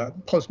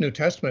 Post-New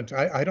Testament,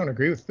 I don't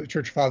agree with the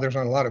church fathers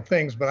on a lot of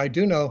things, but I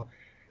do know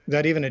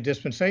that even a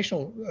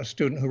dispensational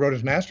student who wrote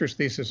his master's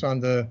thesis on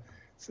the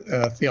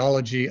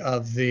theology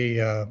of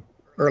the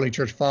early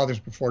church fathers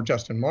before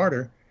Justin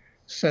Martyr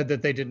said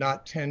that they did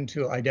not tend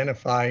to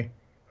identify,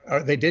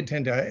 or they did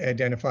tend to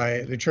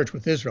identify the church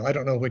with Israel. I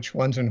don't know which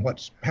ones and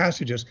what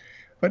passages,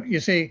 but you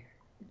see,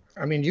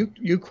 I mean,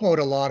 you quote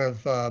a lot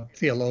of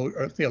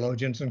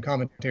theologians and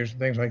commentators and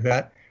things like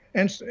that,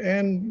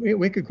 and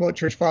we could quote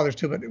church fathers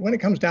too, but when it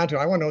comes down to it,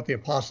 I want to know what the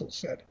apostles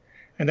said,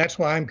 and that's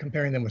why I'm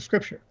comparing them with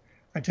Scripture.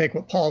 I take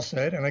what Paul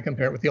said and I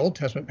compare it with the Old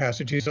Testament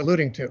passage he's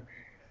alluding to.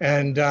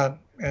 And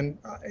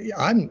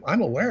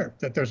I'm aware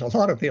that there's a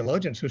lot of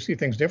theologians who see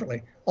things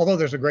differently, although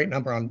there's a great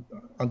number on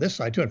this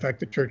side too. In fact,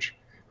 the church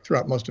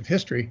throughout most of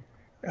history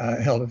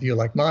held a view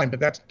like mine, but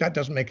that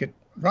doesn't make it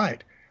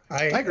right.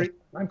 I agree.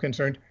 As I'm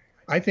concerned,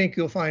 I think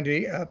you'll find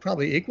a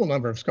probably equal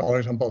number of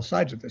scholars on both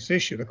sides of this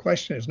issue. The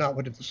question is not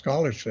what did the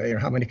scholars say or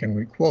how many can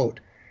we quote.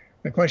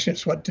 The question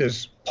is, what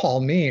does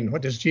Paul mean?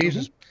 What does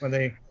Jesus mean when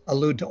they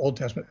allude to Old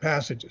Testament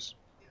passages?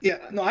 Yeah,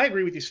 no, I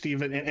agree with you,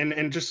 Steve.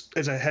 And just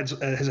as a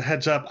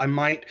heads up, I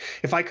might,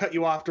 if I cut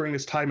you off during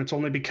this time, it's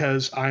only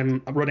because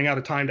I'm running out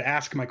of time to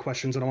ask my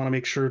questions, and I want to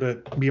make sure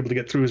to be able to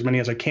get through as many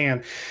as I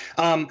can.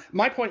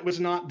 My point was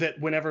not that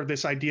whenever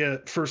this idea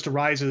first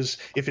arises,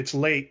 if it's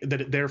late, that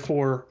it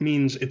therefore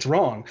means it's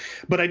wrong.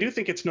 But I do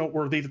think it's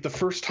noteworthy that the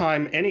first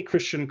time any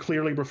Christian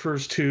clearly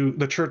refers to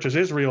the church as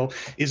Israel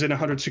is in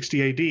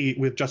 160 AD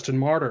with Justin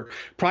Martyr.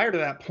 Prior to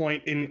that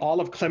point, in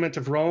all of Clement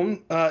of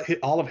Rome,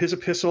 all of his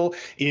epistle,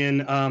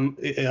 in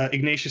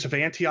Ignatius of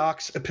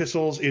Antioch's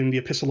epistles, in the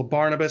Epistle of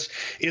Barnabas,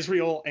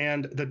 Israel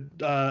and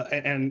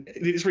the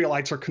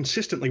Israelites are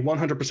consistently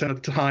 100%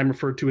 of the time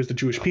referred to as the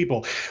Jewish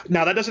people.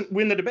 Now, that doesn't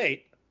win the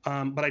debate,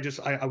 but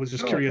I was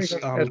just curious. As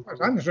far as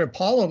I'm concerned,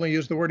 Paul only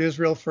used the word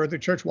Israel for the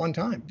church one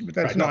time. But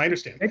that's right, no, I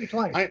understand. Maybe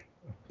twice.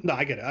 No,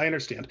 I get it. I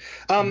understand.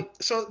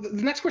 So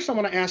the next question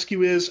I want to ask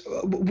you is,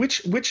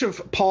 which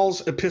of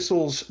Paul's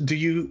epistles do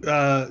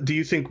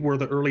you think were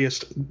the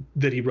earliest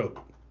that he wrote?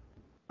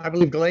 I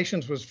believe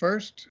Galatians was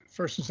first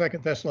and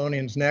Second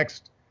Thessalonians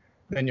next.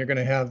 Then you're going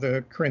to have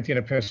the Corinthian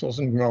epistles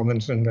and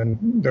Romans, and then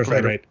there's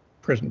right.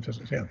 Prison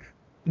epistles. Yeah.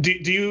 Do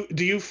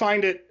you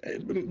find it?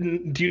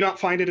 Do you not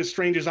find it as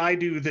strange as I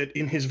do that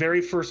in his very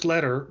first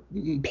letter,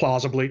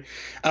 plausibly,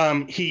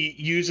 he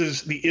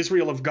uses the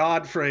Israel of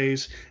God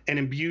phrase and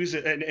imbues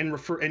it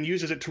and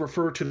uses it to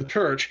refer to the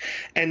church,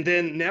 and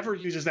then never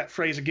uses that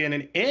phrase again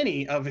in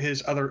any of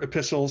his other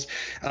epistles.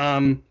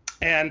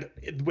 And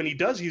when he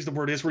does use the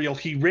word Israel,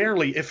 he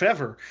rarely, if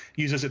ever,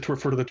 uses it to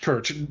refer to the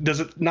church. Does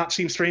it not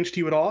seem strange to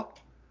you at all?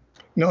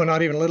 No,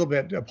 not even a little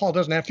bit. Paul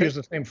doesn't have to use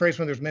the same phrase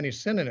when there's many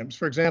synonyms.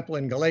 For example,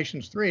 in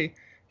Galatians 3,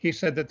 he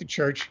said that the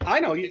church...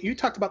 I know. You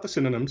talked about the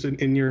synonyms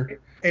in your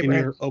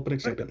opening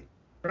statement.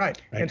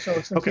 Right. And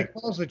so since he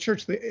calls the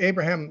church the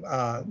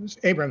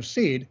Abraham's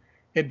seed,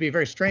 it'd be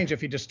very strange if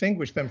he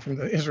distinguished them from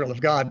the Israel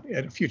of God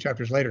a few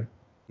chapters later.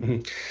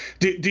 Mm-hmm.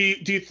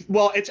 Do you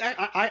well, it's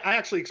I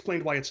actually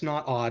explained why it's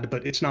not odd,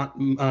 but it's not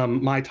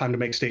my time to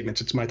make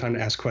statements. It's my time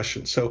to ask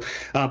questions. So,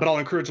 but I'll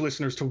encourage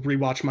listeners to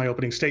rewatch my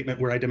opening statement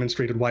where I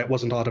demonstrated why it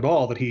wasn't odd at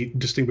all that he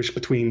distinguished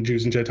between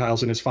Jews and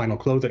Gentiles in his final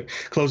closing.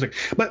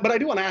 But I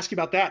do want to ask you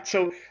about that.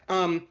 So,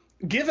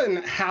 given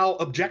how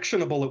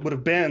objectionable it would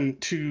have been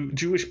to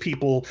Jewish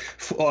people,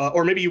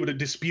 or maybe you would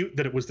dispute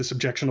that it was this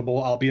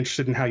objectionable, I'll be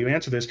interested in how you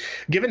answer this,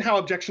 given how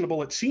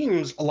objectionable it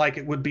seems like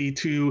it would be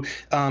to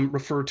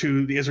refer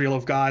to the Israel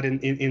of God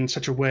in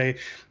such a way,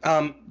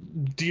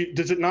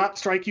 does it not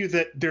strike you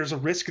that there's a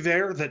risk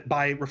there that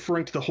by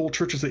referring to the whole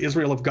church as the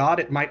Israel of God,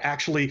 it might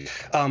actually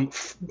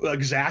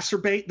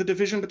exacerbate the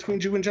division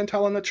between Jew and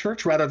Gentile in the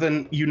church rather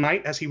than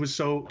unite as he was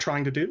so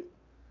trying to do?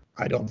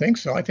 I don't think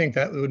so. I think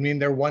that would mean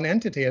they're one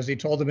entity, as he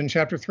told them in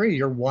chapter 3.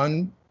 You're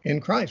one in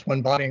Christ,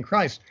 one body in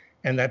Christ,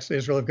 and that's the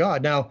Israel of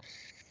God. Now,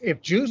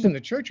 if Jews in the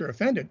church are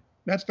offended,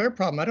 that's their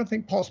problem. I don't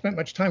think Paul spent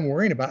much time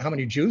worrying about how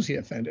many Jews he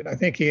offended. I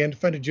think he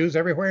offended Jews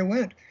everywhere he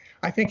went.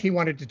 I think he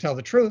wanted to tell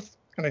the truth,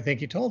 and I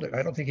think he told it.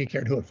 I don't think he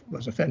cared who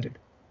was offended.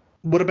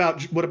 What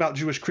about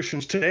Jewish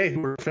Christians today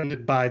who are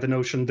offended by the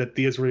notion that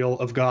the Israel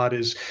of God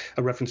is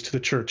a reference to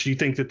the church? Do you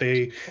think that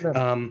they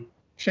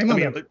shame on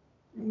them?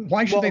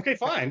 Why should they? Okay,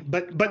 fine,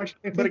 but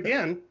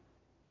again,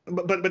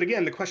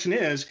 the question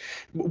is,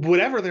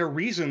 whatever their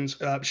reasons,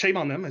 shame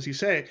on them, as you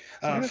say,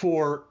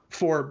 for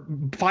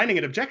finding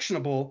it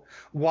objectionable.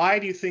 Why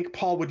do you think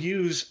Paul would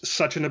use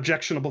such an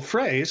objectionable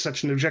phrase,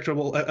 such an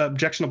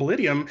objectionable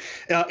idiom,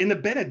 in the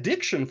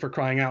benediction, for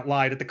crying out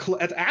loud,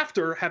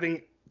 after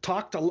having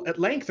talked at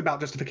length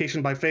about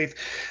justification by faith?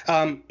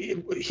 In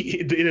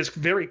his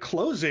very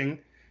closing,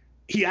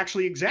 he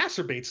actually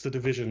exacerbates the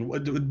division.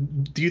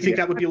 Do you think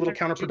that would be a little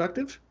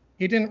counterproductive?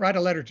 He didn't write a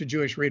letter to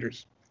Jewish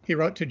readers. He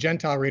wrote to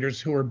Gentile readers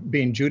who were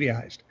being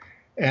Judaized.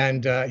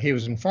 And he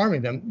was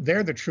informing them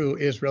they're the true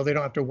Israel. They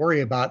don't have to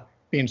worry about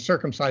being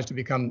circumcised to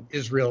become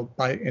Israel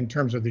in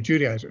terms of the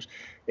Judaizers.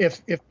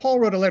 If Paul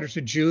wrote a letter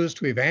to Jews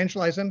to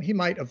evangelize them, he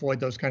might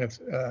avoid those kind of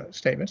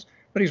statements.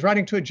 But he's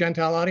writing to a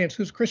Gentile audience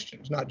who's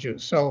Christians, not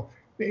Jews. So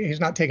he's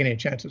not taking any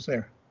chances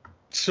there.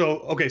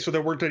 So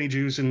there weren't any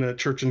Jews in the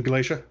church in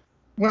Galatia?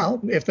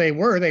 Well, if they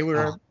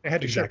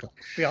had to share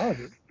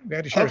theology. They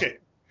had to share. Okay.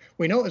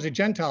 We know it was a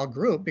Gentile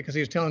group because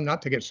he was telling them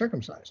not to get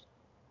circumcised.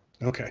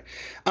 Okay.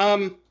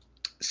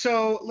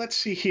 So let's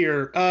see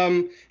here.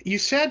 You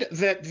said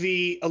that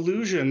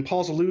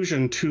Paul's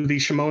allusion to the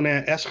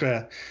Shemona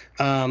Esra,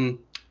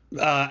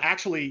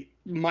 actually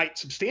might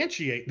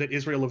substantiate that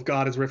Israel of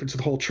God is reference to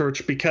the whole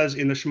church, because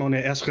in the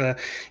Shemona Esra,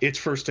 it's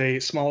first a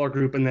smaller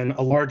group and then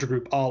a larger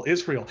group, all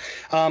Israel.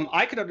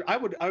 I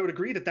would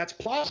agree that that's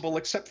plausible,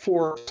 except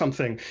for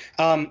something.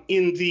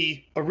 In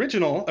the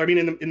original,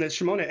 in the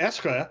Shemona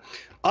Esra,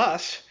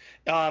 us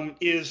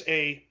is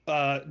a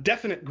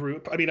definite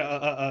group. I mean,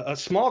 a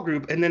small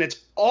group, and then it's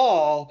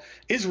all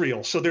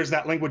Israel. So there's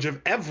that language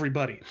of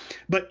everybody.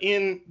 But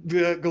in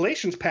the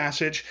Galatians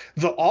passage,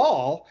 the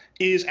all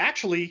is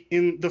actually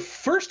in the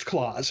first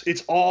clause.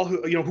 It's all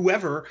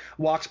whoever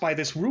walks by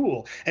this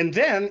rule, and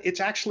then it's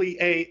actually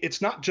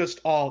it's not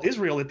just all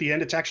Israel at the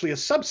end. It's actually a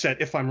subset,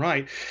 if I'm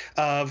right,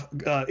 of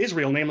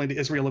Israel, namely the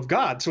Israel of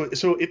God. So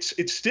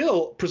it's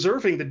still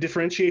preserving the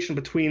differentiation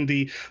between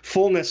the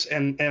fullness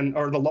and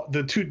or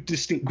the two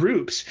distinct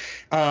groups.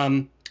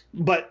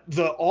 But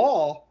the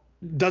all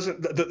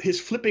doesn't, his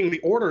flipping the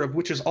order of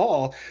which is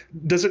all,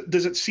 does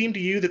it seem to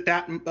you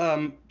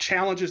that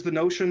challenges the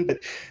notion that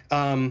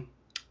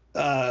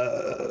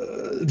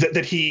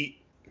that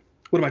he,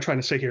 what am I trying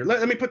to say here?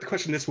 Let me put the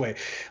question this way.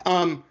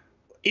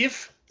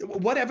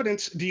 What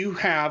evidence do you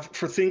have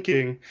for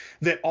thinking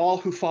that all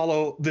who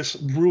follow this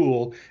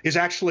rule is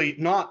actually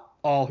not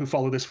all who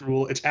follow this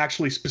rule, it's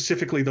actually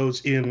specifically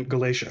those in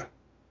Galatia?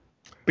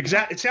 Because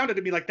it sounded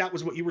to me like that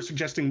was what you were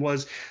suggesting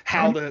was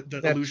how the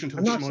allusion to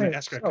the Shimon and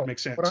Esrek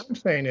makes sense. What I'm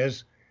saying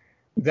is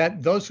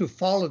that those who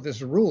follow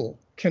this rule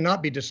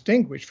cannot be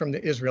distinguished from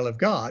the Israel of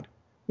God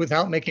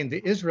without making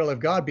the Israel of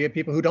God be a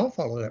people who don't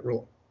follow that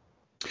rule.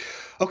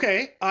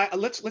 Okay,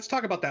 let's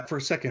talk about that for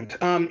a second.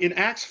 In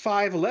Acts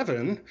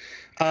 5:11,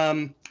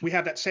 we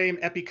have that same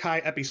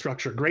epikai epi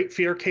structure. Great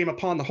fear came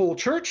upon the whole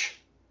church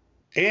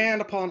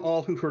and upon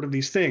all who heard of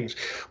these things.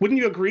 Wouldn't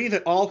you agree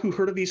that all who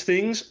heard of these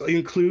things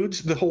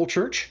includes the whole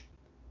church?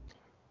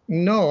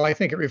 No, I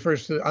think it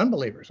refers to the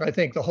unbelievers. I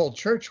think the whole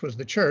church was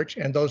the church,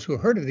 and those who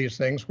heard of these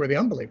things were the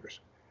unbelievers.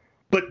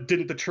 But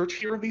didn't the church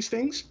hear of these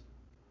things?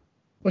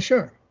 Well,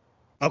 sure.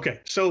 Okay,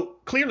 so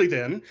clearly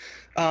then,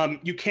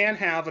 you can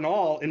have an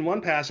all in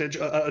one passage,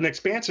 an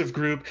expansive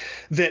group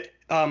that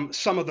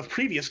some of the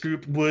previous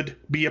group would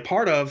be a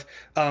part of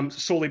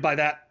solely by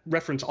that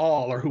reference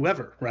all or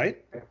whoever,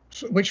 right?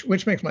 So,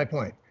 which makes my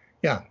point.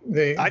 Yeah.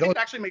 I think it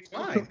actually makes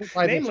mine.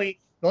 Namely,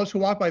 those who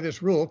walk by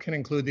this rule can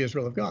include the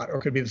Israel of God, or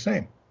could be the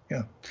same.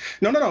 Yeah.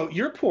 No.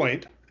 Your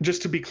point,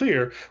 just to be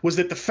clear, was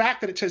that the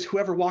fact that it says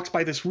whoever walks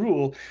by this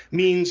rule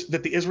means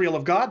that the Israel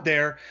of God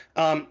there,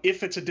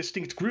 if it's a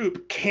distinct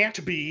group,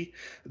 can't be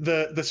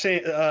the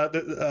same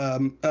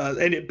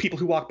and people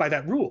who walk by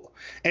that rule.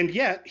 And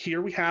yet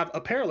here we have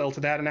a parallel to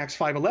that in Acts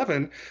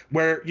 5:11,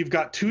 where you've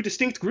got two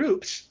distinct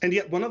groups, and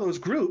yet one of those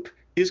group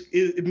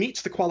it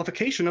meets the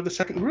qualification of the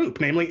second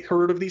group, namely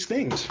heard of these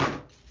things.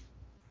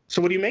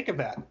 So what do you make of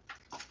that?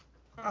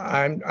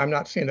 I'm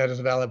not seeing that as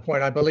a valid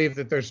point. I believe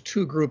that there's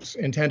two groups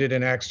intended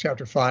in Acts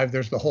chapter 5.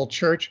 There's the whole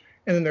church,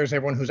 and then there's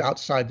everyone who's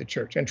outside the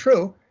church. And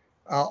true,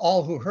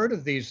 all who heard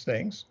of these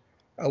things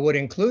would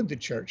include the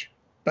church,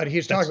 but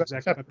he's talking about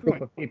a separate group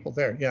of people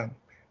there. Yeah.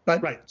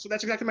 But right. So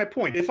that's exactly my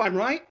point. If I'm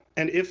right,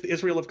 and if the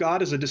Israel of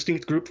God is a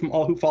distinct group from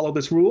all who follow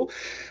this rule,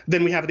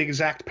 then we have the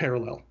exact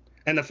parallel.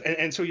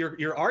 And so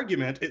your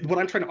argument, what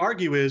I'm trying to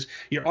argue is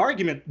your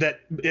argument that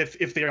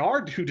if there are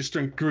two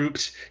distinct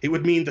groups, it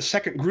would mean the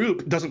second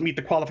group doesn't meet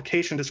the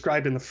qualification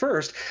described in the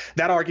first.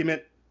 That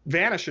argument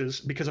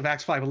vanishes because of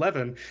Acts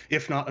 5:11,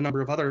 if not a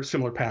number of other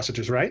similar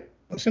passages, right?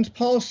 Since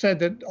Paul said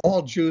that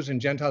all Jews and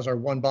Gentiles are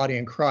one body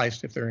in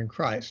Christ if they're in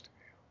Christ,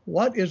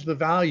 what is the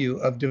value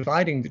of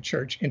dividing the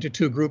church into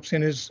two groups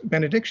in his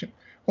benediction?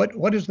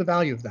 What is the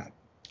value of that?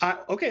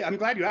 Okay, I'm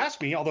glad you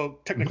asked me, although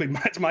technically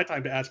it's my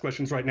time to ask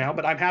questions right now,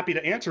 but I'm happy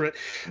to answer it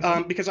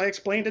because I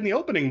explained in the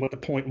opening what the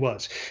point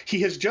was. He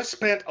has just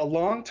spent a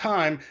long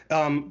time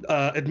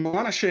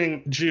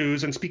admonishing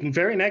Jews and speaking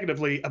very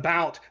negatively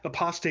about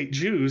apostate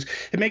Jews.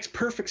 It makes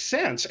perfect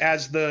sense,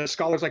 as the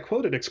scholars I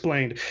quoted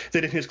explained,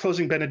 that in his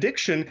closing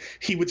benediction,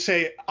 he would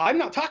say, I'm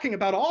not talking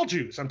about all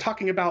Jews. I'm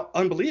talking about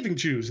unbelieving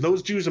Jews.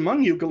 Those Jews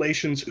among you,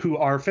 Galatians, who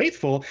are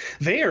faithful,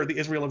 they are the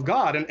Israel of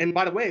God. And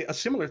by the way, a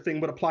similar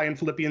thing would apply in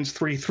Philippians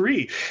 3:3.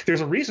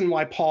 There's a reason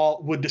why Paul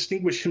would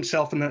distinguish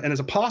himself and his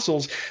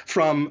apostles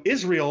from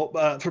Israel,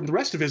 from the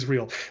rest of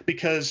Israel,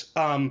 because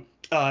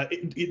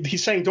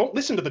he's saying, don't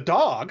listen to the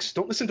dogs,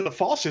 don't listen to the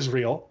false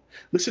Israel,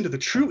 listen to the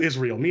true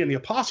Israel, me and the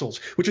apostles,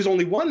 which is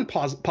only one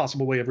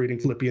possible way of reading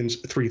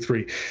Philippians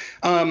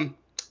 3:3.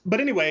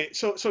 But anyway,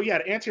 so yeah,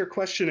 to answer your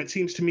question, it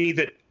seems to me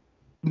that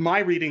my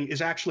reading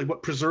is actually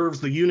what preserves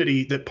the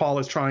unity that Paul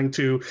is trying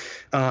to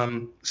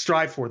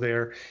strive for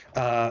there,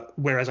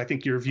 whereas I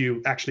think your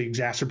view actually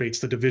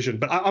exacerbates the division.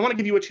 But I want to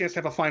give you a chance to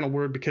have a final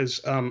word,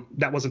 because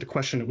that wasn't a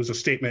question, it was a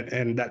statement,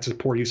 and that's a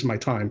poor use of my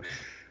time.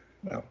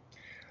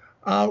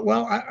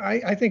 Well,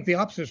 I think the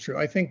opposite is true.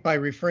 I think by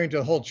referring to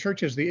the whole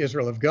church as the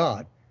Israel of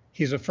God,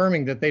 he's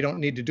affirming that they don't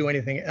need to do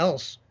anything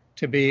else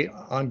to be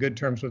on good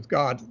terms with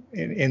God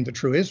in the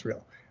true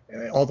Israel.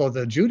 Although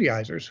the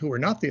Judaizers, who were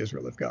not the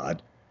Israel of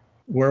God,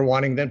 were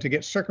wanting them to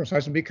get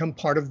circumcised and become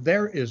part of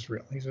their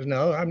Israel. He says,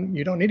 no,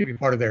 you don't need to be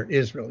part of their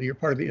Israel. You're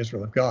part of the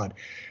Israel of God.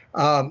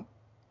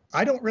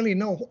 I don't really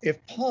know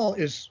if Paul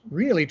is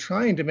really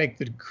trying to make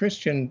the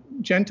Christian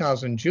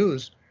Gentiles and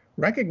Jews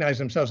recognize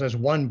themselves as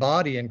one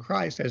body in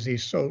Christ, as he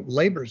so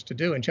labors to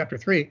do in chapter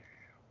 3.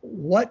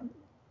 What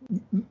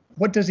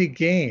does he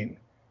gain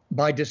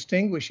by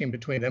distinguishing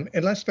between them,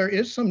 unless there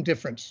is some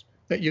difference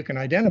that you can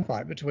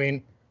identify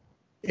between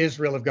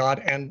Israel of God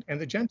and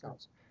the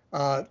Gentiles.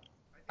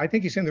 I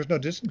think he's saying there's no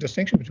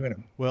distinction between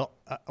them. Well,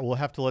 we'll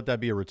have to let that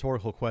be a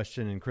rhetorical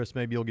question, and Chris,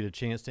 maybe you'll get a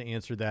chance to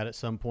answer that at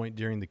some point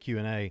during the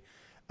Q&A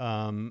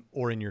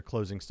or in your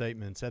closing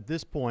statements. At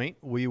this point,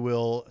 we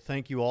will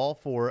thank you all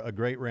for a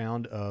great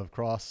round of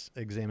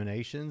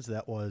cross-examinations.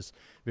 That was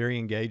very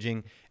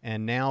engaging.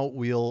 And now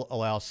we'll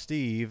allow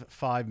Steve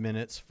 5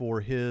 minutes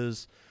for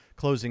his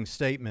closing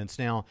statements.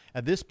 Now,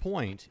 at this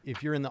point,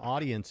 if you're in the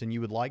audience and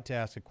you would like to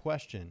ask a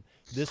question,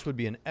 this would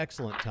be an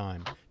excellent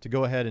time to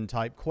go ahead and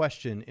type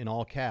question in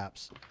all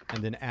caps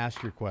and then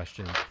ask your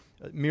question.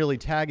 Merely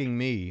tagging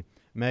me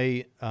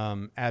may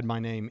add my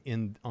name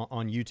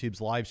on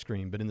YouTube's live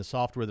stream, but in the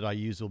software that I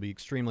use, it'll be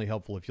extremely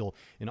helpful if you'll,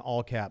 in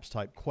all caps,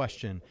 type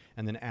question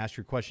and then ask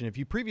your question. If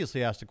you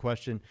previously asked a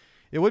question,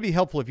 it would be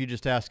helpful if you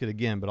just ask it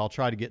again, but I'll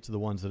try to get to the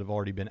ones that have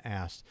already been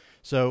asked.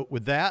 So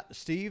with that,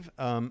 Steve,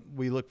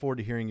 we look forward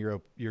to hearing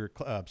your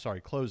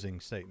closing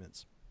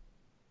statements.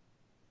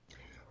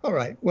 All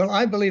right. Well,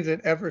 I believe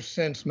that ever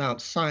since Mount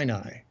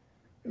Sinai,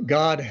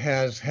 God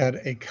has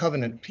had a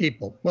covenant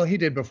people. Well, he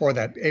did before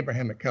that,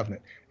 Abrahamic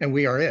covenant, and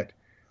we are it.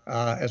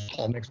 As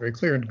Paul makes very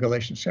clear in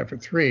Galatians chapter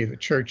 3, the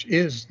church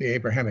is the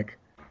Abrahamic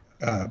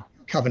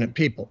covenant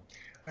people.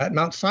 At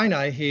Mount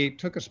Sinai, he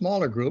took a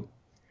smaller group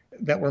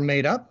that were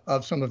made up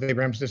of some of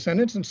Abraham's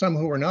descendants and some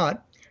who were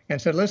not,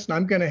 and said, listen,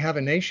 I'm going to have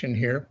a nation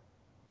here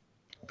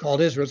called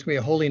Israel. It's going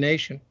to be a holy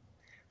nation,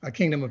 a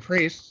kingdom of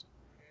priests,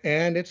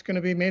 and it's going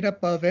to be made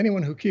up of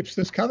anyone who keeps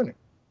this covenant.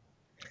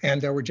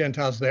 And there were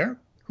Gentiles there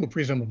who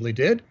presumably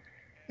did,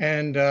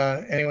 and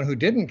anyone who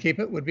didn't keep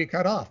it would be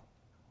cut off.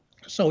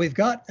 So we've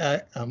got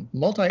a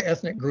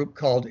multi-ethnic group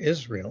called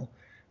Israel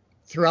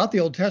throughout the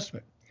Old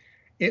Testament.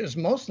 It was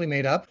mostly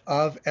made up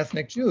of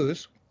ethnic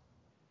Jews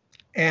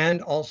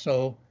and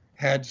also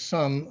had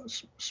some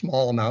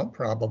small amount,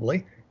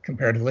 probably,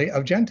 comparatively,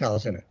 of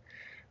Gentiles in it.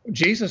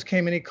 Jesus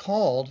came and he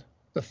called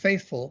the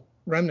faithful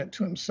remnant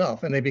to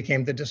himself, and they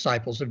became the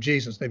disciples of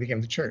Jesus. They became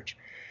the church.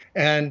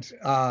 And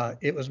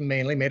it was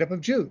mainly made up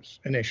of Jews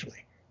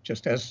initially,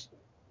 just as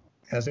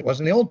it was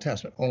in the Old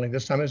Testament, only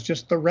this time it's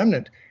just the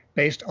remnant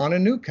based on a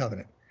new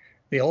covenant.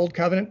 The Old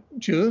Covenant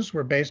Jews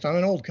were based on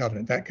an old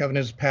covenant. That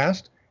covenant is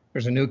passed.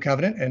 There's a new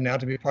covenant, and now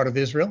to be part of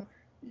Israel,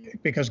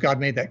 because God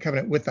made that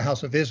covenant with the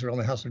house of Israel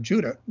and the house of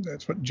Judah.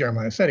 That's what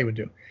Jeremiah said he would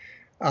do.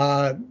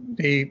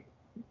 The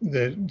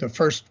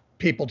first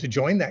people to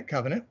join that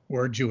covenant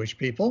were Jewish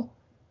people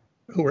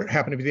who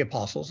happened to be the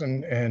apostles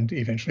and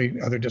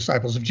eventually other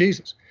disciples of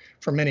Jesus.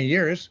 For many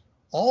years,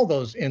 all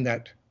those in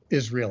that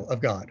Israel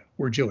of God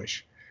were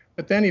Jewish.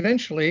 But then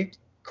eventually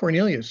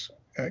Cornelius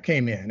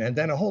came in, and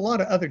then a whole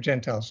lot of other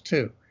Gentiles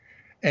too.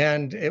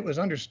 And it was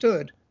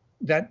understood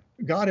that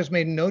God has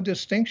made no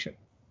distinction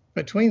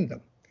between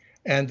them.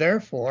 And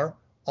therefore,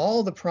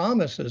 all the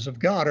promises of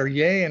God are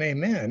yea and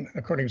amen,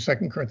 according to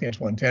 2 Corinthians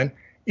 1:10,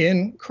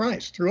 in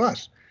Christ, through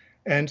us.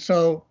 And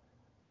so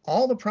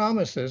all the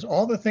promises,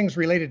 all the things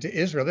related to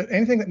Israel, that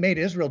anything that made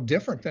Israel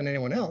different than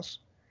anyone else,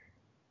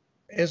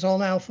 is all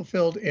now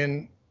fulfilled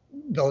in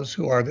those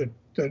who are the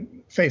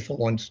faithful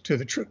ones to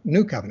the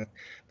new covenant.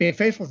 Being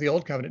faithful to the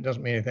old covenant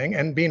doesn't mean anything,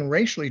 and being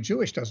racially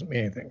Jewish doesn't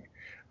mean anything.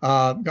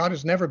 God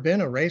has never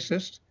been a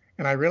racist,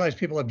 and I realize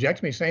people object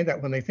to me saying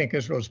that when they think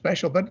Israel is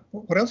special, but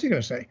what else are you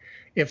going to say?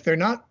 If they're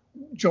not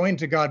joined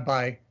to God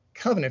by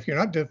covenant, if you're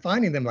not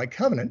defining them by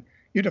covenant,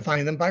 you're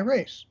defining them by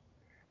race.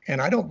 And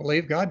I don't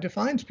believe God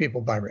defines people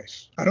by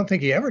race. I don't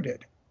think he ever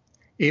did.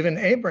 Even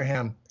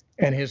Abraham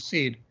and his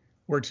seed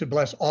were to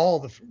bless all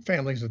the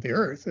families of the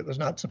earth. It was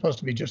not supposed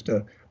to be just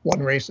a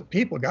one race of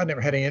people. God never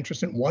had any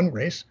interest in one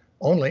race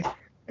only.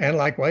 And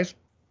likewise,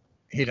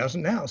 he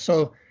doesn't now.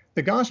 So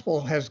the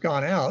gospel has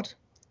gone out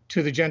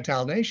to the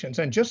Gentile nations.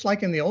 And just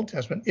like in the Old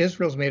Testament,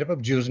 Israel's made up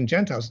of Jews and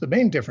Gentiles. The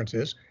main difference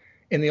is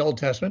in the Old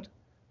Testament,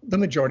 the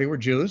majority were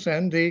Jews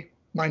and the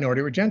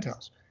minority were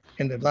Gentiles.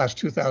 In the last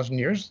 2,000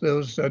 years,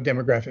 those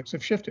demographics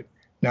have shifted.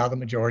 Now the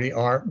majority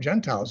are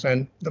Gentiles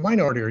and the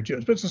minority are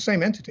Jews, but it's the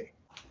same entity.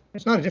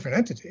 It's not a different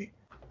entity.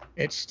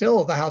 It's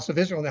still the house of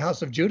Israel and the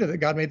house of Judah that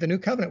God made the new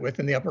covenant with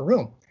in the upper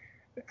room.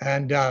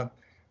 And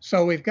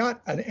so we've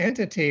got an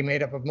entity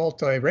made up of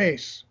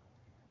multi-race,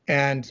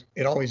 and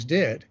it always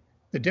did.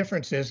 The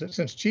difference is that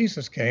since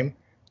Jesus came,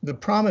 the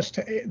promise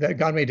that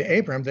God made to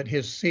Abraham that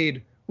his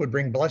seed would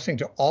bring blessing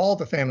to all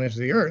the families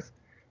of the earth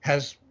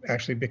has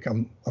actually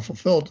become a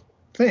fulfilled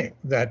thing,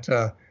 that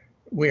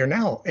we are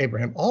now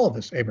Abraham, all of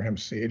us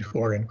Abraham's seed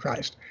who are in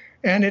Christ.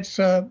 And it's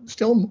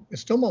still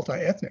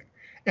multi-ethnic.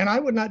 And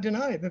I would not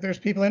deny that there's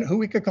people in it who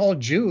we could call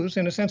Jews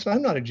in a sense that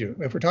I'm not a Jew,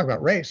 if we're talking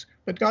about race,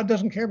 but God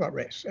doesn't care about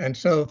race. And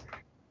so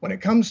when it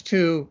comes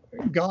to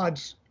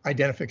God's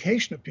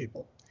identification of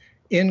people,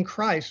 in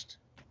Christ,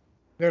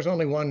 there's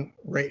only one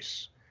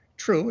race.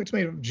 True, it's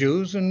made of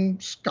Jews and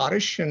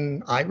Scottish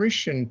and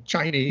Irish and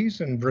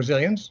Chinese and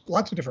Brazilians,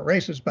 lots of different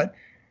races, but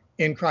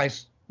in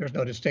Christ, there's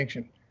no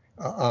distinction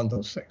on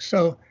those things.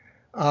 So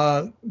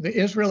the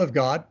Israel of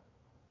God,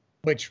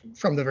 which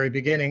from the very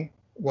beginning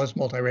was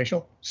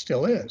multiracial,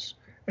 still is.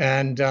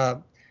 And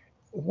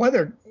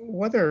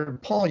whether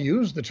Paul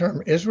used the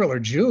term Israel or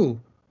Jew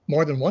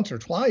more than once or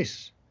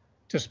twice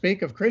to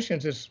speak of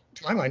Christians is,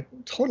 to my mind,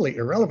 totally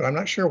irrelevant. I'm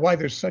not sure why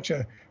there's such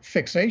a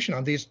fixation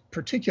on these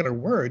particular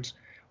words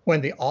when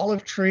the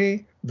olive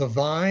tree, the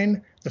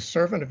vine, the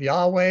servant of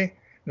Yahweh,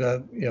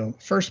 the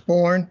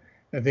firstborn,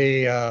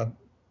 the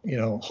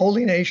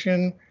holy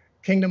nation,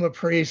 kingdom of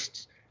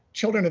priests,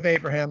 children of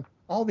Abraham,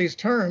 all these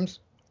terms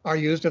are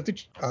used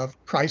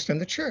of Christ and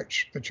the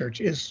church. The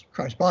church is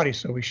Christ's body,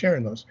 so we share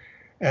in those.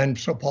 And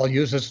so Paul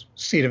uses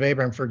seed of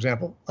Abraham, for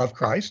example, of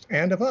Christ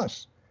and of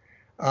us.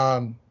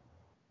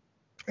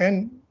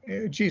 And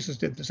Jesus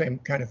did the same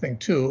kind of thing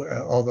too,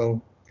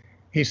 although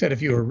he said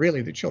if you were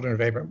really the children of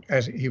Abraham,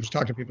 as he was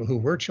talking to people who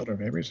were children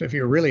of Abraham, so if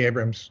you were really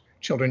Abraham's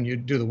children,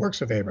 you'd do the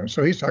works of Abraham.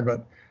 So he's talking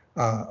about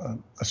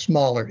a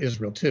smaller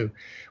Israel too.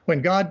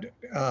 When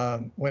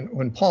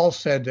Paul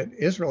said that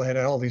Israel had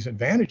all these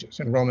advantages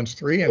in Romans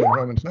 3 and in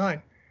Romans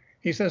 9,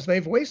 he says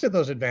they've wasted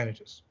those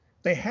advantages.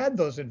 They had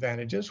those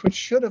advantages, which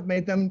should have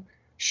made them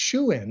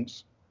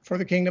shoe-ins for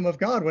the kingdom of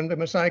God when the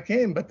Messiah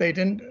came, but they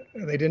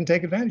didn't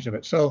take advantage of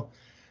it. So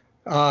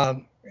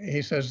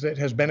he says that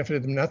has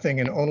benefited them nothing,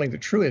 and only the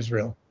true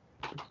Israel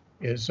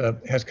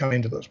has come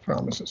into those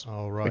promises.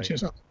 All right.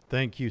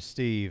 Thank you,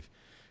 Steve.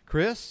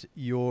 Chris,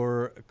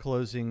 your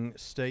closing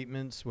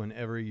statements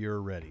whenever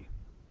you're ready.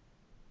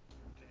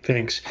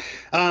 Thanks.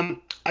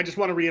 I just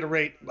want to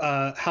reiterate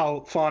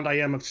how fond I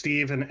am of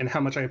Steve and how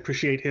much I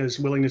appreciate his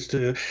willingness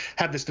to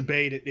have this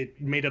debate. It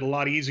made it a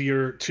lot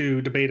easier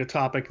to debate a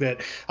topic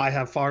that I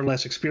have far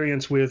less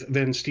experience with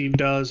than Steve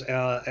does,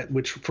 for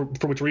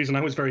which reason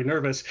I was very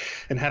nervous.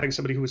 And having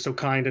somebody who was so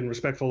kind and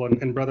respectful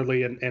and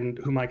brotherly and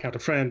whom I count a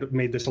friend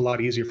made this a lot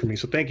easier for me.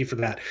 So thank you for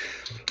that.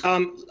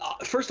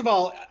 First of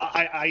all,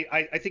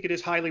 I think it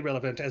is highly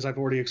relevant, as I've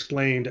already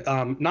explained,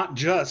 not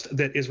just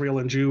that Israel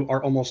and Jew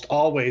are almost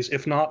always,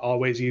 if not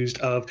always, used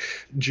of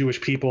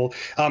Jewish people.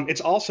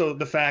 It's also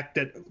the fact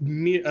that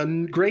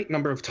a great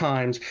number of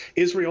times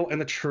Israel and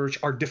the church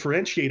are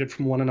differentiated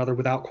from one another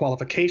without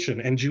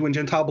qualification, and Jew and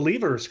Gentile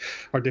believers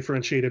are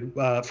differentiated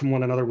from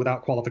one another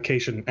without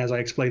qualification, as I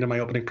explained in my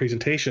opening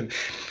presentation.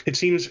 It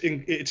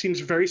seems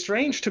very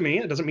strange to me.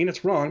 It doesn't mean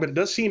it's wrong, but it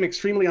does seem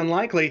extremely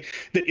unlikely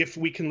that if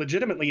we can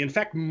legitimately, in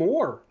fact,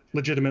 more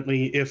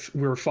legitimately, if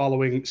we're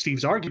following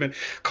Steve's argument,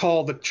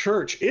 call the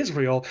church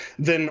Israel,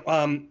 then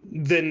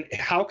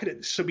how could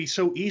it be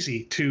so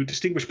easy to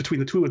distinguish between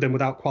the two of them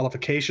without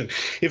qualification?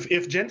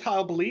 If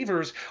Gentile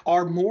believers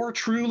are more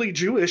truly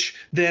Jewish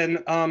than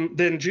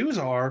Jews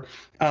are,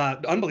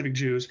 unbelieving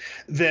Jews,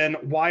 then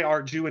why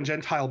are Jew and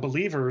Gentile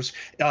believers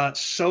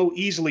so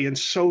easily and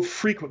so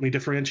frequently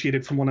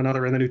differentiated from one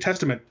another in the New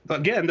Testament?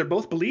 Again, they're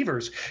both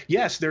believers.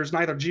 Yes, there's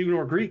neither Jew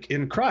nor Greek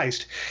in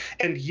Christ,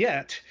 and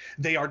yet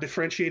they are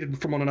differentiated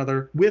from one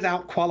another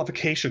without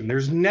qualification.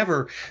 There's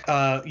never,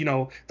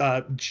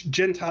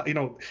 Gentile,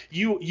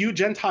 you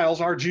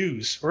Gentiles are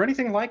Jews or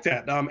anything like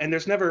that. And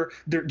there's never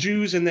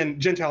Jews and then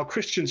Gentile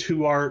Christians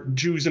who are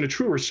Jews in a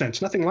truer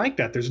sense. Nothing like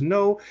that. There's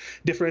no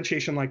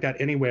differentiation like that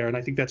anywhere, and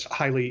I think that's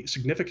highly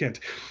significant.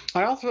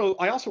 I also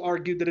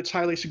argued that it's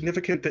highly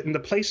significant that in the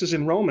places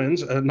in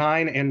Romans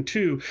 9 and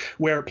 2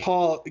 where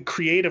Paul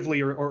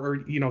creatively or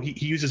he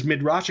uses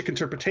midrashic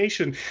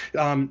interpretation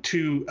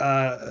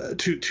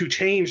to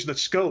change the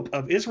scope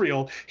of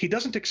Israel, he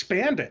doesn't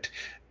expand it.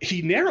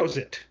 He narrows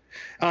it.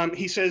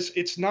 He says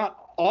it's not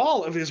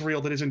all of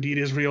Israel that is indeed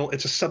Israel.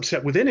 It's a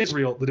subset within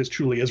Israel that is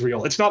truly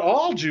Israel. It's not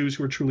all Jews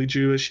who are truly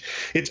Jewish.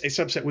 It's a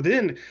subset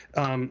within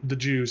the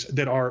Jews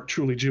that are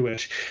truly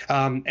Jewish.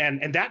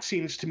 And that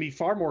seems to me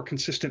far more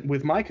consistent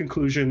with my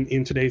conclusion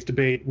in today's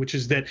debate, which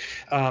is that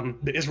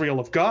the Israel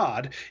of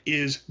God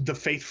is the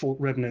faithful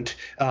remnant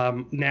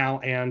now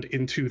and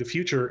into the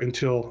future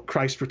until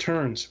Christ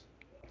returns.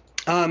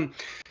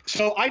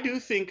 So I do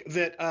think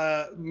that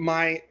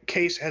my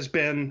case has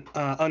been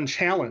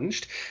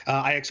unchallenged.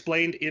 I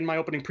explained in my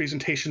opening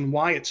presentation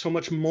why it's so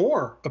much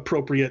more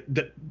appropriate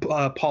that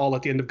Paul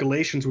at the end of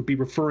Galatians would be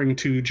referring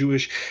to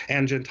Jewish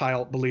and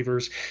Gentile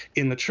believers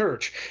in the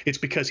church. It's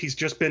because he's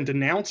just been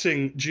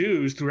denouncing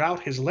Jews throughout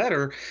his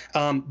letter,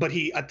 but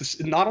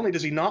not only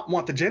does he not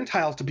want the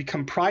Gentiles to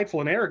become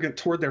prideful and arrogant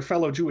toward their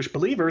fellow Jewish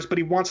believers, but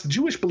he wants the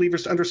Jewish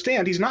believers to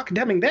understand he's not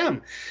condemning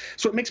them.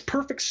 So it makes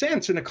perfect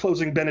sense in a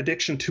closing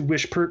benediction to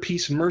wish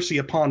peace and mercy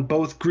upon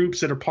both groups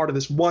that are part of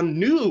this one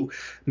new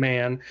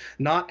man,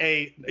 not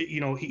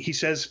he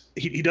says,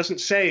 he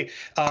doesn't say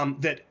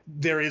that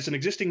there is an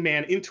existing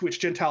man into which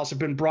Gentiles have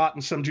been brought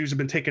and some Jews have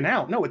been taken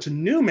out. No, it's a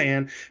new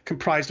man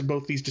comprised of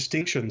both these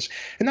distinctions.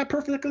 And that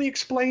perfectly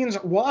explains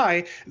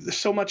why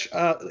so much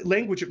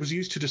language it was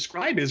used to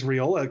describe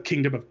Israel, a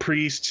kingdom of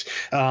priests,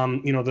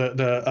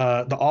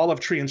 the olive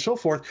tree and so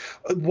forth,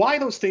 why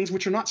those things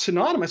which are not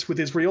synonymous with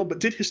Israel but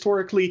did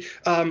historically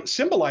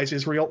symbolize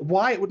Israel,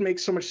 why it would make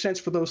so so much sense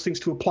for those things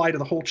to apply to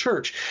the whole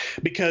church,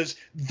 because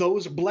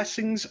those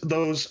blessings,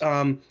 those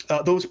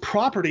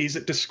properties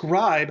that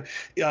describe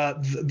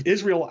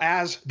Israel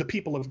as the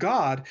people of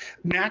God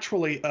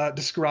naturally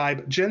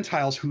describe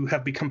Gentiles who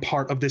have become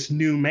part of this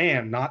new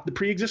man, not the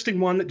pre-existing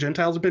one that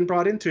Gentiles have been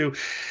brought into,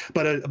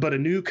 but a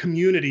new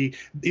community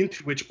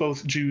into which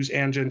both Jews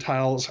and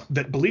Gentiles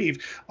that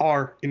believe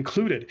are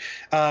included.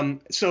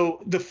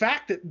 So the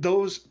fact that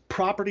those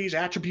properties,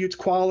 attributes,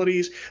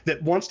 qualities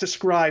that once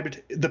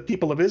described the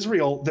people of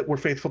Israel that were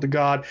faithful to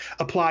God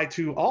apply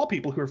to all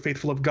people who are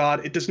faithful of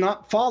God, it does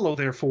not follow,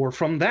 therefore,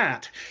 from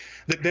that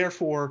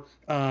therefore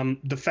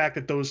the fact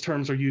that those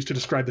terms are used to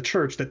describe the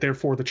church, that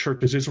therefore the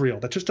church is Israel.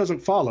 That just doesn't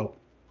follow.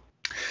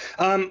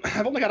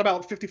 I've only got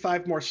about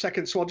 55 more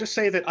seconds, so I'll just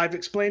say that I've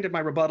explained in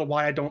my rebuttal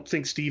why I don't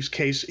think Steve's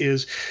case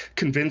is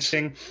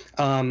convincing.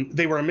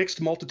 They were a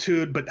mixed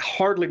multitude, but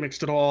hardly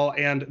mixed at all.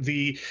 And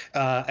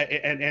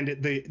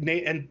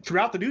and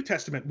throughout the New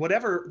Testament,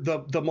 whatever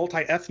the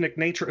multi-ethnic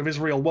nature of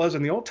Israel was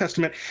in the Old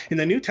Testament, in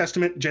the New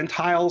Testament,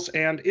 Gentiles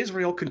and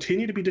Israel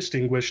continue to be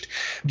distinguished.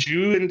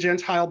 Jew and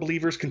Gentile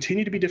believers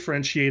continue to be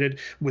differentiated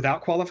without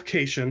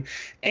qualification,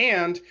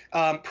 and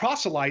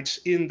proselytes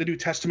in the New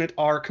Testament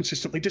are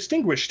consistently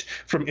distinguished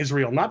from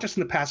Israel, not just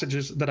in the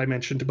passages that I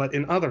mentioned, but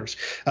in others.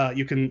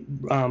 You can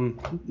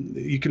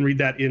read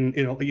that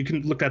you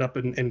can look that up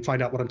and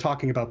find out what I'm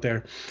talking about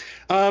there.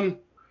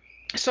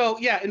 So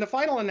yeah, in the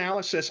final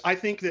analysis, I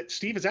think that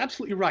Steve is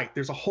absolutely right.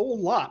 There's a whole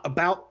lot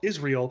about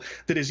Israel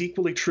that is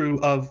equally true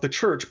of the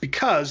church,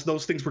 because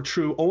those things were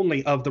true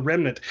only of the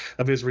remnant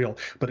of Israel.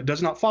 But it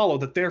does not follow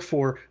that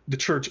therefore the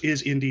church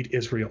is indeed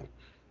Israel.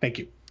 Thank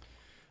you.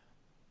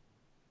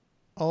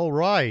 All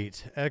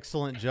right.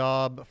 Excellent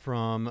job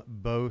from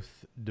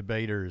both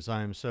debaters.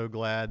 I am so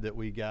glad that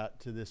we got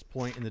to this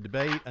point in the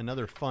debate.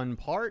 Another fun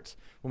part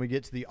when we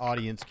get to the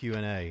audience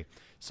Q&A.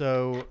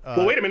 So,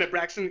 well, wait a minute,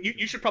 Braxton.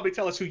 You should probably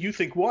tell us who you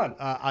think won.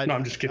 No,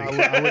 I'm just kidding.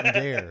 I wouldn't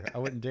dare. I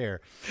wouldn't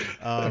dare.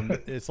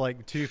 It's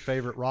like two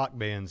favorite rock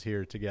bands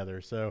here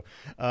together. So,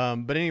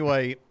 but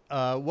anyway,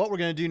 what we're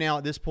going to do now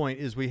at this point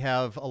is we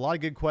have a lot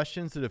of good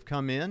questions that have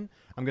come in.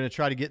 I'm going to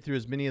try to get through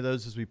as many of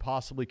those as we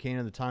possibly can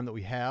in the time that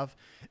we have.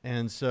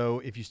 And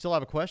so if you still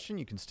have a question,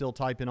 you can still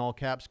type in all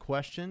caps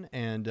question,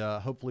 and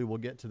hopefully we'll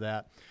get to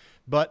that.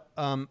 But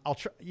I'll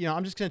try,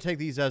 I'm just going to take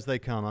these as they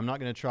come. I'm not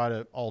going to try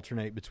to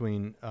alternate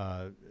between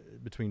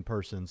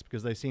persons,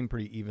 because they seem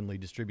pretty evenly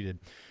distributed.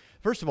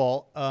 First of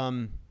all,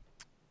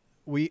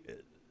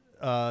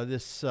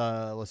 let's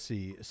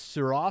see,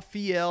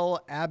 Serafiel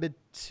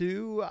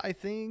Abitu, I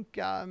think,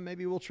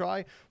 maybe we'll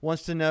try,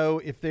 wants to know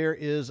if there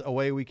is a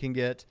way we can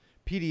get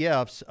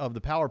PDFs of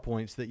the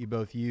PowerPoints that you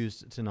both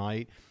used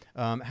tonight.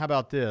 How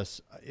about this?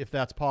 If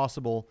that's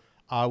possible,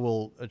 I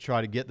will try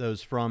to get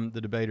those from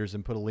the debaters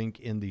and put a link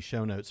in the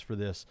show notes for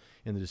this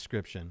in the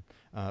description.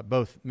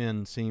 Both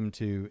men seem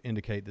to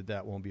indicate that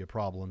that won't be a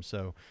problem,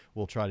 so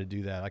we'll try to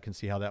do that. I can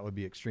see how that would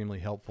be extremely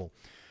helpful.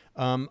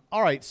 All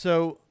right,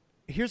 so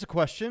here's a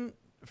question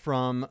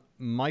from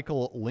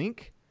Michael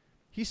Link.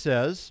 He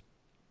says,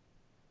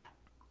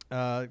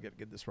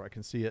 get this where I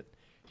can see it.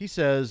 He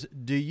says,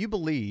 do you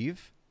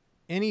believe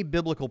any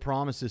biblical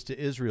promises to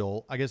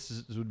Israel? I guess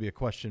this would be a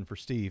question for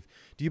Steve.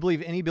 Do you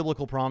believe any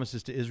biblical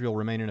promises to Israel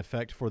remain in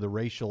effect for the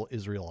racial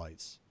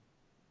Israelites?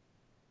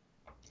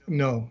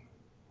 No.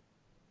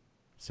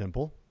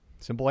 Simple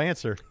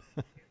answer.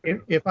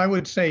 If I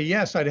would say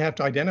yes, I'd have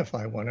to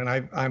identify one.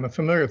 And I'm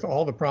familiar with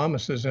all the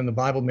promises in the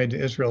Bible made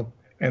to Israel,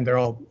 and they're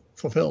all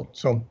fulfilled.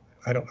 So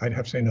I'd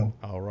have to say no.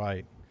 All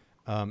right.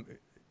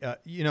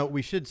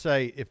 We should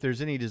say, if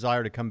there's any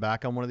desire to come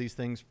back on one of these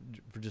things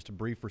for just a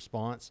brief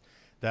response,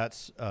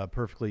 that's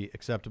perfectly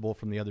acceptable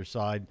from the other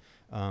side.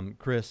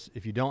 Chris,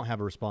 if you don't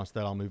have a response to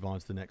that, I'll move on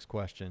to the next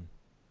question.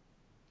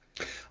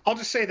 I'll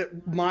just say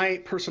that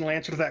my personal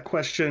answer to that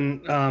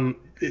question,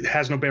 it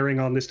has no bearing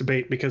on this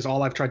debate, because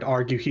all I've tried to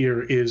argue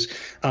here is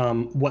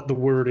what the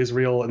word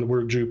Israel and the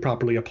word Jew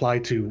properly apply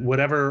to.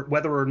 Whether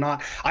or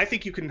not, I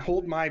think you can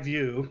hold my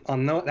view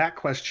on that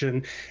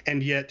question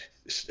and yet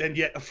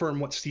affirm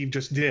what Steve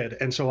just did.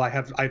 And so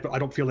I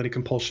don't feel any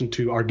compulsion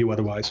to argue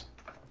otherwise.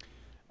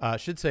 I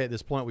should say at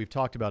this point, we've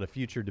talked about a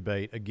future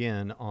debate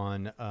again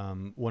on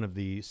one of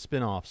the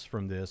spin-offs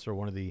from this, or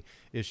one of the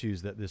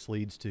issues that this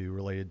leads to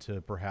related to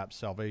perhaps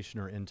salvation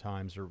or end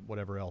times or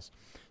whatever else.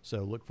 So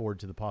look forward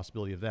to the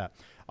possibility of that.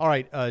 All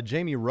right,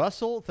 Jamie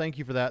Russell, thank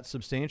you for that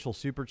substantial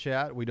super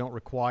chat. We don't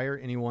require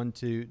anyone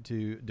to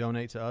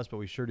donate to us, but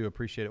we sure do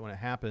appreciate it when it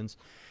happens.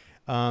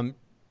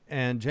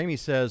 And Jamie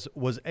says,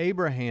 was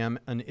Abraham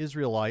an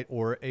Israelite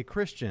or a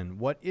Christian?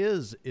 What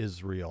is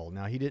Israel?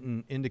 Now, he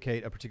didn't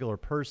indicate a particular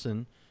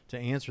person to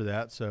answer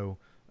that. So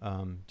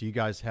do you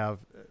guys have,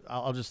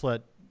 I'll just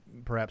let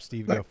perhaps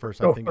Steve go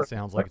first. I think it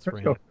sounds like it's for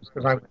him.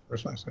 Because I went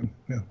first last time.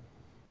 Yeah.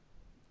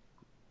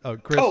 Oh,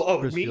 Chris.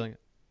 Chris me? feeling,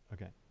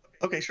 okay.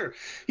 Okay, sure.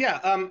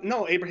 Yeah,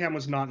 no, Abraham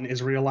was not an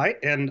Israelite,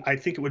 and I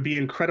think it would be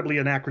incredibly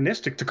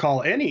anachronistic to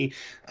call any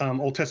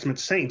Old Testament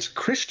saints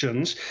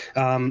Christians.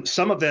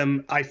 Some of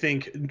them, I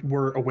think,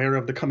 were aware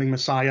of the coming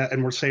Messiah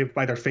and were saved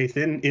by their faith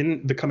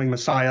in the coming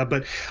Messiah.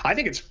 But I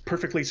think it's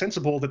perfectly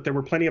sensible that there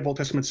were plenty of Old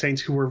Testament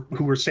saints who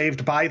were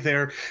saved by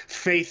their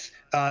faith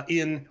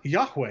in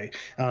Yahweh.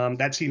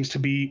 That seems to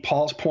be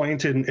Paul's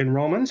point in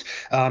Romans.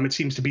 It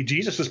seems to be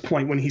Jesus's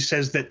point when he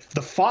says that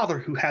the Father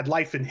who had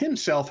life in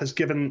himself has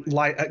given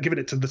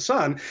it to the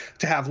Son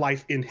to have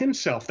life in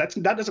himself. That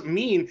doesn't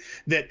mean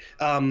that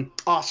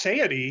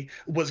aseity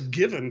was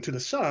given to the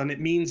Son. It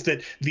means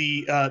that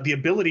the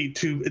ability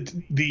to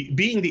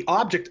being the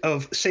object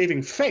of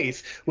saving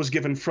faith was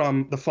given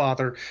from the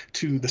Father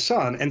to the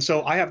Son. And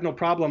so I have no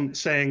problem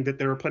saying that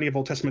there are plenty of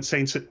Old Testament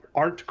saints that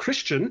aren't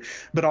Christian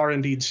but are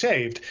indeed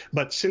saved.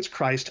 But since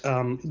Christ,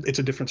 it's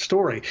a different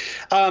story.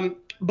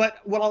 But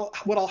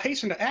what I'll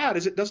hasten to add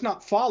is it does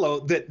not follow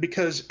that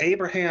because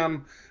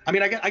Abraham, I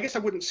mean, I guess I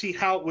wouldn't see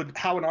how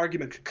an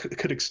argument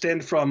could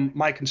extend from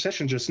my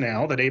concession just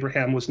now that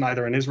Abraham was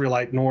neither an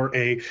Israelite nor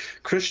a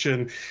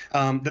Christian,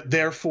 that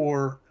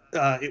therefore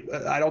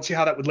I don't see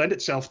how that would lend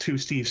itself to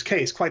Steve's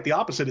case. Quite the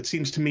opposite. It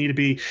seems to me to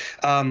be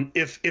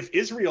if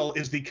Israel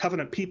is the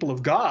covenant people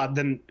of God,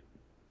 then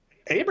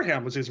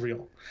Abraham was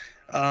Israel.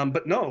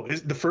 But no,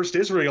 the first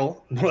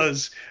Israel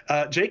was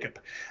Jacob.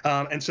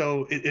 And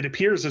so it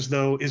appears as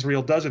though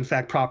Israel does, in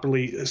fact,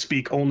 properly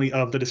speak only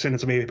of the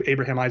descendants of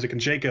Abraham, Isaac, and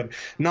Jacob,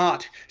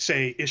 not,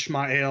 say,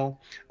 Ishmael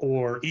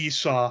or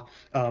Esau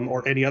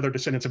or any other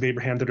descendants of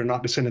Abraham that are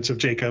not descendants of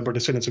Jacob or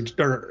descendants of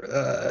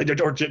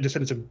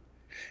descendants of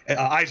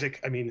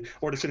Isaac,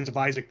 or descendants of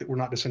Isaac that were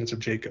not descendants of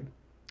Jacob.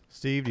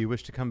 Steve, do you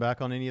wish to come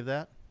back on any of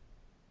that?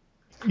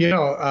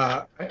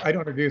 I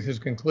don't agree with his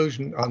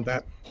conclusion on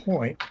that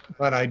point,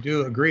 but I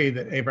do agree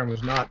that Abraham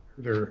was not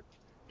either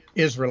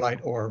Israelite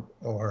or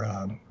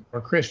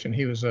Christian.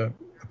 He was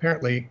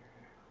apparently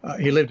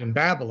he lived in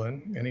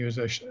Babylon and he was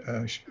a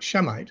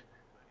Shemite,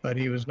 but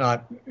he was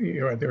not.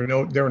 There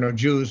were no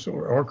Jews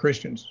or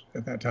Christians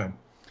at that time.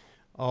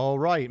 All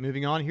right,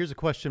 moving on. Here's a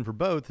question for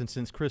both, and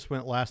since Chris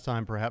went last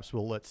time, perhaps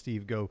we'll let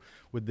Steve go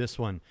with this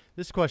one.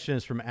 This question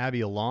is from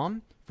Abby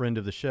Alam, friend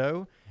of the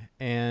show,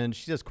 and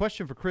she says,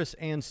 question for Chris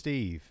and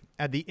Steve.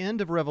 At the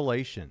end of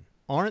Revelation,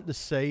 aren't the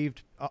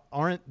saved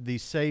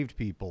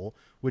people,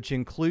 which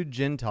include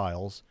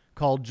Gentiles,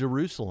 called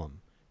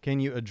Jerusalem? Can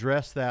you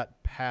address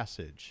that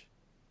passage?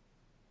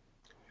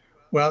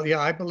 Well, yeah,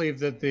 I believe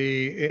that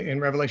in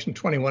Revelation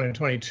 21 and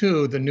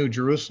 22, the new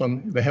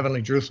Jerusalem, the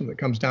heavenly Jerusalem that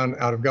comes down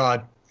out of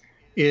God,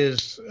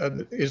 is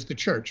the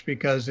church,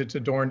 because it's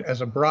adorned as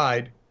a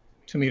bride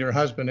to meet her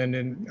husband.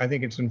 And I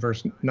think it's in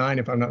verse 9,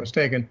 if I'm not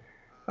mistaken,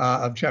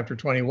 of chapter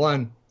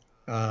 21,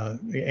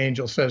 the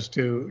angel says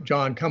to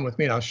John, come with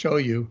me and I'll show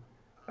you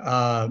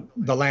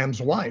the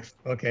Lamb's wife.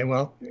 Okay,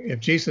 well,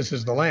 if Jesus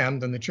is the Lamb,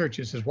 then the church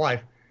is his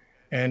wife.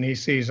 And he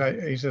says,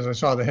 I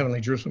saw the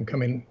heavenly Jerusalem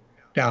coming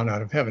down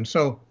out of heaven.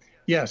 So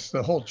yes,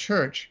 the whole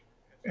church,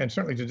 and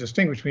certainly to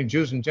distinguish between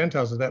Jews and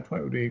Gentiles at that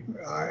point would be,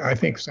 I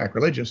think,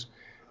 sacrilegious.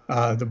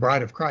 The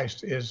bride of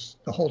Christ is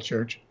the whole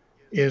church,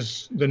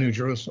 is the New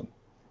Jerusalem,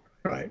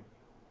 right?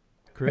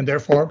 Correct. And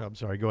therefore, I'm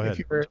sorry, go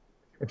ahead.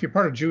 If you're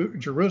part of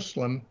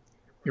Jerusalem,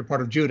 you're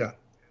part of Judah,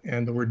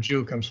 and the word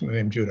Jew comes from the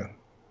name Judah.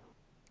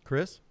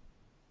 Chris?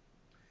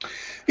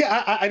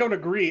 Yeah, I don't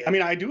agree.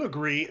 I do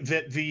agree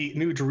that the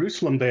New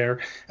Jerusalem there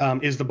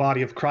is the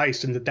body of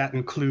Christ, and that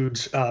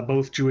includes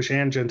both Jewish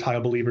and Gentile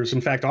believers.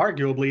 In fact,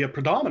 arguably a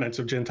predominance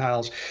of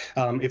Gentiles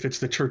if it's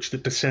the church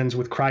that descends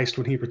with Christ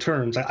when he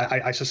returns.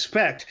 I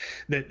suspect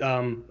that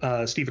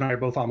Steve and I are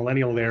both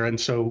amillennial there, and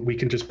so we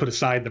can just put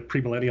aside the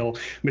premillennial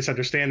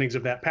misunderstandings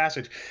of that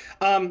passage.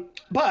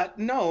 But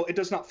no, it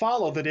does not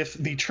follow that if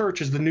the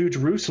church is the New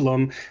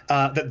Jerusalem,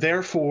 that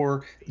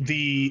therefore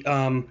the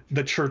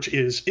church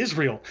is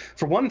Israel.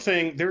 For one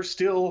thing, there's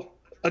still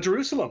a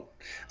Jerusalem,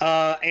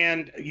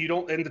 and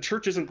the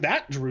church isn't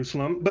that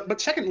Jerusalem.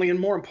 But secondly, and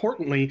more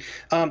importantly,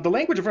 the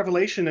language of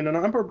Revelation in a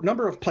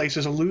number of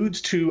places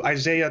alludes to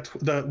Isaiah,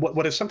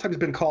 what has sometimes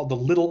been called the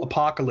little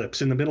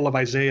apocalypse in the middle of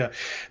Isaiah.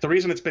 The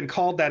reason it's been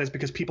called that is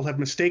because people have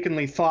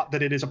mistakenly thought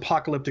that it is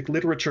apocalyptic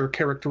literature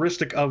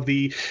characteristic of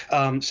the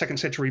 2nd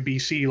century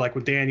BC, like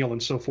with Daniel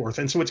and so forth.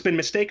 And so it's been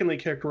mistakenly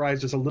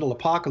characterized as a little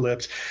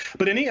apocalypse.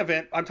 But in any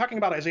event, I'm talking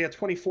about Isaiah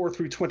 24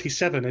 through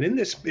 27, and in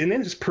this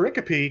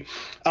pericope,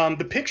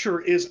 the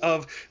picture is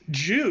of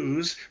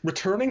Jews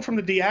returning from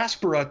the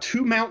diaspora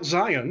to Mount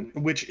Zion,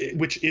 which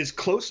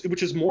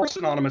is more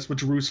synonymous with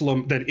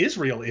Jerusalem than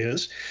Israel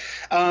is,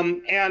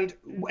 and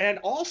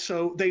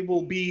also they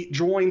will be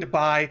joined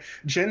by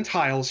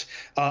Gentiles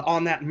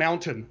on that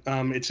mountain.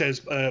 It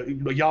says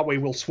Yahweh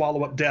will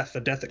swallow up death,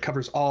 the death that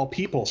covers all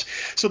peoples.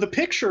 So the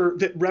picture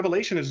that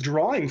Revelation is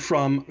drawing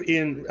from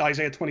in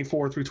Isaiah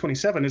 24 through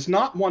 27 is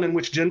not one in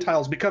which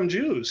Gentiles become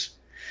Jews.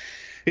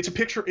 It's a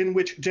picture in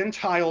which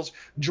Gentiles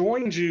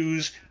join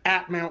Jews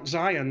at Mount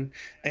Zion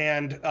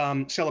and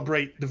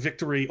celebrate the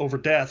victory over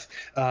death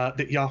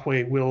that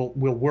Yahweh will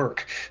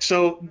work.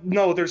 So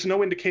no, there's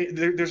no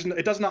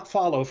it does not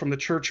follow from the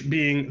church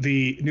being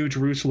the New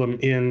Jerusalem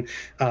in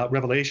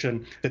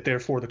Revelation that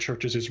therefore the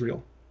church is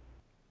Israel.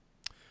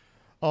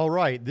 All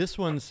right. This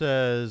one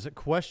says,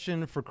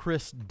 question for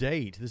Chris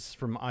Date. This is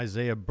from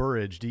Isaiah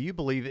Burridge. Do you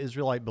believe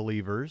Israelite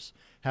believers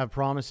have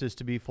promises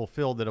to be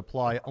fulfilled that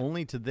apply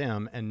only to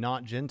them and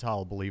not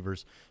Gentile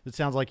believers? It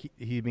sounds like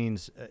he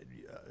means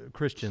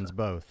Christians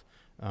both.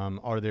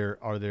 Are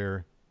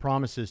there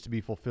promises to be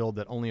fulfilled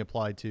that only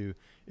apply to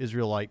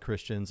Israelite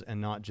Christians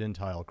and not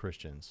Gentile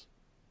Christians?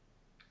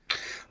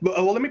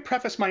 Well, let me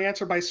preface my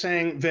answer by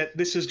saying that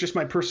this is just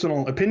my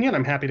personal opinion.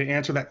 I'm happy to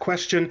answer that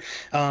question,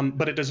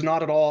 but it does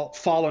not at all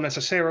follow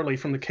necessarily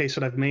from the case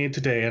that I've made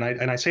today. And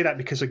I say that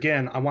because,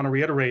 again, I want to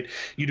reiterate,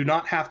 you do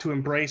not have to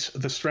embrace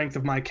the strength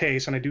of my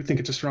case, and I do think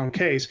it's a strong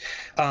case.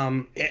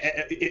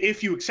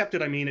 If you accept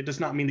it, I mean, it does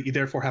not mean that you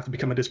therefore have to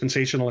become a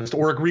dispensationalist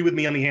or agree with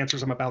me on the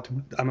answers I'm about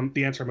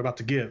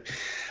to give.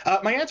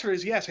 My answer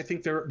is yes. I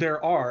think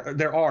there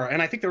are,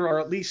 and I think there are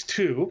at least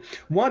two.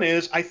 One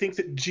is I think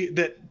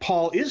that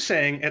Paul is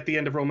saying at the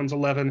end of Romans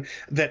 11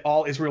 that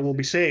all Israel will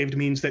be saved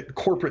means that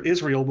corporate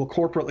Israel will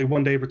corporately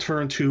one day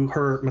return to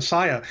her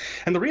Messiah.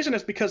 And the reason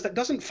is because that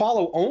doesn't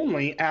follow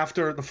only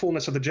after the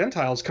fullness of the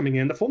Gentiles coming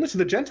in. The fullness of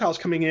the Gentiles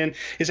coming in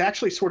is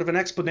actually sort of an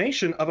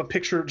explanation of a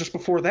picture just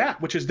before that,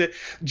 which is that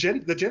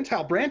the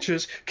Gentile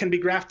branches can be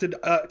grafted,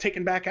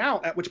 taken back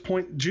out, at which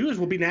point Jews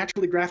will be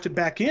naturally grafted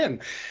back in.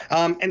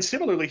 And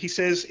similarly, he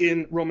says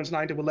in Romans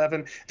 9 to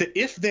 11 that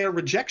if their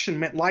rejection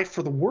meant life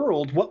for the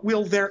world, what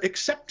will their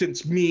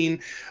acceptance mean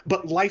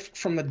but life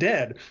from the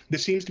dead?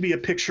 This seems to be a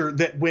picture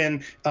that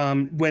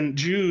when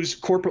Jews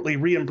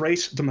corporately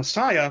re-embrace the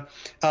Messiah,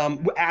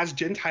 as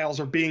Gentiles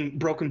are being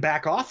broken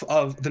back off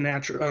of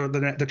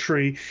the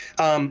tree,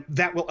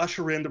 that will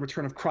usher in the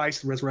return of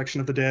Christ, the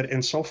resurrection of the dead,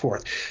 and so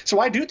forth. So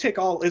I do take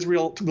all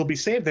Israel will be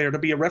saved there to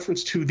be a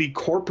reference to the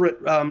corporate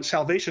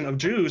salvation of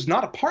Jews,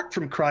 not apart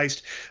from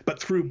Christ,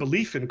 but through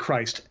belief in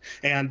Christ.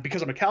 And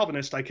because I'm a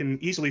Calvinist, I can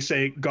easily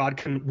say God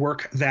can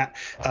work that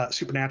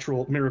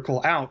supernatural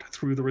miracle out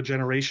through the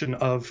regeneration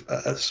of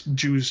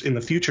Jews in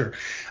the future.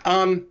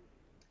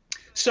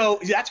 So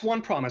that's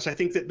one promise. I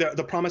think that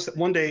the promise that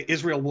one day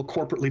Israel will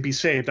corporately be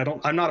saved.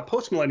 I'm not a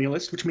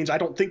postmillennialist, which means I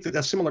don't think that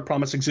a similar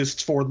promise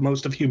exists for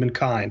most of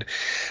humankind.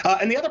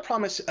 And the other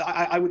promise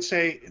I would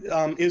say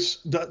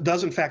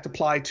does in fact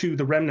apply to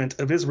the remnant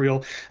of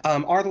Israel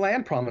are the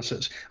land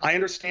promises. I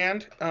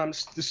understand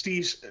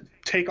Steve's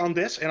take on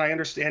this, and I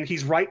understand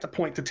he's right to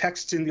point to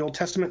texts in the Old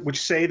Testament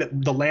which say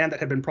that the land that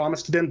had been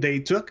promised to them they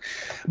took,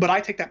 but I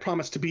take that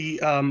promise to be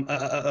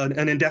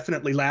an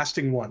indefinitely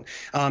lasting one,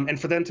 and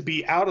for them to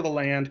be out of the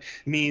land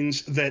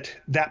means that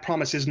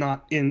promise is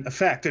not in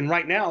effect. And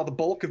right now the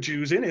bulk of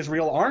Jews in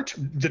Israel aren't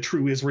the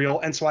true Israel,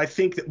 and so I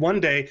think that one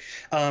day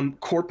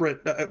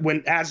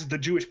as the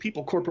Jewish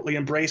people corporately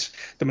embrace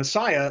the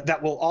Messiah,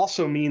 that will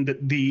also mean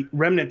that the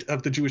remnant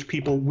of the Jewish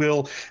people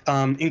will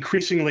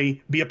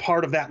increasingly be a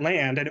part of that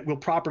land, and it will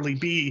properly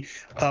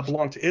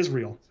belong to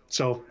Israel.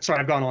 So, sorry,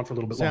 I've gone on for a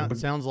little bit long.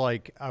 Sounds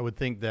like I would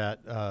think that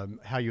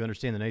how you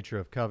understand the nature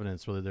of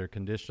covenants, whether they're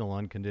conditional,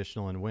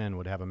 unconditional, and when,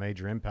 would have a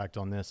major impact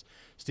on this.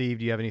 Steve,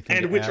 do you have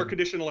anything to which add? Are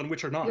conditional and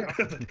which are not.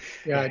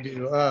 Yeah, I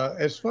do.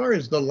 As far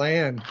as the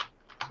land,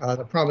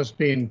 the promise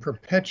being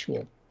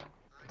perpetual,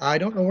 I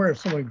don't know where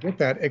someone would get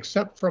that,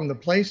 except from the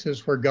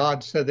places where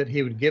God said that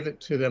he would give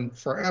it to them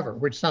forever,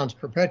 which sounds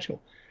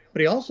perpetual.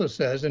 But he also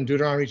says in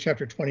Deuteronomy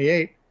chapter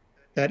 28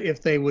 that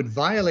if they would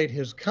violate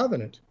his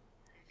covenant,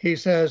 he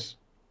says,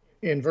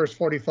 in verse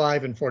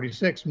 45 and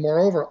 46,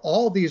 moreover,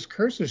 all these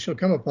curses shall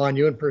come upon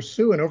you and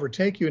pursue and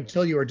overtake you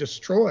until you are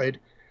destroyed,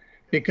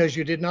 because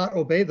you did not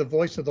obey the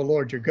voice of the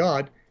Lord your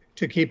God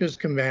to keep his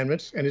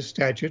commandments and his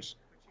statutes,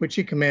 which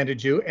he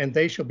commanded you, and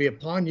they shall be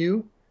upon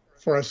you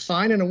for a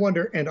sign and a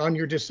wonder, and on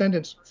your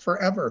descendants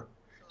forever.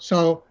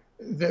 So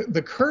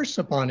the curse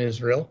upon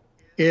Israel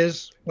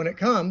is, when it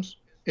comes,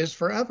 is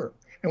forever.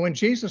 And when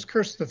Jesus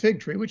cursed the fig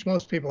tree, which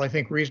most people I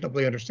think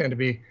reasonably understand to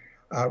be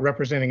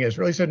representing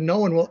Israel, he said, no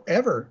one will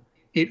ever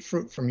eat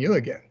fruit from you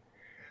again.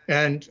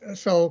 And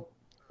so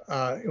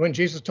when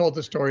Jesus told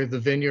the story of the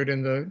vineyard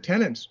and the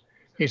tenants,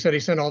 he said he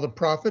sent all the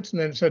prophets, and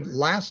then it said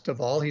last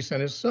of all he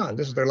sent his son.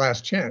 This is their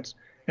last chance,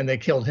 and they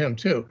killed him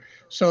too.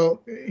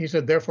 So he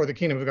said, therefore the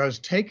kingdom of God is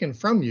taken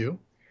from you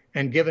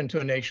and given to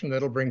a nation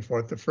that'll bring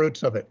forth the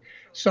fruits of it.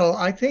 So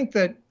I think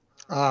that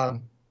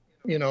the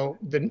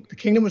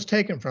kingdom was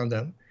taken from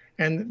them,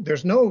 and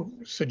there's no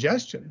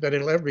suggestion that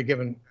it'll ever be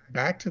given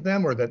back to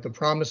them, or that the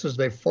promises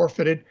they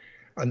forfeited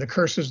and the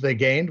curses they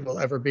gained will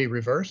ever be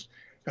reversed.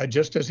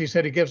 Just as he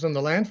said he gives them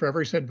the land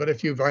forever, he said, but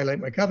if you violate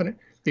my covenant,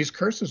 these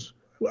curses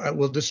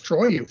will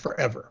destroy you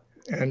forever.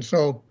 And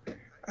so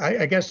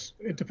I guess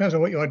it depends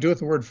on what you want to do with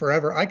the word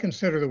forever. I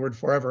consider the word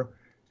forever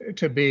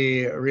to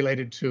be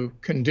related to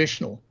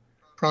conditional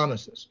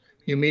promises.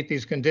 You meet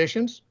these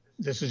conditions,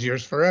 this is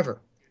yours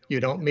forever. You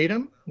don't meet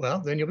them, well,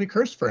 then you'll be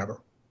cursed forever.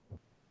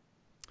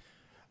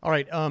 All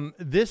right.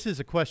 This is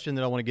a question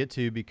that I want to get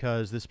to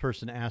because this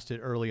person asked it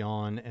early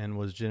on and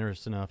was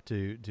generous enough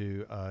to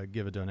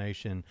give a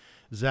donation.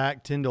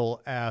 Zach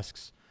Tyndall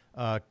asks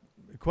a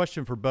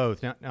question for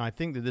both. Now, I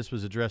think that this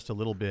was addressed a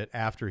little bit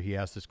after he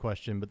asked this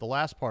question, but the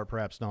last part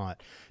perhaps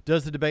not.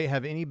 Does the debate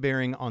have any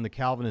bearing on the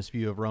Calvinist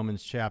view of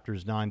Romans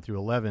chapters 9 through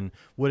 11?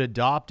 Would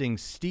adopting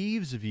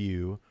Steve's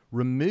view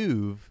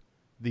remove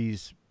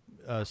these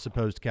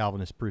supposed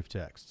Calvinist proof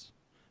texts?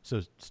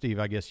 So, Steve,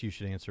 I guess you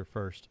should answer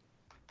first.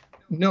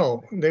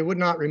 No, they would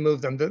not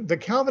remove them. The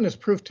Calvinist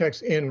proof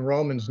texts in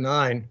Romans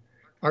 9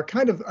 are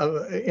kind of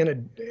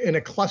in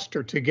a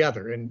cluster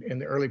together in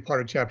the early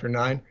part of chapter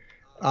 9.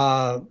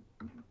 Well,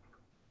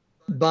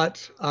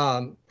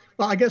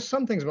 I guess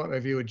some things about my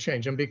view would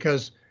change them,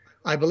 because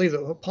I believe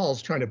that what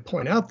Paul's trying to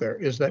point out there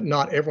is that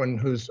not everyone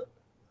who's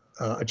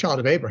a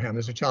child of Abraham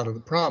is a child of the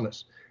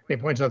promise. He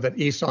points out that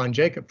Esau and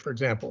Jacob, for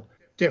example,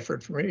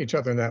 differed from each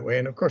other in that way.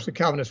 And of course, the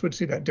Calvinists would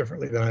see that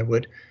differently than I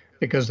would,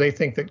 because they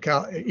think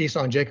that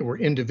Esau and Jacob were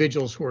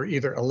individuals who were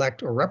either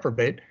elect or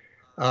reprobate,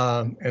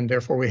 and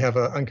therefore we have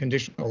an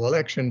unconditional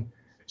election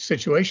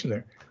situation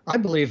there. I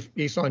believe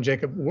Esau and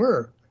Jacob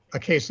were a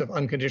case of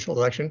unconditional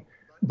election,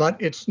 but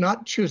it's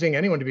not choosing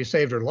anyone to be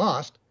saved or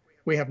lost.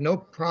 We have no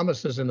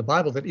promises in the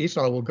Bible that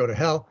Esau will go to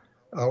hell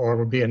or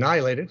will be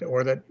annihilated,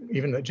 or that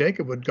even that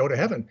Jacob would go to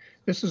heaven.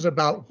 This is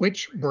about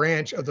which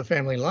branch of the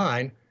family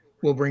line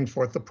will bring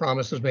forth the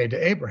promises made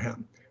to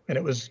Abraham. And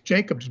it was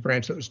Jacob's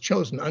branch that was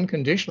chosen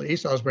unconditionally.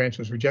 Esau's branch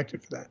was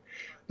rejected for that.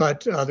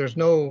 But there's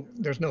no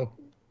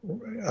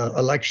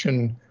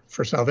election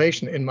for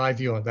salvation in my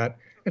view on that.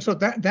 And so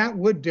that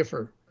would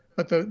differ.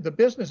 But the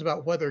business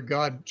about whether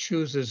God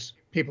chooses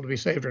people to be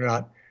saved or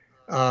not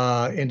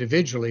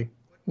individually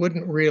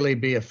wouldn't really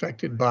be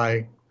affected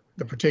by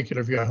the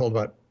particular view I hold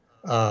about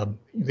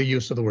the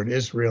use of the word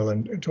Israel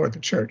and toward the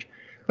church.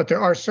 But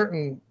there are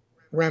certain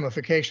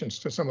ramifications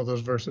to some of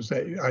those verses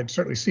that I'd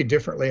certainly see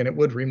differently, and it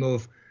would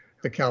remove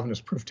the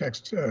Calvinist proof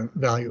text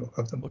value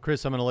of them. Well,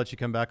 Chris, I'm going to let you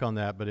come back on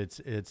that, but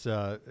it's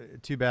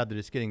too bad that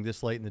it's getting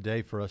this late in the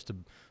day for us to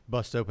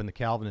bust open the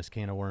Calvinist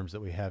can of worms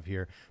that we have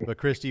here. But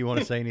Chris, do you want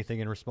to say anything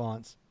in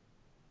response?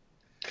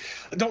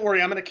 Don't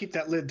worry, I'm going to keep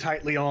that lid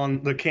tightly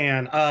on the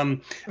can.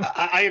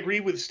 I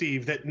agree with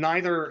Steve that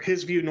neither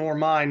his view nor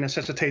mine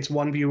necessitates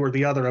one view or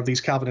the other of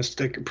these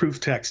Calvinistic proof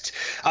texts.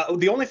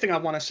 The only thing I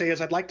want to say is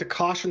I'd like to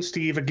caution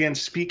Steve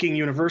against speaking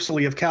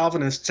universally of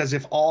Calvinists as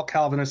if all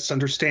Calvinists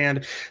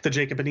understand the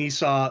Jacob and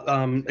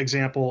Esau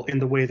example in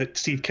the way that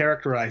Steve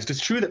characterized.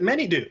 It's true that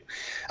many do.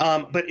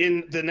 But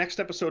in the next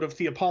episode of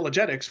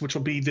Theapologetics, which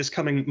will be this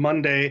coming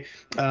Monday,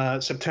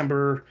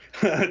 September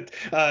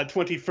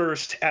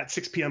 21st at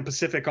 6 p.m.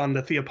 Pacific, on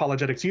the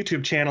Theapologetics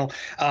YouTube channel,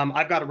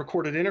 I've got a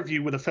recorded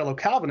interview with a fellow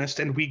Calvinist,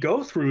 and we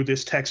go through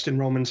this text in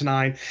Romans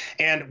 9,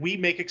 and we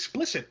make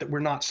explicit that we're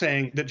not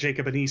saying that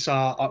Jacob and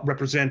Esau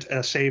represent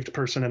a saved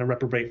person and a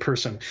reprobate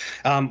person.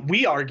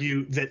 We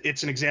argue that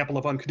it's an example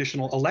of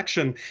unconditional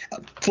election,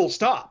 full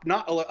stop,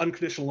 not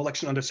unconditional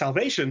election under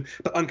salvation,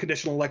 but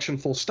unconditional election,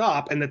 full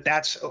stop, and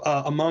that's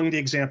among the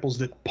examples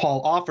that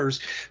Paul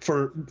offers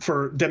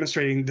for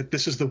demonstrating that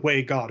this is the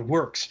way God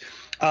works.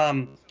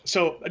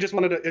 So I just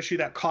wanted to issue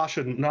that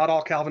caution. Not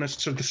all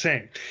Calvinists are the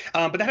same.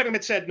 But that having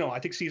been said, no, I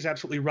think Steve's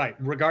absolutely right.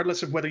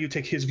 Regardless of whether you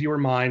take his view or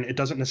mine, it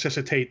doesn't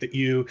necessitate that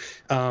you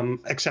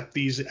accept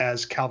these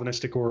as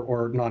Calvinistic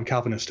or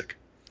non-Calvinistic.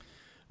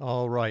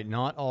 All right.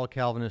 Not all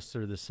Calvinists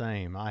are the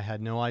same. I had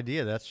no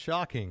idea. That's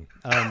shocking.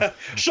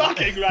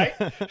 Shocking, right?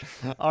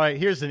 All right.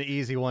 Here's an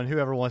easy one.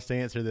 Whoever wants to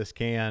answer this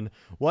can.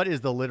 What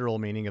is the literal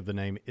meaning of the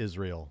name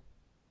Israel?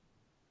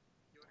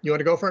 You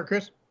want to go for it,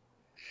 Chris?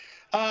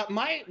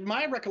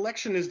 My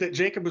recollection is that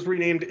Jacob was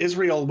renamed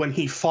Israel when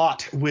he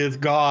fought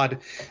with God,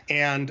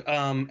 and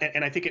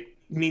I think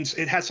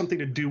it has something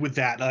to do with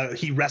that.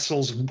 He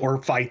wrestles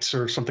or fights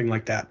or something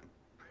like that.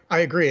 I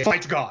agree.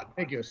 Fights God.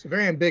 Ambiguous,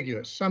 very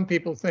ambiguous. Some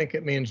people think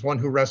it means one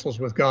who wrestles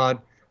with God.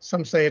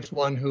 Some say it's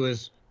one who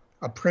is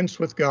a prince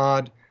with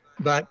God.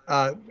 But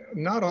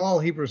not all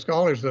Hebrew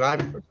scholars that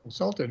I've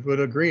consulted would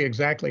agree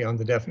exactly on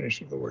the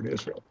definition of the word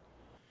Israel.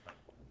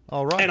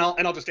 All right. And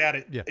I'll just add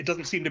it. Yeah. It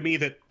doesn't seem to me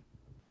that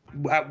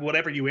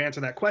whatever you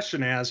answer that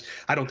question as,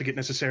 I don't think it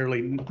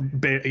necessarily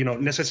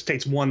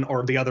necessitates one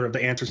or the other of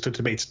the answers to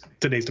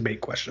today's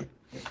debate question.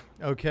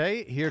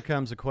 Okay, here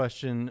comes a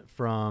question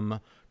from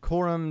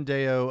Coram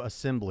Deo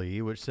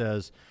Assembly, which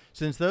says,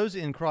 since those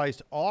in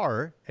Christ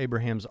are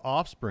Abraham's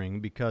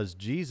offspring because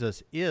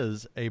Jesus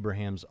is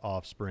Abraham's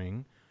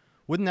offspring,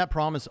 wouldn't that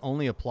promise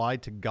only apply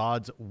to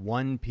God's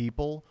one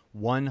people,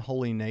 one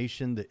holy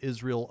nation, the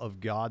Israel of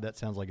God? That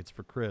sounds like it's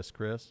for Chris.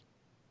 Chris?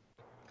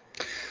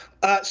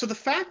 So the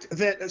fact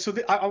that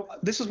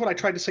this is what I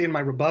tried to say in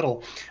my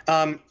rebuttal.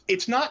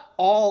 It's not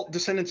all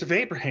descendants of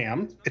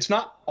Abraham. It's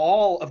not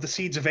all of the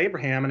seeds of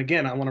Abraham. And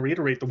again, I want to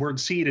reiterate the word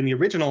seed in the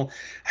original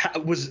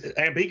was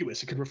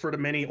ambiguous. It could refer to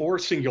many or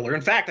singular.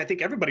 In fact, I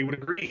think everybody would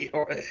agree,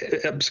 or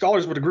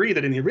scholars would agree,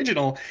 that in the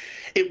original,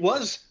 it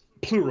was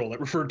plural. It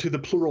referred to the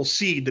plural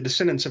seed, the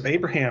descendants of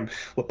Abraham.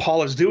 What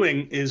Paul is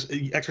doing is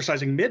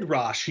exercising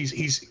midrash.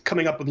 He's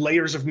coming up with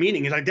layers of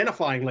meaning. He's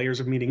identifying layers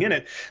of meaning in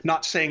it,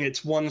 not saying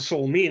its one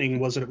sole meaning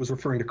was that it was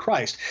referring to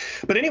Christ.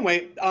 But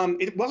anyway,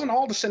 it wasn't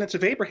all descendants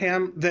of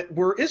Abraham that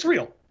were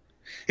Israel.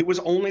 It was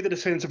only the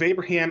descendants of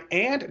Abraham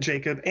and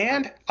Jacob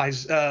and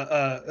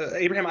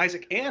Abraham,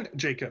 Isaac, and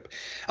Jacob.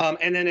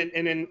 And then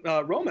in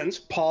Romans,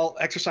 Paul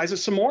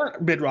exercises some more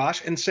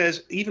midrash and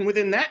says even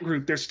within that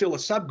group, there's still a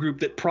subgroup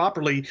that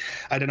properly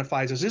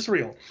identifies as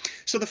Israel.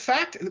 So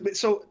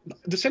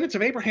descendants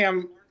of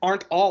Abraham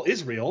aren't all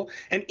Israel,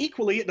 and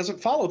equally it doesn't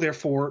follow,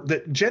 therefore,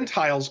 that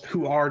Gentiles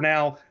who are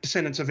now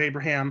descendants of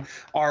Abraham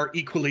are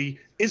equally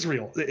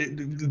Israel.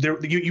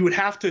 You would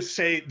have to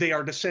say they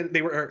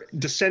were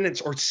descendants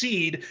or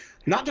seed,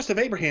 not just of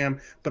Abraham,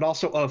 but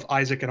also of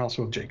Isaac and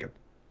also of Jacob.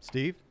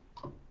 Steve?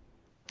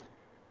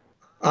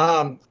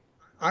 I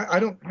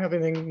don't have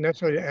anything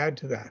necessarily to add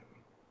to that.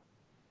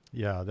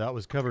 Yeah, that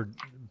was covered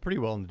pretty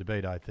well in the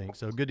debate, I think.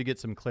 So good to get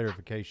some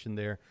clarification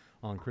there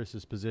on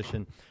Chris's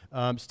position.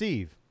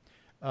 Steve?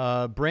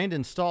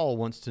 Brandon Stahl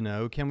wants to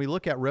know, can we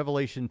look at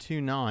Revelation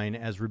 2:9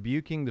 as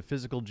rebuking the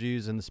physical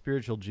Jews and the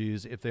spiritual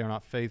Jews if they are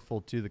not faithful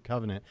to the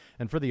covenant?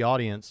 And for the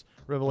audience,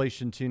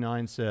 Revelation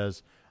 2:9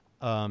 says,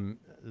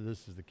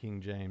 this is the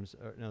King James.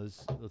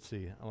 Let's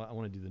see. I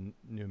want to do the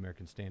New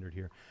American Standard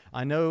here.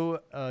 I know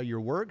your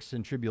works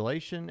in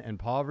tribulation and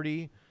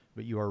poverty,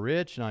 but you are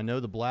rich, and I know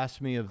the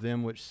blasphemy of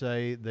them which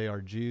say they are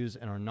Jews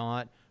and are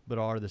not, but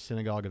are the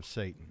synagogue of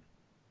Satan.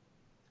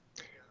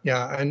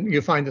 Yeah, and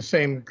you find the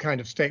same kind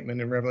of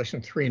statement in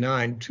Revelation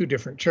 3:9. Two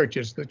different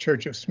churches, the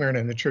Church of Smyrna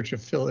and the Church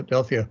of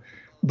Philadelphia,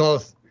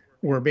 both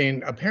were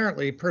being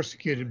apparently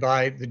persecuted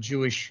by the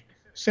Jewish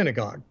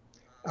synagogue,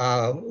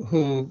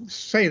 who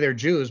say they're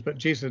Jews, but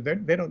Jesus,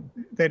 they're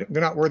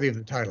not worthy of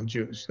the title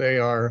Jews. They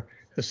are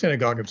the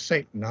synagogue of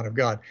Satan, not of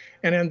God.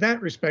 And in that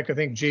respect, I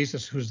think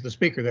Jesus, who's the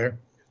speaker there,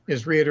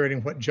 is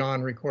reiterating what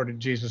John recorded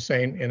Jesus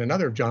saying in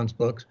another of John's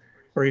books,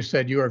 where he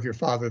said, "You are of your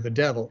father, the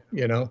devil,"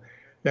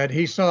 that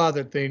he saw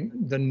that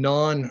the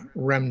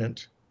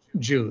non-remnant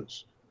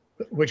Jews,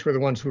 which were the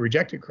ones who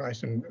rejected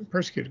Christ and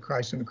persecuted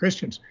Christ and the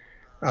Christians,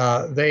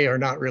 they are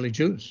not really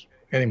Jews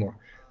anymore.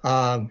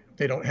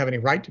 They don't have any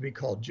right to be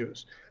called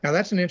Jews. Now,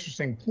 that's an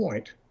interesting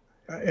point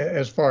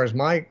as far as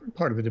my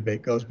part of the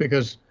debate goes,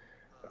 because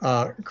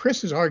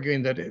Chris is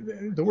arguing that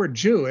the word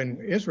Jew in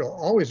Israel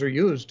always are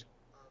used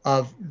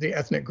of the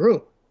ethnic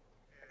group.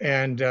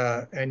 And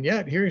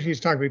yet here he's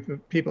talking to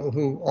people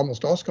who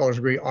almost all scholars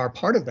agree are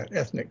part of that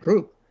ethnic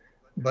group,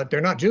 but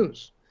they're not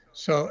Jews.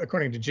 So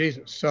according to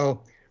Jesus,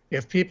 so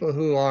if people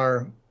who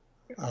are,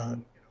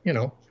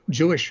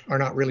 Jewish are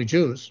not really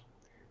Jews,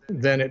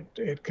 then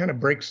it kind of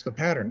breaks the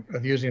pattern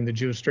of using the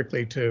Jews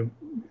strictly to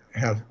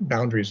have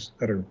boundaries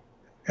that are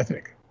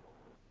ethnic.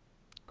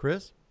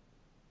 Chris?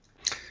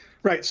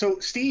 Right. So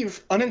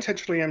Steve,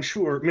 unintentionally, I'm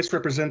sure,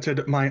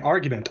 misrepresented my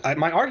argument.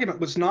 My argument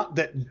was not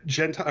that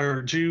Gentile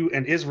or Jew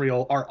and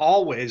Israel are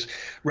always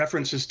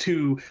references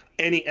to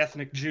any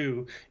ethnic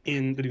Jew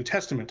in the New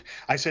Testament.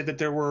 I said that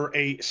there were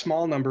a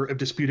small number of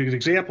disputed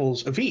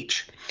examples of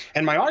each.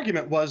 And my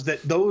argument was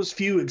that those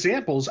few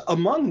examples,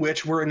 among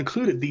which were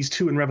included these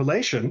two in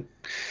Revelation,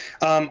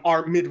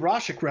 are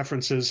midrashic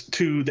references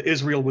to the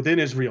Israel within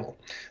Israel,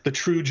 the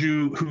true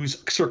Jew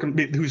who's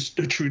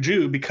a true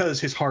Jew because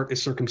his heart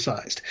is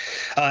circumcised.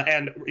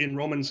 And in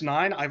Romans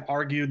 9, I've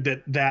argued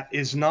that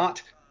is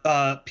not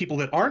people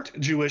that aren't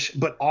Jewish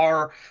but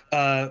are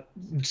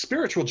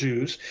spiritual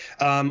Jews,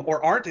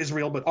 or aren't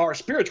Israel but are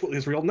spiritual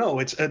Israel. No,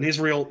 it's an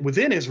Israel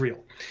within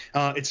Israel.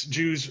 It's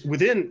Jews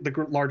within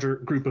the larger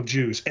group of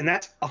Jews. And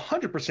that's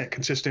 100%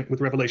 consistent with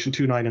Revelation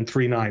 2:9 and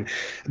 3:9.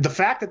 The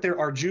fact that there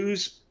are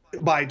Jews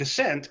by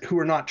descent who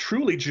are not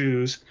truly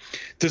Jews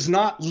does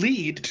not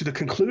lead to the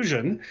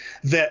conclusion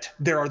that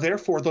there are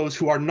therefore those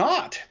who are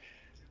not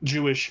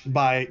Jewish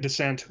by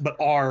descent but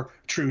are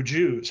true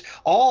Jews.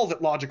 All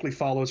that logically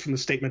follows from the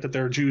statement that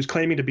there are Jews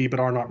claiming to be but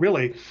are not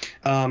really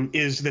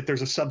is that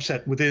there's a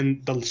subset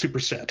within the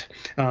superset.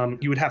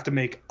 You would have to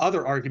make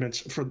other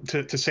arguments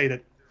to say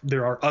that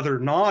there are other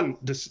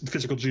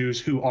non-physical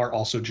Jews who are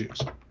also Jews.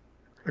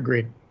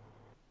 Agreed.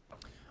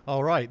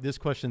 All right, this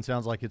question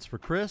sounds like it's for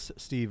Chris.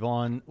 Steve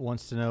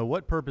wants to know,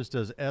 what purpose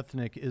does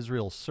ethnic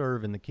Israel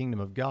serve in the kingdom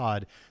of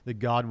God that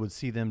God would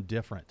see them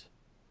different?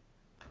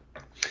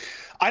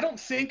 I don't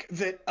think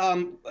that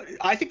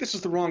I think this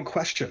is the wrong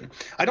question.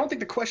 I don't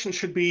think the question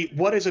should be,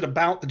 what is it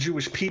about the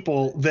Jewish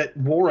people that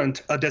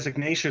warrant a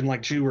designation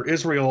like Jew or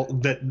Israel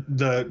that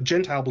the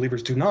Gentile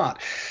believers do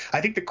not?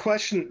 I think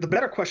the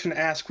better question to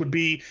ask would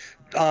be,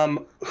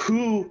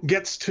 who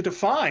gets to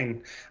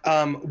define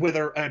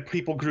whether a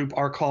people group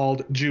are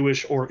called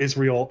Jewish or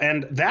Israel?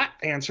 And that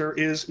answer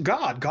is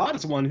God. God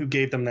is the one who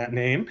gave them that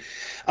name.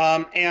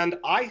 And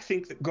I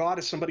think that God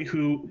is somebody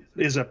who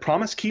is a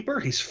promise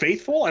keeper. He's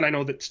faithful. And I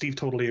know that Steve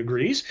totally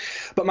agrees.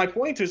 But my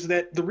point is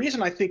that the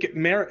reason I think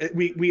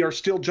we are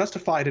still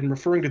justified in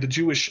referring to the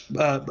Jewish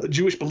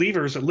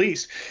believers, at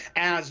least,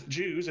 as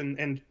Jews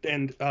and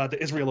the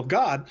Israel of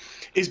God,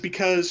 is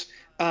because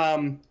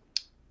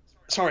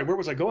sorry, where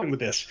was I going with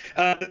this?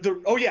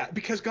 Oh yeah,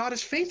 because God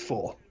is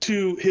faithful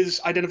to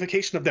his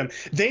identification of them.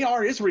 They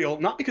are Israel,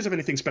 not because of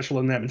anything special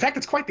in them. In fact,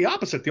 it's quite the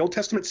opposite. The Old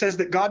Testament says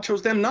that God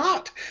chose them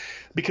not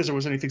because there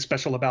was anything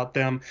special about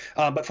them,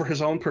 but for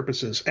his own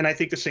purposes. And I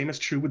think the same is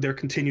true with their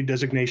continued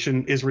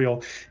designation,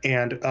 Israel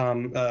and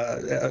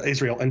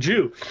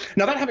Jew.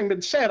 Now, that having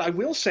been said, I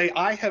will say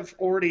I have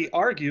already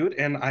argued,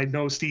 and I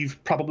know Steve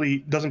probably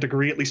doesn't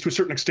agree, at least to a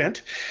certain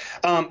extent,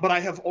 but I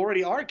have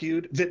already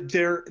argued that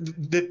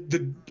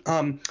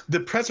the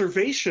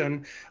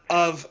preservation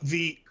of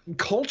the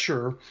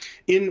culture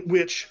in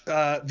which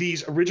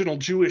these original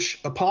Jewish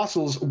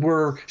apostles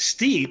were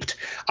steeped,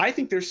 I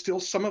think there's still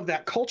some of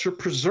that culture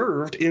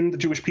preserved in the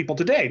Jewish people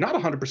today. Not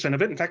 100%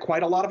 of it. In fact,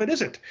 quite a lot of it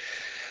isn't.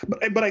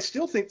 But I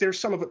still think there's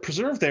some of it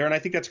preserved there, and I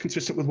think that's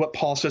consistent with what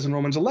Paul says in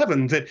Romans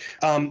 11, that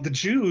the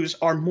Jews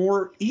are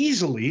more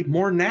easily,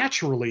 more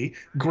naturally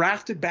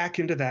grafted back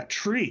into that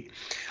tree.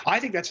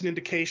 I think that's an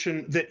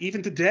indication that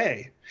even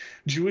today,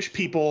 Jewish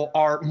people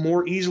are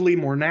more easily,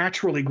 more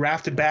naturally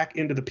grafted back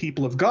into the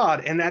people of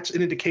God, and that's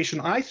an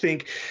indication, I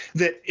think,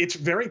 that it's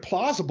very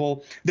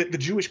plausible that the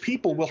Jewish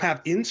people will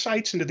have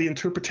insights into the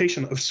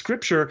interpretation of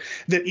Scripture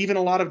that even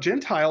a lot of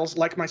Gentiles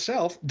like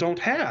myself don't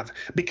have,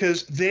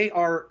 because they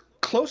are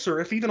closer,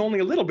 if even only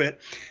a little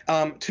bit,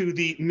 to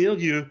the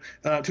milieu,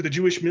 to the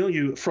Jewish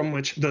milieu from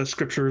which the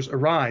Scriptures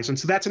arise. And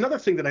so that's another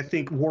thing that I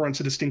think warrants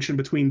a distinction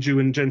between Jew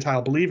and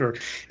Gentile believer,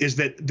 is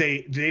that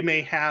they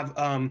may have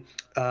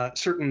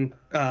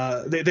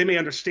they may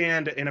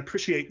understand and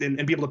appreciate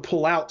and be able to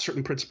pull out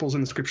certain principles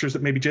in the Scriptures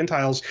that maybe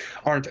Gentiles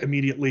aren't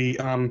immediately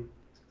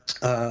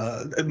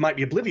it might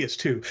be oblivious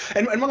to.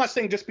 And one last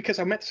thing, just because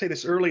I meant to say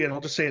this earlier, and I'll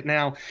just say it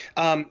now,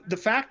 the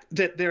fact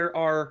that there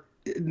are,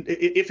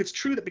 if it's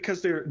true that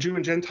because they're Jew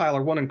and Gentile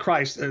are one in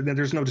Christ, that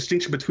there's no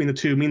distinction between the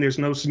two, there's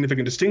no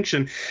significant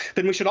distinction,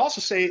 then we should also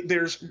say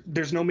there's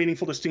no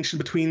meaningful distinction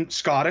between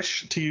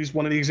Scottish, to use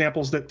one of the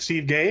examples that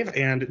Steve gave,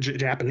 and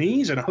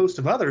Japanese and a host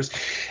of others.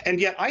 And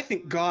yet I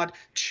think God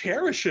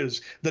cherishes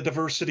the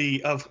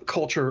diversity of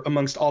culture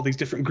amongst all these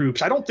different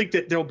groups. I don't think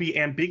that there'll be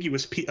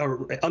ambiguous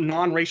or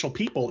non-racial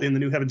people in the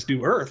new heavens,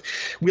 new earth.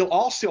 We'll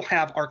all still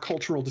have our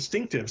cultural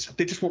distinctives.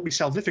 They just won't be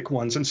salvific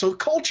ones. And so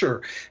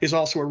culture is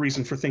also a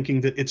reason for thinking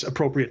that it's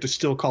appropriate to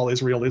still call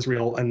Israel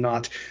Israel and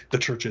not the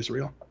church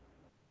Israel.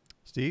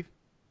 Steve?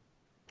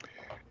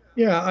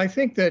 Yeah, I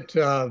think that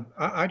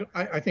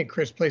I think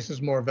Chris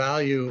places more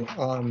value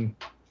on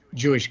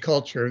Jewish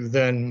culture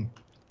than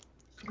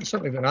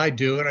certainly than I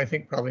do, and I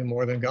think probably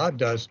more than God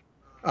does.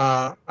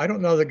 I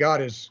don't know that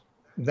God is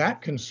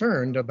that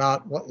concerned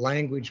about what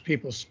language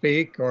people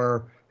speak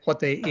or what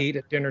they eat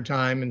at dinner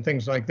time and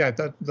things like that.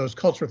 Those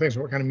cultural things,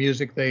 what kind of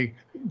music they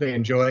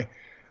enjoy.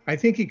 I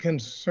think he's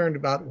concerned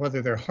about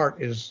whether their heart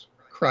is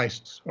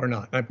Christ's or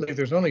not. I believe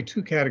there's only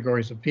two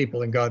categories of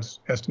people in God's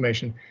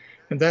estimation,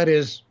 and that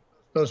is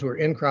those who are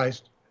in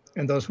Christ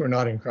and those who are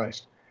not in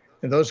Christ.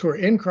 And those who are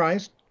in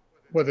Christ,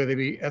 whether they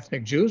be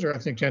ethnic Jews or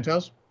ethnic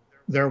Gentiles,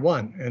 they're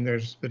one, and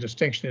the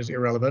distinction is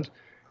irrelevant.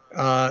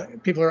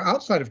 People are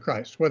outside of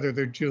Christ, whether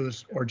they're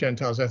Jews or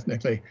Gentiles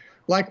ethnically.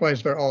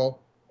 Likewise, they're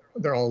all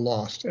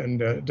lost,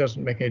 and it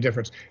doesn't make any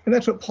difference. And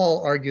that's what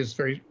Paul argues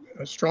very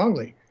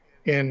strongly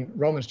in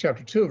Romans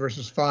chapter 2,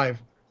 verses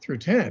 5 through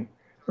 10,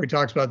 where he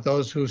talks about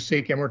those who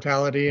seek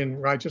immortality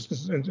and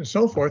righteousness and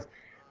so forth.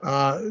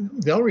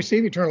 They'll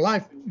receive eternal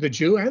life, the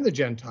Jew and the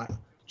Gentile.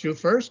 Jew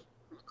first,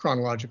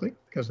 chronologically,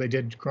 because they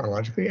did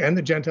chronologically, and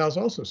the Gentiles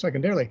also,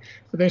 secondarily.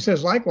 But then he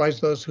says, likewise,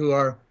 those who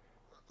are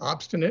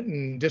obstinate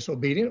and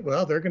disobedient,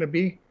 well, they're going to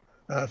be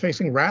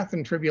facing wrath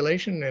and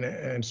tribulation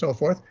and so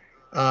forth.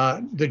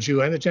 The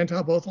Jew and the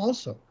Gentile both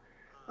also.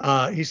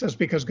 He says,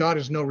 because God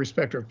is no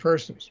respecter of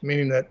persons,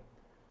 meaning that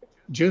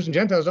Jews and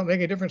Gentiles don't make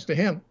any difference to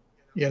him.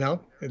 You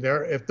know,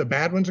 if the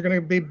bad ones are going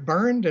to be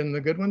burned and the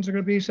good ones are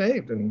going to be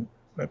saved. And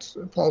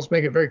Paul's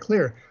making it very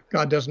clear.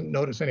 God doesn't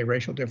notice any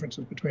racial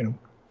differences between them.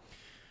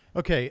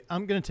 Okay,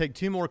 I'm going to take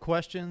two more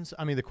questions.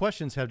 I mean, the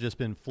questions have just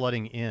been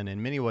flooding in. In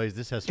many ways,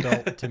 this has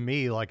felt to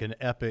me like an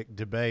epic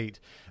debate.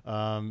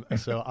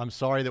 So I'm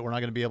sorry that we're not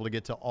going to be able to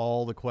get to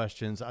all the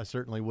questions. I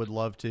certainly would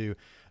love to.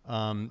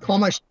 Call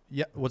my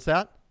yeah. What's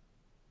that?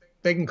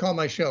 They can call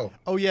my show.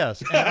 Oh,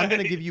 yes. And I'm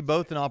going to give you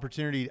both an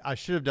opportunity. I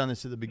should have done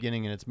this at the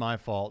beginning, and it's my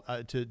fault,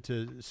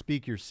 to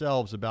speak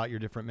yourselves about your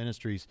different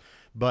ministries.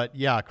 But,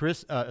 yeah,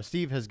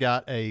 Steve has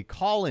got a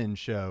call-in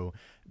show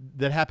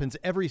that happens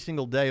every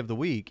single day of the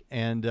week.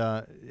 And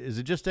is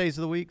it just days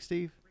of the week,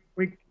 Steve?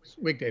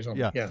 Weekdays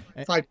only. Yeah.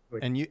 5 days a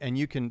week. And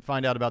you can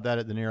find out about that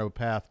at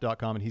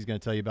thenarrowpath.com, and he's going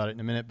to tell you about it in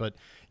a minute. But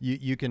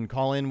you can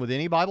call in with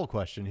any Bible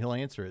question. He'll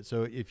answer it.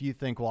 So if you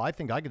think, well, I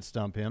think I could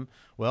stump him,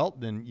 well,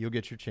 then you'll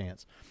get your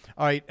chance.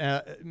 All right.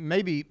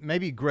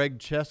 Maybe Gregg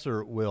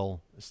Chesser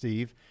will,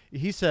 Steve.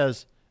 He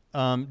says,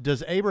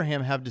 does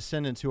Abraham have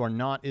descendants who are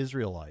not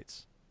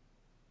Israelites?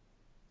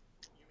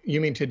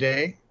 You mean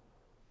today?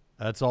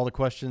 That's all the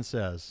question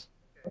says.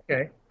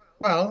 Okay.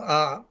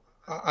 Well,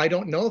 I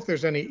don't know if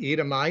there's any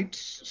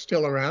Edomites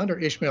still around or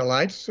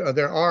Ishmaelites.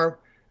 There are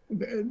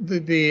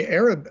the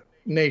Arab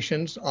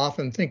nations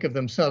often think of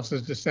themselves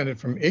as descended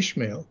from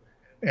Ishmael,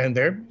 and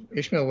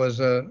Ishmael was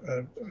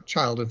a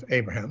child of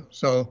Abraham.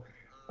 So,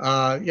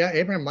 yeah,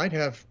 Abraham might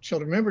have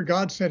children. Remember,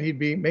 God said he'd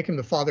make him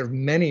the father of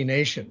many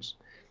nations.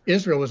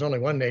 Israel was only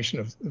one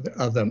nation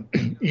of them.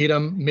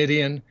 Edom,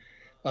 Midian,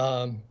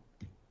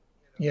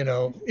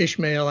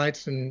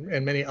 Ishmaelites,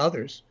 and many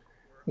others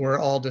were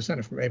all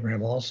descended from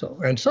Abraham also.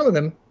 And some of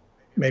them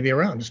may be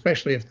around,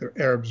 especially if the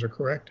Arabs are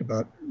correct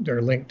about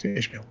their link to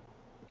Ishmael.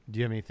 Do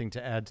you have anything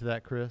to add to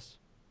that, Chris?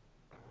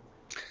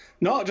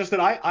 No, just that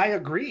I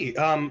agree.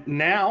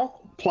 Now,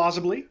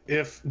 plausibly,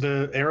 if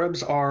the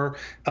Arabs are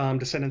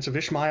descendants of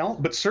Ishmael,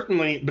 but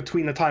certainly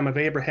between the time of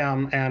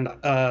Abraham and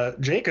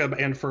Jacob,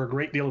 and for a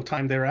great deal of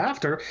time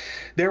thereafter,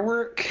 there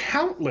were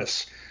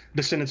countless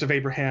descendants of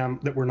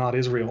Abraham that were not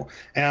Israel.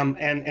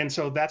 And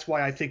so that's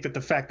why I think that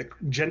the fact that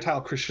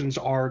Gentile Christians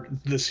are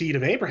the seed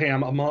of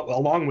Abraham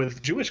along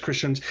with Jewish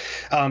Christians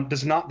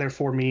does not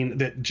therefore mean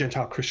that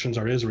Gentile Christians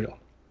are Israel.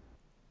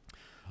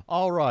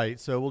 All right,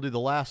 so we'll do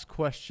the last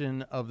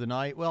question of the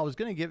night. Well, I was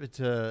going to give it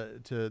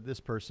to this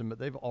person, but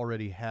they've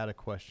already had a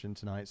question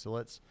tonight, so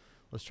let's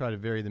try to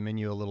vary the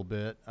menu a little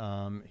bit.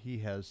 He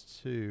has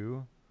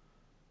two.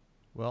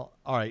 Well,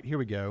 all right, here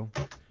we go.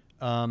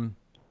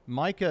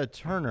 Micah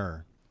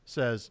Turner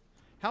says,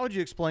 how would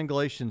you explain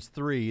Galatians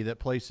 3 that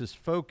places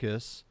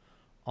focus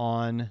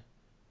on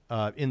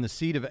in the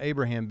seed of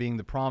Abraham being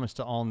the promise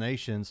to all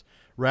nations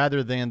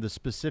rather than the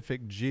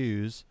specific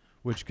Jews,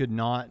 which could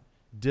not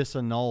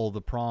disannul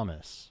the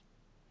promise?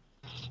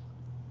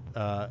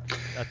 I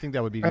think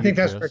that would be. I think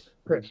that's for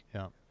Chris.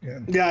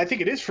 Yeah, I think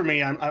it is for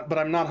me. But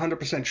I'm not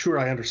 100% sure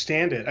I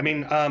understand it. I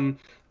mean,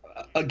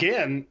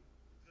 again,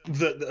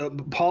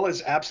 Paul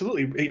is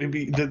absolutely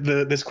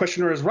this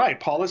questioner is right.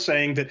 Paul is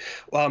saying that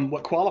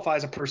what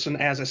qualifies a person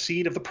as a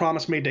seed of the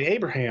promise made to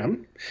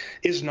Abraham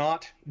is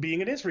not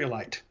being an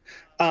Israelite.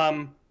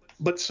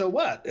 But so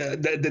what?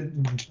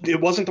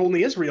 It wasn't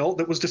only Israel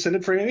that was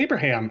descended from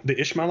Abraham. The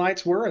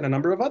Ishmaelites were, and a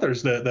number of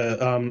others,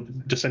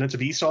 the descendants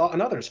of Esau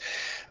and others.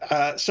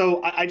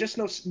 So I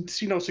just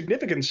see no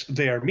significance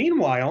there.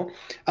 Meanwhile,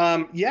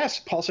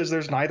 yes, Paul says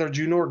there's neither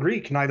Jew nor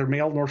Greek, neither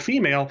male nor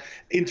female,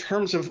 in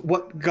terms of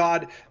what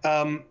God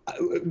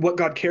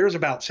cares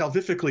about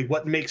salvifically,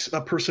 what makes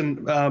a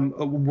person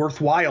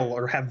worthwhile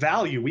or have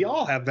value. We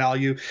all have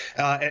value,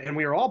 and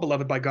we are all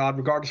beloved by God,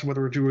 regardless of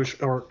whether we're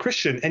Jewish or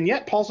Christian. And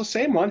yet, Paul's the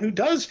same one who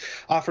does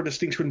offer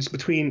distinctions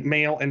between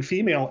male and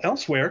female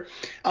elsewhere.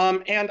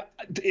 And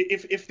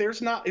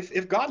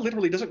if God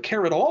literally doesn't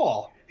care at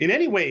all in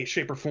any way,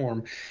 shape, or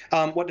form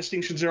what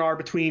distinctions there are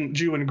between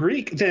Jew and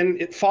Greek, then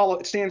it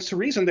stands to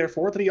reason,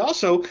 therefore, that he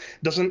also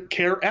doesn't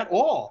care at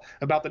all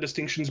about the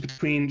distinctions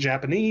between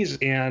Japanese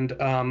and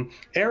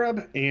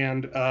Arab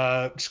and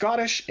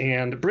Scottish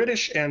and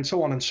British and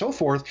so on and so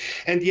forth.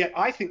 And yet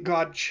I think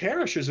God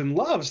cherishes and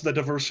loves the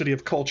diversity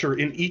of culture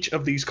in each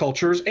of these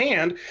cultures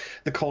and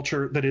the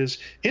culture that is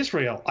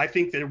Israel. I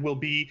think there will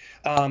be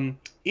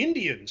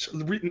Indians,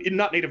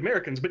 not Native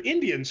Americans, but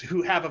Indians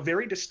who have a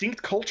very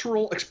distinct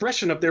cultural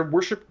expression of their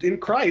worship in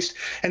Christ,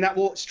 and that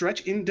will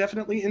stretch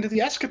indefinitely into the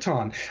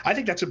eschaton. I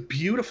think that's a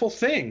beautiful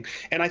thing,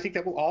 and I think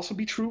that will also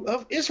be true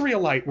of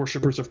Israelite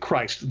worshipers of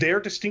Christ.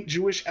 Their distinct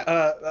Jewish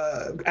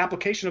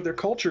application of their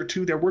culture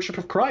to their worship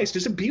of Christ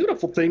is a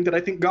beautiful thing that I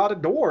think God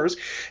adores,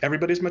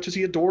 everybody as much as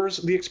he adores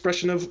the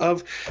expression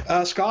of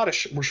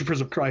Scottish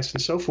worshipers of Christ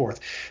and so forth.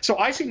 So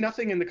I see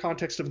nothing in the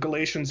context of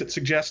Galatians that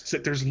suggests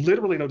that there's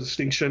literally no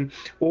distinction,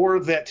 or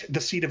that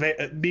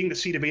being the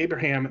seed of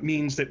Abraham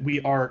means that we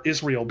are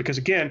Israel, because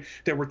again,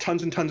 there were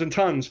tons and tons and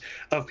tons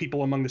of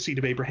people among the seed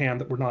of Abraham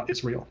that were not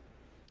Israel.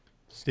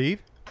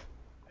 Steve?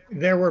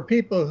 There were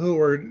people who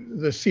were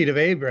the seed of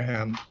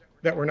Abraham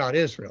that were not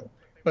Israel,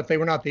 but they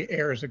were not the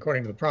heirs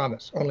according to the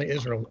promise. Only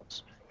Israel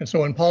was. And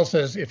so when Paul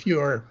says, if you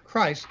are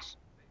Christ's,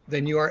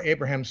 then you are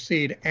Abraham's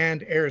seed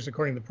and heirs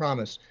according to the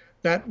promise,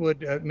 that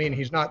would mean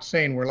he's not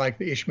saying we're like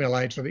the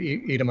Ishmaelites or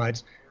the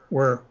Edomites.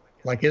 We're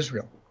like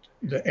Israel,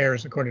 the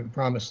heirs according to the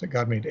promise that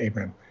God made to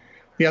Abraham.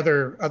 The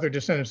other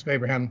descendants of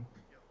Abraham,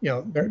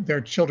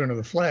 they're children of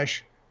the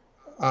flesh,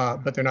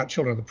 but they're not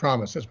children of the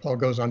promise, as Paul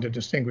goes on to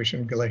distinguish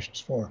in Galatians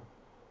 4.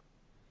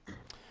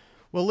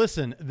 Well,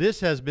 listen, this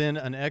has been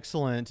an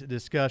excellent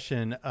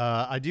discussion.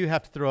 I do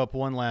have to throw up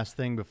one last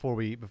thing before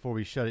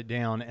we shut it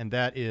down, and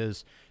that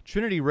is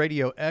Trinity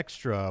Radio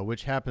Extra,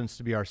 which happens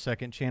to be our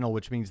second channel,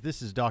 which means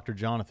this is Dr.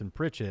 Jonathan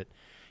Pritchett,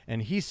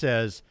 and he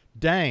says,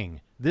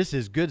 dang, this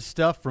is good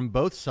stuff from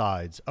both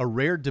sides. A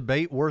rare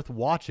debate worth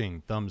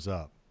watching. Thumbs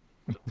up.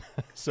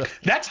 So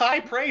that's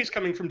high praise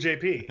coming from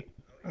JP.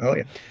 Oh,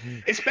 yeah.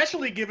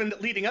 Especially given that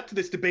leading up to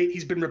this debate,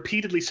 he's been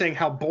repeatedly saying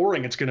how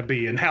boring it's going to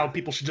be and how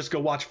people should just go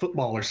watch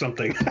football or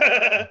something.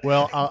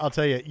 Well, I'll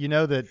tell you,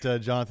 that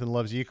Jonathan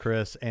loves you,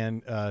 Chris,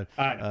 and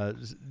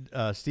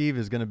Steve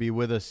is going to be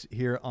with us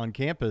here on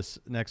campus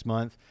next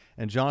month.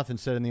 And Jonathan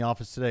said in the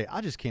office today, I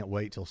just can't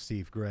wait till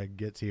Gregg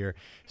gets here.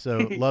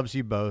 So loves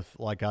you both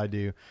like I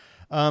do.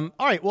 All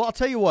right. Well, I'll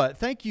tell you what.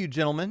 Thank you,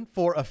 gentlemen,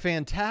 for a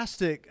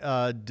fantastic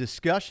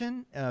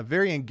discussion.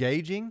 Very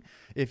engaging.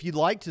 If you'd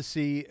like to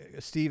see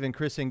Steve and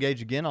Chris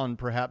engage again on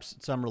perhaps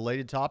some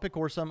related topic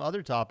or some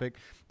other topic,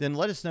 then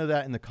let us know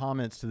that in the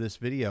comments to this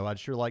video. I'd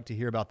sure like to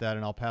hear about that,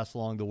 and I'll pass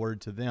along the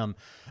word to them.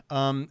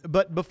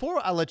 But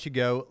before I let you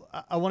go,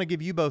 I want to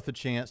give you both a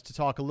chance to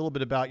talk a little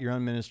bit about your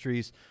own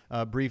ministries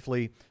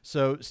briefly.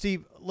 So,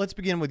 Steve, let's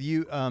begin with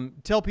you.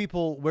 Tell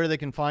people where they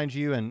can find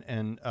you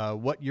and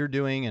what you're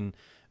doing, and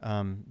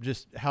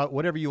just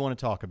whatever you want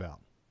to talk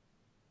about.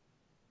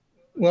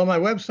 Well, my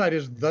website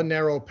is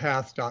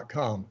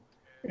thenarrowpath.com.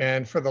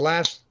 And for the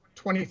last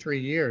 23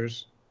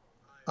 years,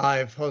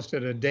 I've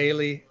hosted a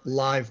daily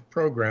live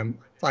program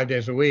 5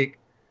 days a week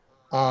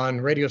on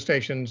radio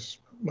stations,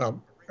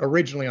 well,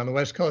 originally on the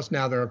West Coast,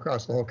 now they're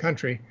across the whole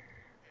country.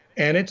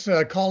 And it's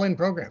a call-in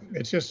program.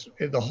 It's just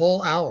the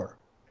whole hour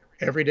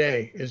every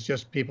day is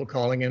just people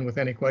calling in with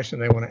any question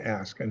they want to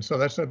ask. And so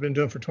that's what I've been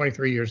doing for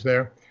 23 years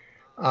there.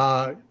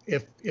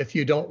 If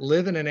you don't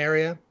live in an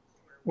area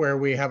where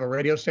we have a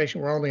radio station,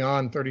 we're only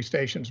on 30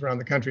 stations around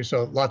the country,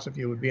 so lots of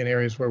you would be in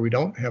areas where we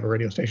don't have a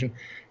radio station.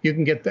 You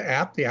can get the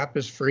app. The app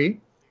is free.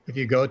 If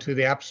you go to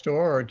the App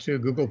Store or to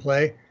Google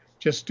Play,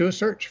 just do a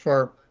search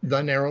for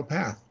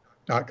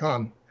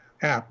thenarrowpath.com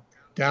app.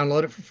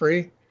 Download it for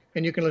free,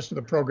 and you can listen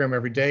to the program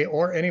every day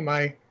or any of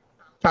my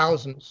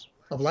thousands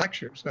of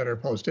lectures that are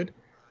posted.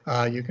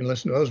 You can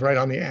listen to those right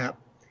on the app.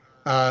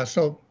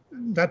 So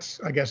that's,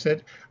 I guess,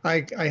 it.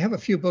 I have a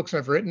few books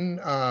I've written.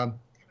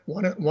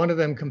 One of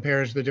them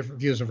compares the different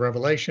views of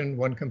Revelation.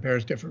 One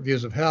compares different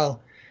views of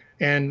hell.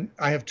 And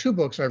I have two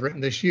books I've written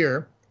this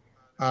year.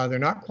 They're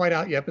not quite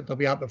out yet, but they'll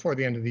be out before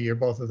the end of the year,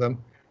 both of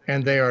them.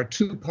 And they are a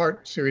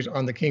two-part series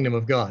on the kingdom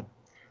of God.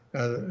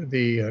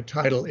 The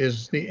title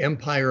is The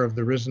Empire of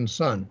the Risen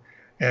Sun.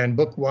 And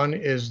book one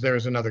is There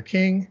is Another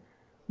King.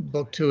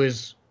 Book two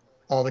is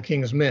All the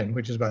King's Men,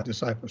 which is about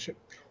discipleship.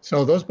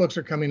 So those books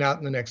are coming out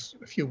in the next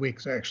few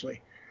weeks, actually.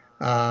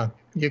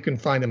 You can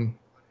find them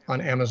on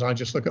Amazon.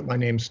 Just look up my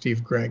name,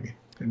 Steve Gregg,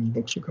 and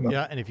books will come up.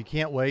 Yeah, and if you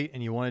can't wait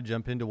and you want to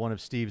jump into one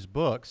of Steve's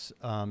books,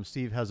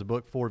 Steve has a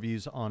book, 4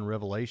 Views on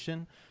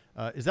Revelation.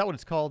 Is that what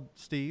it's called,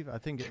 Steve? I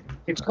think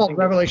it's called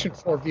Revelation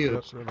 4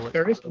 Views.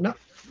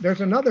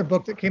 There's another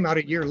book that came out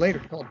a year later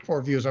called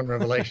 4 Views on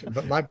Revelation,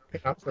 but my book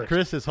came out first.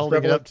 Chris is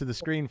holding it up to the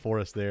screen for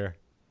us there.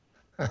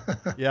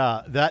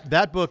 Yeah,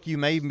 that book you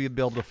may be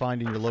able to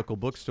find in your local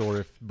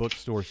bookstore if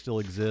bookstores still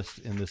exist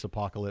in this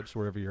apocalypse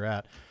wherever you're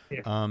at.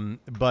 Yeah.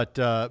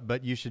 But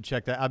you should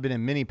check that. I've been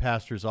in many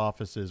pastors'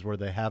 offices where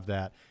they have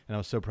that, and I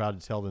was so proud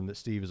to tell them that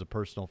Steve is a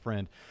personal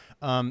friend.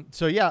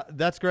 So yeah,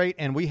 that's great,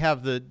 and we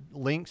have the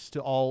links to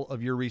all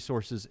of your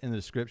resources in the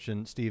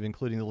description, Steve,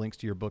 including the links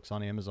to your books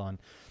on Amazon.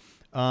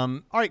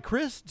 All right,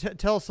 Chris,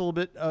 tell us a little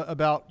bit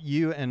about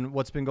you and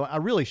what's been going on. I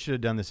really should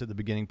have done this at the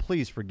beginning.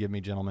 Please forgive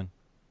me, gentlemen.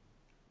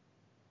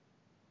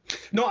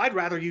 No, I'd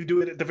rather you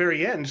do it at the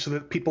very end so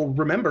that people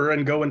remember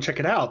and go and check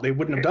it out. They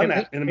wouldn't have done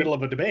that in the middle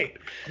of a debate.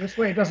 This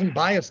way it doesn't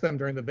bias them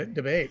during the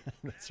debate.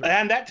 That's right.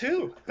 And that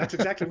too. That's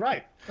exactly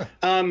right.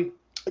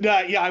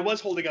 Yeah, I was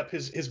holding up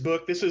his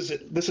book. This is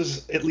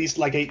at least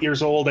like 8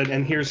 years old,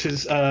 and here's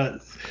his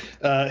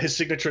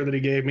signature that he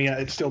gave me.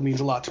 It still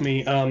means a lot to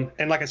me.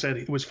 And like I said,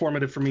 it was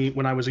formative for me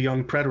when I was a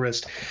young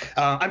preterist.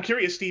 I'm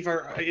curious, Steve,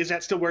 is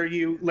that still where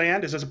you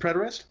land? Is as a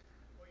preterist?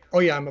 Oh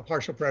yeah, I'm a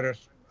partial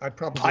preterist. I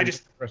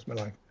just the rest of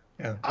my life.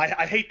 Yeah.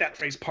 I hate that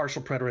phrase,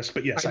 partial preterist,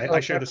 but yes, I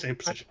share the same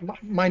position.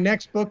 My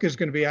next book is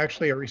going to be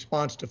actually a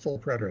response to full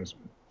preterism.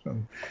 So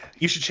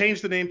you should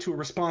change the name to a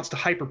response to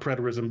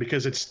hyper-preterism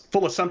because it's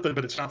full of something,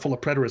 but it's not full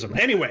of preterism.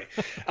 Anyway,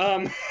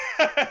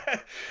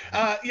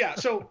 yeah.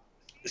 So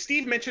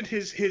Steve mentioned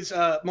his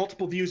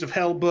Multiple Views of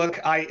Hell book.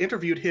 I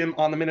interviewed him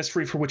on the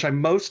ministry for which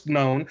I'm most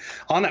known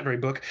on that very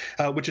book,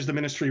 which is the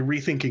ministry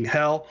Rethinking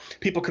Hell.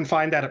 People can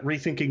find that at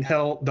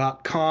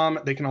rethinkinghell.com.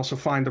 They can also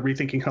find the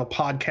Rethinking Hell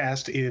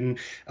podcast in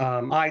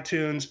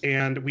iTunes,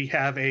 and we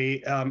have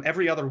a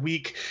every other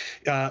week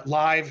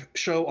live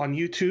show on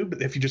YouTube.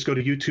 If you just go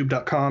to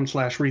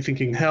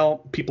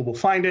youtube.com/rethinkinghell, people will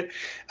find it.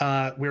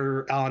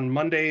 We're on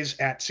Mondays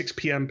at 6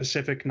 p.m.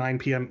 Pacific, 9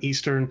 p.m.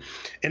 Eastern,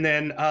 and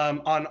then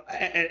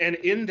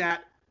in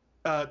that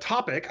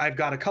topic, I've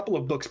got a couple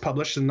of books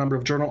published and a number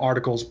of journal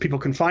articles. People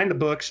can find the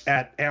books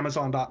at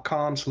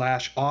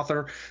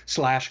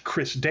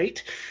amazon.com/author/Chris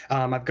Date.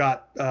 I've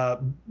got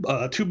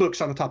 2 books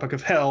on the topic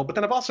of hell, but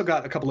then I've also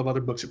got a couple of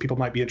other books that people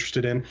might be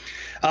interested in.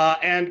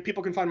 And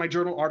people can find my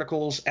journal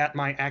articles at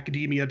my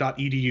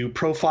academia.edu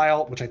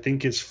profile, which I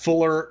think is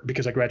Fuller,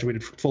 because I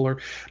graduated from Fuller,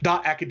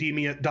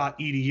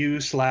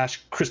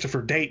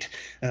 .academia.edu/Christopher Date.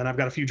 And I've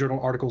got a few journal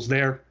articles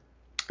there.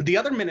 The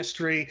other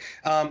ministry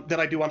that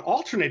I do on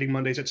alternating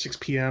Mondays at 6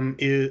 p.m.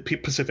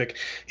 Pacific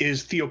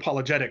is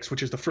Theopologetics,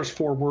 which is the first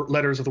four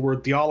letters of the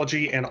word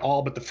theology and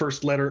all but the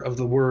first letter of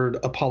the word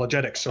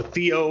apologetics. So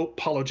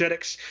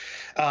Theopologetics.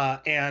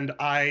 And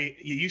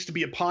it used to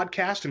be a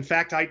podcast. In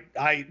fact,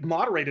 I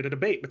moderated a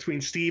debate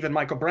between Steve and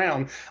Michael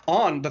Brown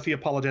on the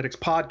Theopologetics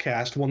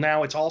podcast. Well,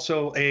 now it's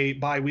also a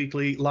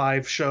bi-weekly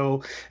live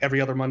show every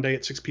other Monday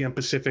at 6 p.m.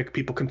 Pacific.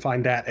 People can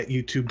find that at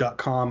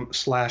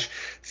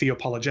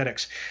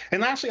youtube.com/Theopologetics.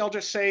 And lastly, I'll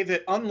just say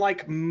that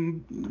unlike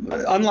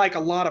a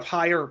lot of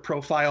higher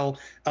profile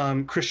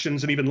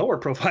Christians and even lower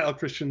profile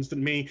Christians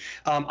than me,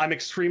 I'm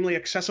extremely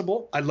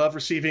accessible. I love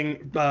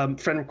receiving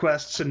friend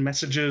requests and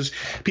messages.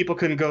 People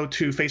can go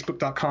to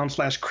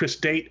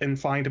facebook.com/ChrisDate and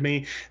find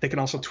me. They can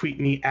also tweet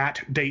me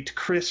at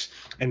DateChris.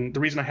 And the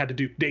reason I had to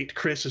do Date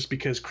Chris is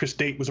because Chris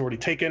Date was already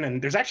taken.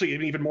 And there's actually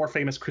an even more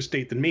famous Chris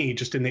Date than me,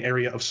 just in the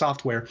area of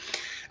software.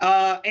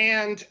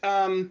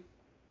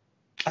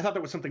 I thought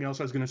there was something else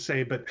I was going to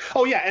say, but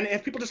oh yeah, and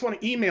if people just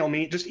want to email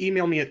me, just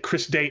email me at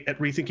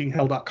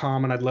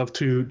chrisdate@rethinkinghell.com, and I'd love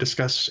to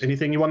discuss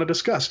anything you want to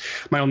discuss.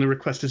 My only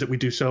request is that we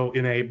do so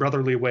in a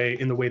brotherly way,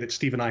 in the way that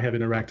Steve and I have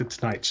interacted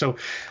tonight. So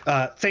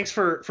thanks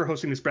for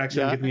hosting this,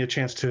 Braxton, and giving me a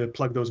chance to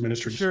plug those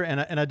ministries. Sure,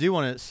 and I do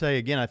want to say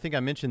again, I think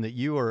I mentioned that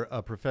you are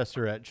a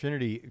professor at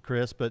Trinity,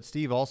 Chris, but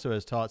Steve also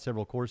has taught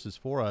several courses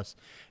for us,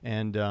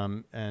 and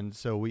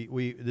so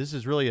we this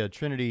is really a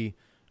Trinity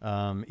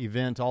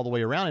event all the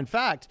way around. In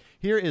fact,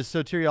 here is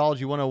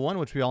Soteriology 101,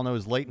 which we all know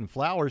is Leighton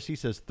Flowers. He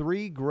says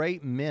 3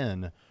 great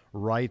men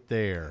right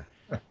there.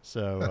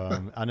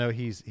 So I know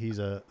he's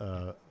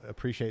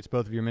appreciates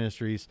both of your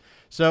ministries.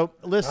 So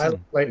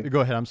listen,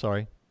 go ahead. I'm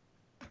sorry.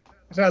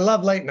 So I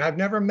love Leighton. I've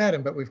never met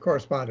him, but we've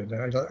corresponded,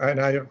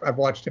 and I've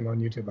watched him on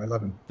YouTube. I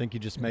love him. I think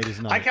you just made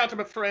his night. I count him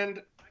a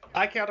friend.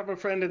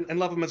 And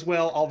love him as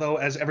well, although,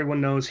 as everyone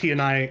knows, he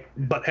and I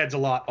butt heads a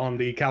lot on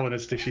the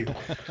Calvinist issue.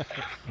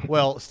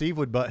 Well, Steve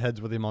would butt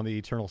heads with him on the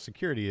eternal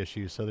security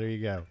issue, so there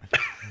you go.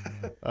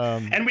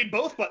 And we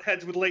both butt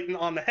heads with Leighton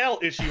on the hell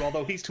issue,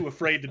 although he's too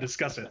afraid to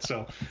discuss it.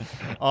 So,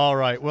 all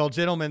right. Well,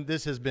 gentlemen,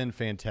 this has been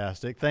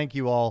fantastic. Thank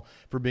you all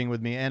for being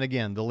with me. And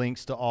again, the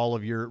links to all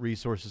of your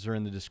resources are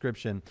in the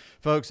description.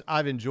 Folks,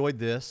 I've enjoyed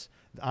this.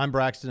 I'm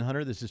Braxton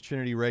Hunter. This is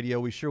Trinity Radio.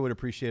 We sure would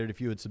appreciate it if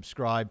you would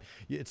subscribe.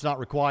 It's not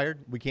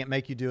required. We can't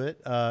make you do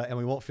it, and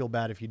we won't feel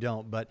bad if you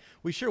don't, but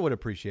we sure would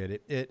appreciate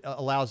it. It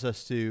allows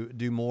us to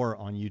do more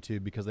on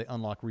YouTube because they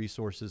unlock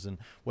resources and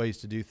ways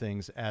to do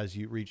things as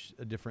you reach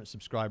different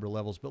subscriber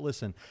levels. But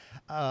listen,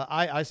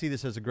 I see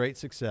this as a great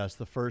success,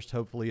 the first,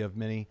 hopefully, of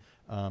many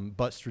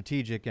but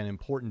strategic and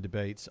important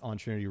debates on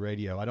Trinity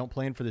Radio. I don't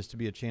plan for this to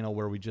be a channel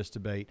where we just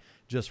debate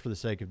just for the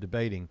sake of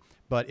debating.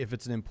 But if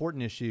it's an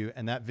important issue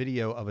and that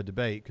video of a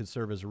debate could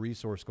serve as a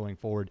resource going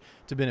forward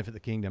to benefit the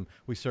kingdom,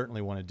 we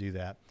certainly want to do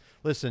that.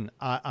 Listen,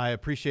 I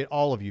appreciate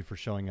all of you for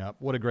showing up.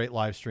 What a great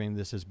live stream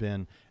this has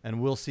been. And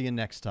we'll see you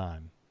next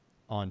time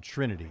on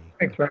Trinity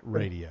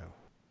Radio.